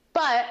Drake.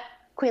 But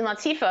Queen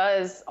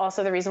Latifah is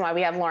also the reason why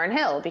we have Lauryn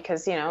Hill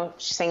because, you know,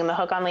 she's singing the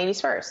hook on Ladies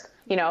First,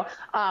 you know.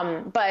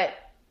 But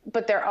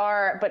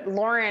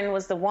Lauryn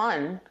was the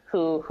one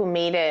who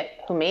made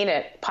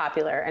it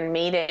popular and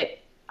made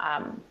it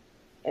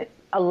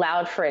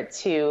allowed for it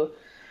to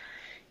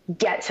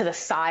get to the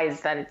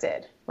size that it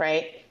did,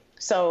 right?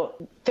 So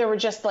there were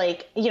just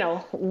like, you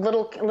know,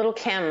 little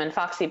Kim and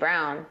Foxy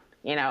Brown,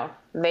 you know,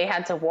 they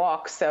had to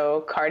walk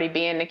so Cardi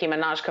B and Nicki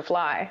Minaj could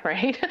fly,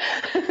 right?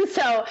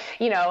 So,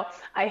 you know,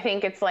 I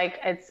think it's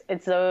like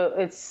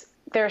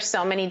there are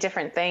so many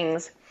different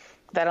things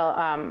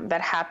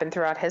that happen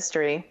throughout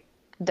history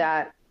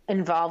that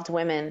involved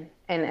women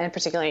and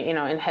particularly, you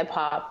know, in hip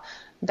hop,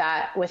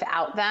 that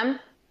without them,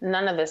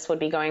 none of this would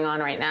be going on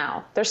right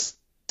now. There's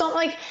don't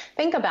like,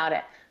 think about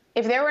it.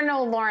 If there were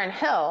no Lauryn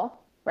Hill,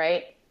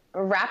 right,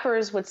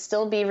 rappers would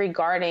still be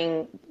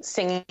regarding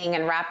singing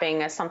and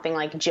rapping as something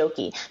like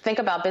jokey. Think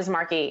about Biz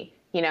Markie,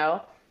 you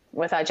know,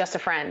 with Just a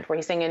Friend, where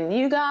he's singing,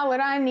 "You got what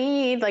I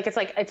need." Like,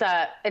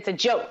 it's a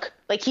joke.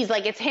 Like, he's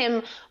like, it's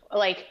him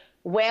like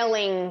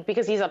wailing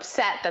because he's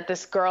upset that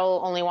this girl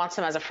only wants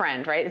him as a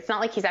friend, right? It's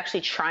not like he's actually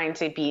trying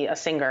to be a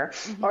singer.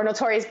 Mm-hmm. Or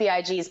Notorious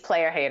B.I.G.'s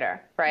Player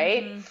Hater,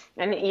 right? Mm-hmm.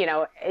 And, you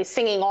know,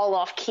 singing all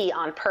off key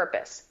on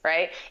purpose,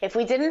 right? If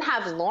we didn't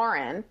have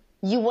Lauryn,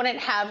 you wouldn't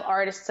have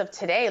artists of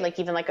today, like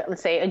even like,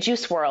 let's say a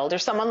Juice WRLD or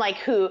someone like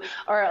who,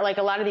 or like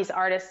a lot of these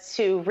artists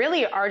who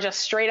really are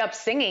just straight up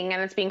singing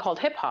and it's being called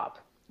hip hop.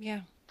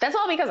 Yeah. That's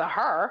all because of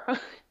her,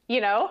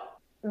 you know?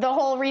 The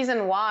whole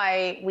reason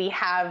why we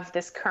have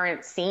this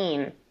current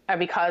scene are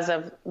because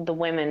of the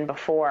women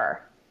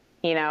before,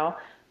 you know?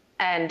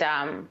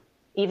 And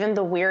even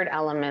the weird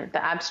element,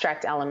 the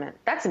abstract element,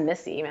 that's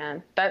Missy,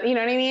 man. That, you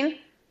know what I mean?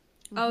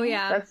 Oh,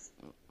 yeah. That's,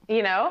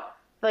 you know,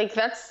 like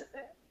that's,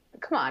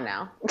 come on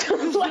now.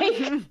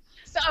 Like,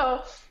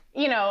 so,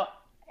 you know,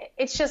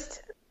 it's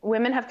just,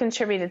 women have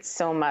contributed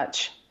so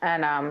much.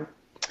 And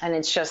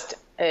it's just,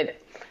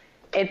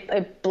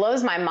 it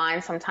blows my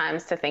mind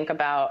sometimes to think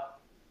about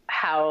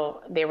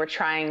how they were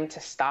trying to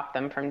stop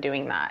them from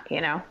doing that,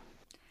 you know?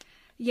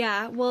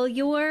 Yeah, well,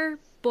 your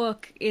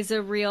book is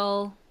a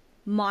real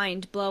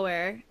mind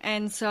blower.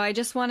 And so I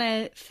just want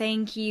to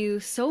thank you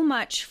so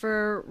much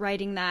for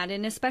writing that.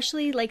 And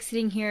especially like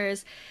sitting here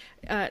as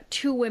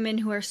two women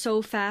who are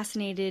so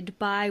fascinated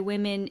by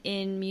women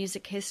in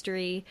music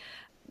history.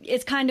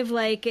 It's kind of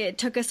like it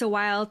took us a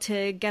while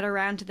to get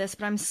around to this,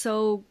 but I'm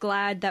so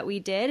glad that we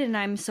did. And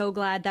I'm so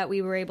glad that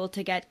we were able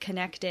to get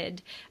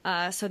connected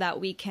so that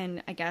we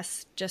can, I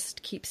guess,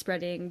 just keep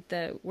spreading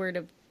the word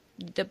of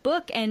the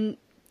book and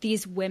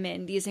these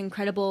women, these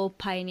incredible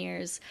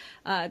pioneers,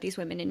 these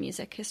women in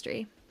music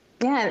history.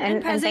 Yeah,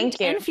 and present thank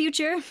you. And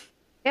future.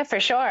 Yeah, for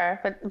sure.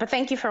 But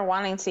thank you for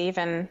wanting to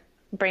even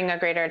bring a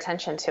greater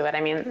attention to it.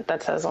 I mean,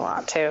 that says a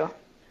lot too.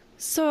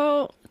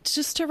 So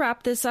just to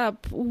wrap this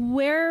up,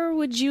 where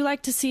would you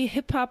like to see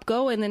hip hop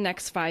go in the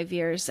next 5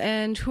 years?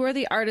 And who are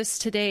the artists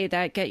today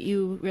that get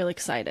you real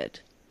excited?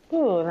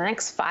 Ooh, the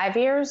next 5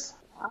 years?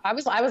 I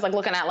was like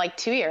looking at like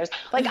 2 years.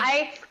 Like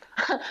I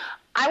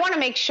want to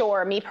make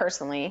sure, me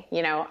personally,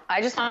 you know,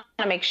 I just want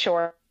to make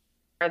sure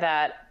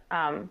that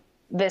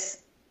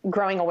this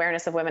growing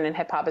awareness of women in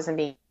hip hop isn't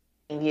being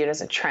viewed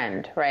as a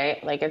trend,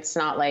 right? Like it's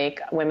not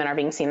like women are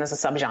being seen as a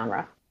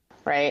subgenre,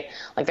 right?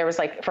 Like there was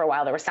like, for a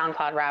while there was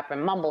SoundCloud rap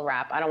and mumble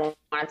rap. I don't want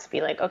it to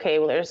be like, okay,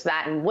 well there's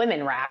that in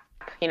women rap,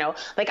 you know,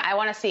 like I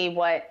want to see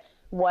what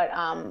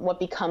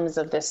becomes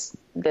of this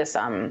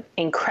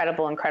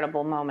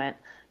incredible moment,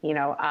 you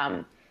know,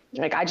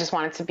 like I just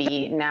want it to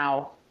be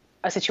now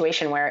a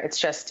situation where it's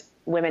just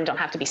women don't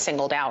have to be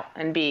singled out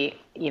and be,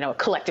 you know,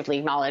 collectively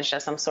acknowledged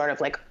as some sort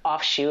of like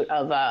offshoot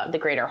of the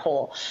greater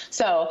whole.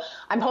 So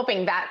I'm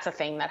hoping that's a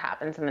thing that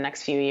happens in the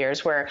next few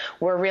years where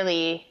we're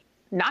really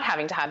not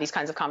having to have these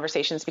kinds of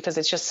conversations because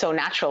it's just so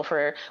natural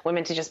for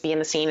women to just be in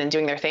the scene and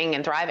doing their thing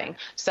and thriving.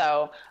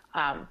 So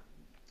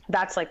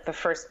that's like the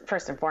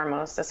first and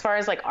foremost. As far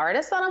as like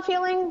artists that I'm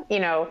feeling, you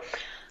know,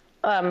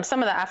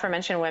 some of the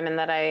aforementioned women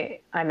that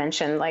I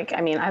mentioned, like,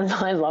 I mean,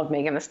 I love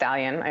Megan Thee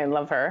Stallion. I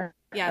love her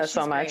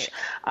so much.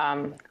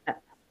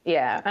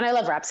 Yeah. And I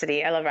love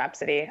Rhapsody.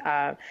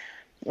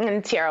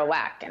 And Tierra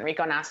Whack and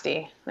Rico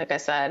Nasty, like I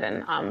said.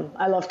 And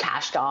I love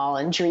Cash Doll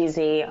and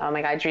Dreezy. Oh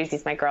my God,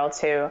 Dreezy's my girl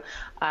too.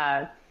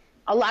 A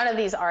lot of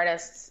these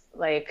artists,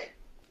 like,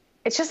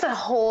 it's just a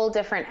whole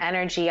different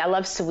energy. I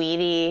love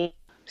Saweetie,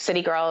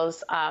 City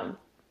Girls.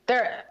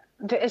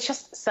 It's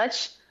just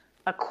such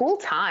a cool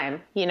time,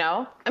 you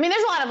know? I mean,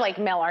 there's a lot of like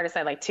male artists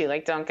I like too,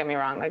 like don't get me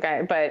wrong,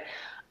 but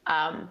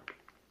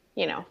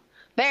you know,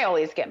 they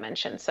always get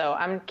mentioned. So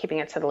I'm keeping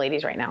it to the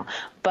ladies right now.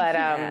 But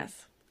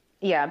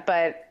yeah,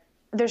 but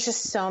there's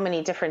just so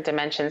many different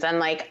dimensions. And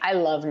like, I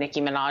love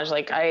Nicki Minaj.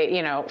 Like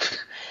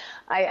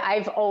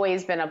I've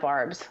always been a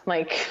Barb's,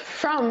 like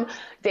from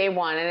day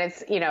one. And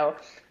it's, you know,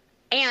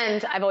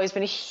 and I've always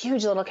been a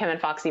huge Little Kim and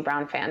Foxy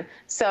Brown fan.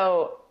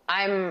 So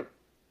I'm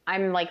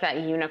like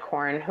that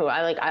unicorn who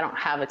I don't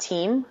have a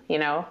team, you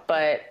know,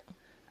 but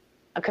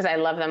because I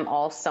love them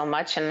all so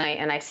much and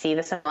I see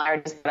the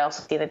similarities, but I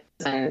also see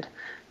and,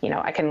 you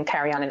know, I can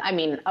carry on. And I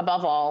mean,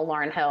 above all,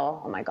 Lauryn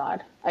Hill, oh my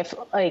God. I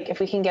feel like if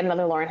we can get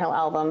another Lauryn Hill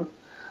album,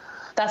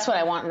 that's what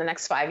I want in the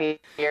next 5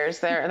 years.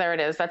 There it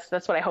is. That's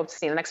what I hope to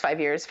see in the next 5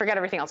 years. Forget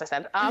everything else I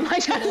said.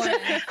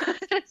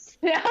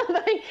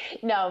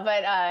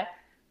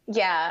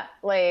 Yeah,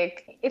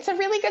 like it's a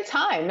really good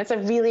time. It's a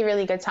really,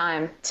 really good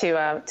time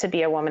to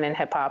be a woman in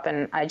hip hop.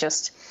 And I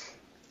just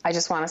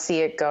want to see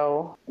it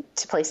go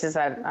to places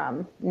that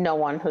no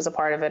one who's a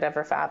part of it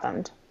ever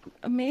fathomed.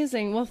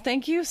 Amazing. Well,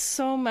 thank you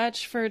so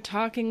much for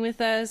talking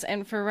with us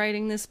and for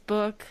writing this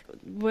book.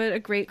 What a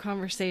great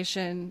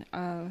conversation.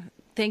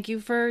 Thank you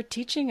for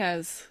teaching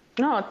us.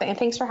 No,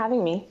 thanks for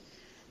having me.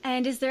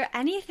 And is there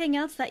anything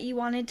else that you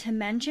wanted to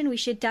mention? We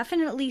should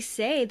definitely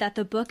say that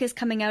the book is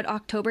coming out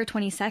October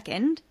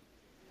 22nd.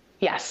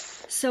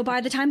 Yes. So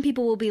by the time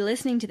people will be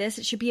listening to this,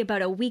 it should be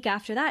about a week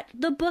after that.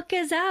 The book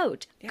is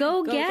out. Yeah,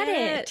 go get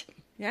it.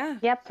 Yeah.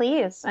 Yeah,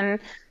 please. And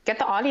get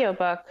the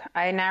audiobook.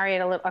 I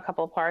narrate a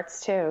couple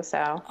parts too,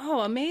 so. Oh,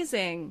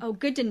 amazing. Oh,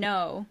 good to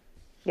know.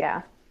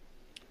 Yeah.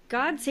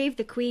 God Save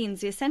the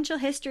Queens, The Essential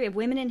History of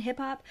Women in Hip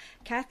Hop,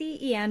 Kathy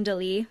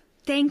Iandoli.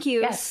 Thank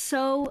you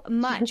so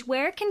much.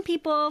 Where can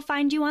people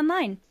find you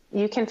online?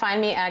 You can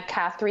find me at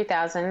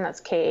Kath3000. That's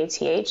KATH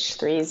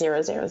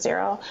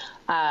 3000.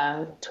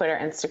 Twitter,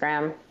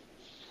 Instagram,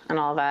 and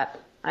all that.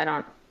 I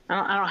don't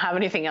have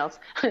anything else.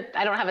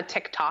 I don't have a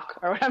TikTok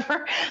or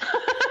whatever.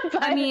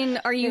 But, I mean,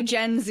 are you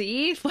Gen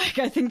Z? Like,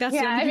 I think that's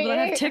the only people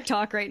that have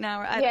TikTok right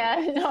now.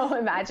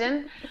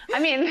 Imagine. I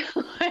mean,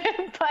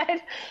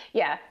 but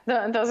yeah,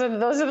 those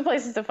are the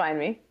places to find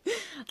me.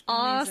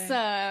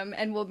 Awesome.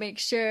 And we'll make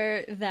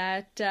sure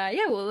that,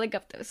 we'll link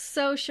up those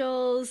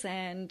socials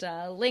and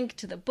link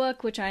to the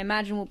book, which I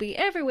imagine will be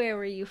everywhere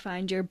where you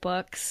find your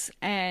books.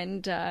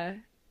 And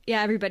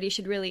everybody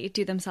should really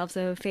do themselves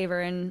a favor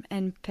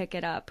and pick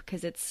it up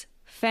because it's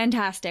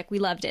fantastic. We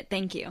loved it.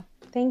 Thank you.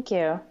 Thank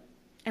you.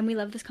 And we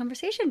love this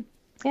conversation.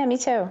 Yeah, me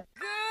too.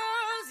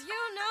 Girls, you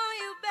know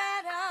you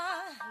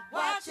better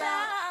watch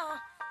out.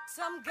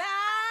 Some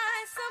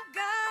guys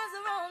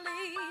are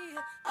only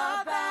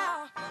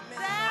about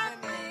that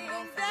thing.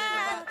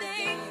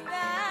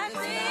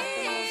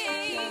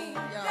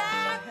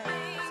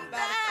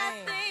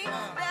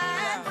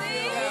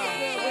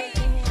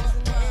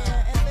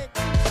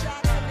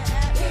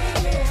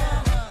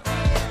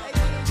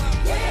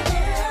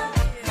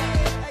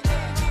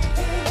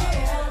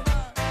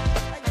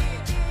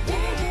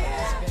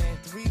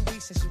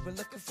 Since you were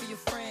looking for your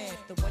friend,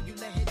 the one you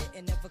let hit it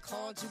and never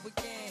called you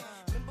again.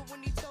 Remember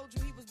when he told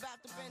you he was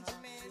about to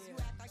Benjamins? You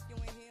act like you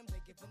ain't him,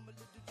 they give him a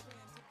little trim.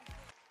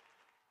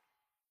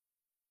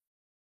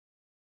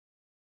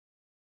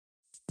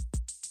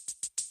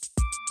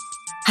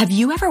 Have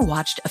you ever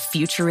watched a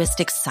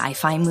futuristic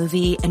sci-fi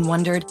movie and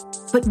wondered,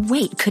 but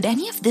wait, could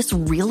any of this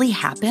really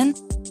happen?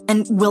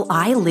 And will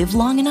I live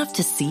long enough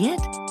to see it?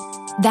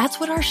 That's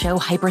what our show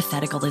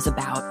Hypothetical is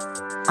about.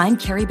 I'm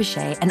Carrie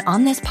Bechet, and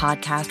on this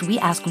podcast, we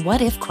ask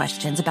what-if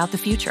questions about the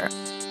future.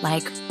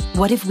 Like,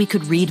 what if we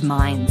could read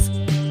minds?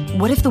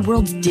 What if the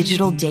world's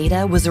digital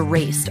data was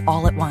erased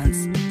all at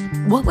once?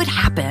 What would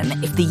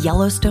happen if the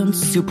Yellowstone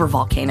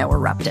supervolcano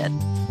erupted?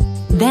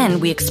 Then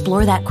we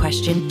explore that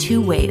question two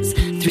ways,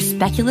 through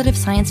speculative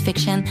science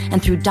fiction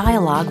and through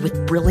dialogue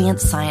with brilliant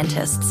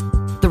scientists.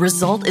 The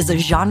result is a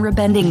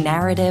genre-bending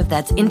narrative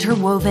that's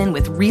interwoven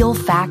with real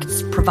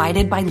facts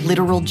provided by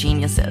literal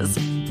geniuses.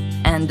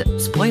 And,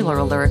 spoiler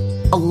alert,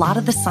 a lot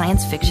of the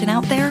science fiction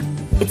out there,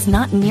 it's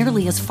not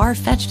nearly as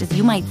far-fetched as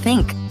you might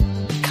think.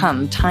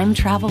 Come time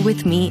travel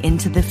with me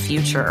into the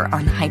future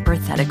on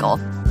Hypothetical.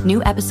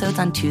 New episodes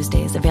on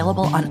Tuesdays,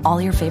 available on all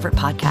your favorite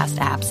podcast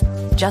apps.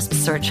 Just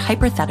search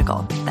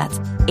Hypothetical. That's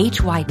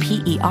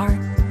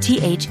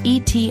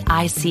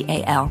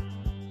Hyperthetical.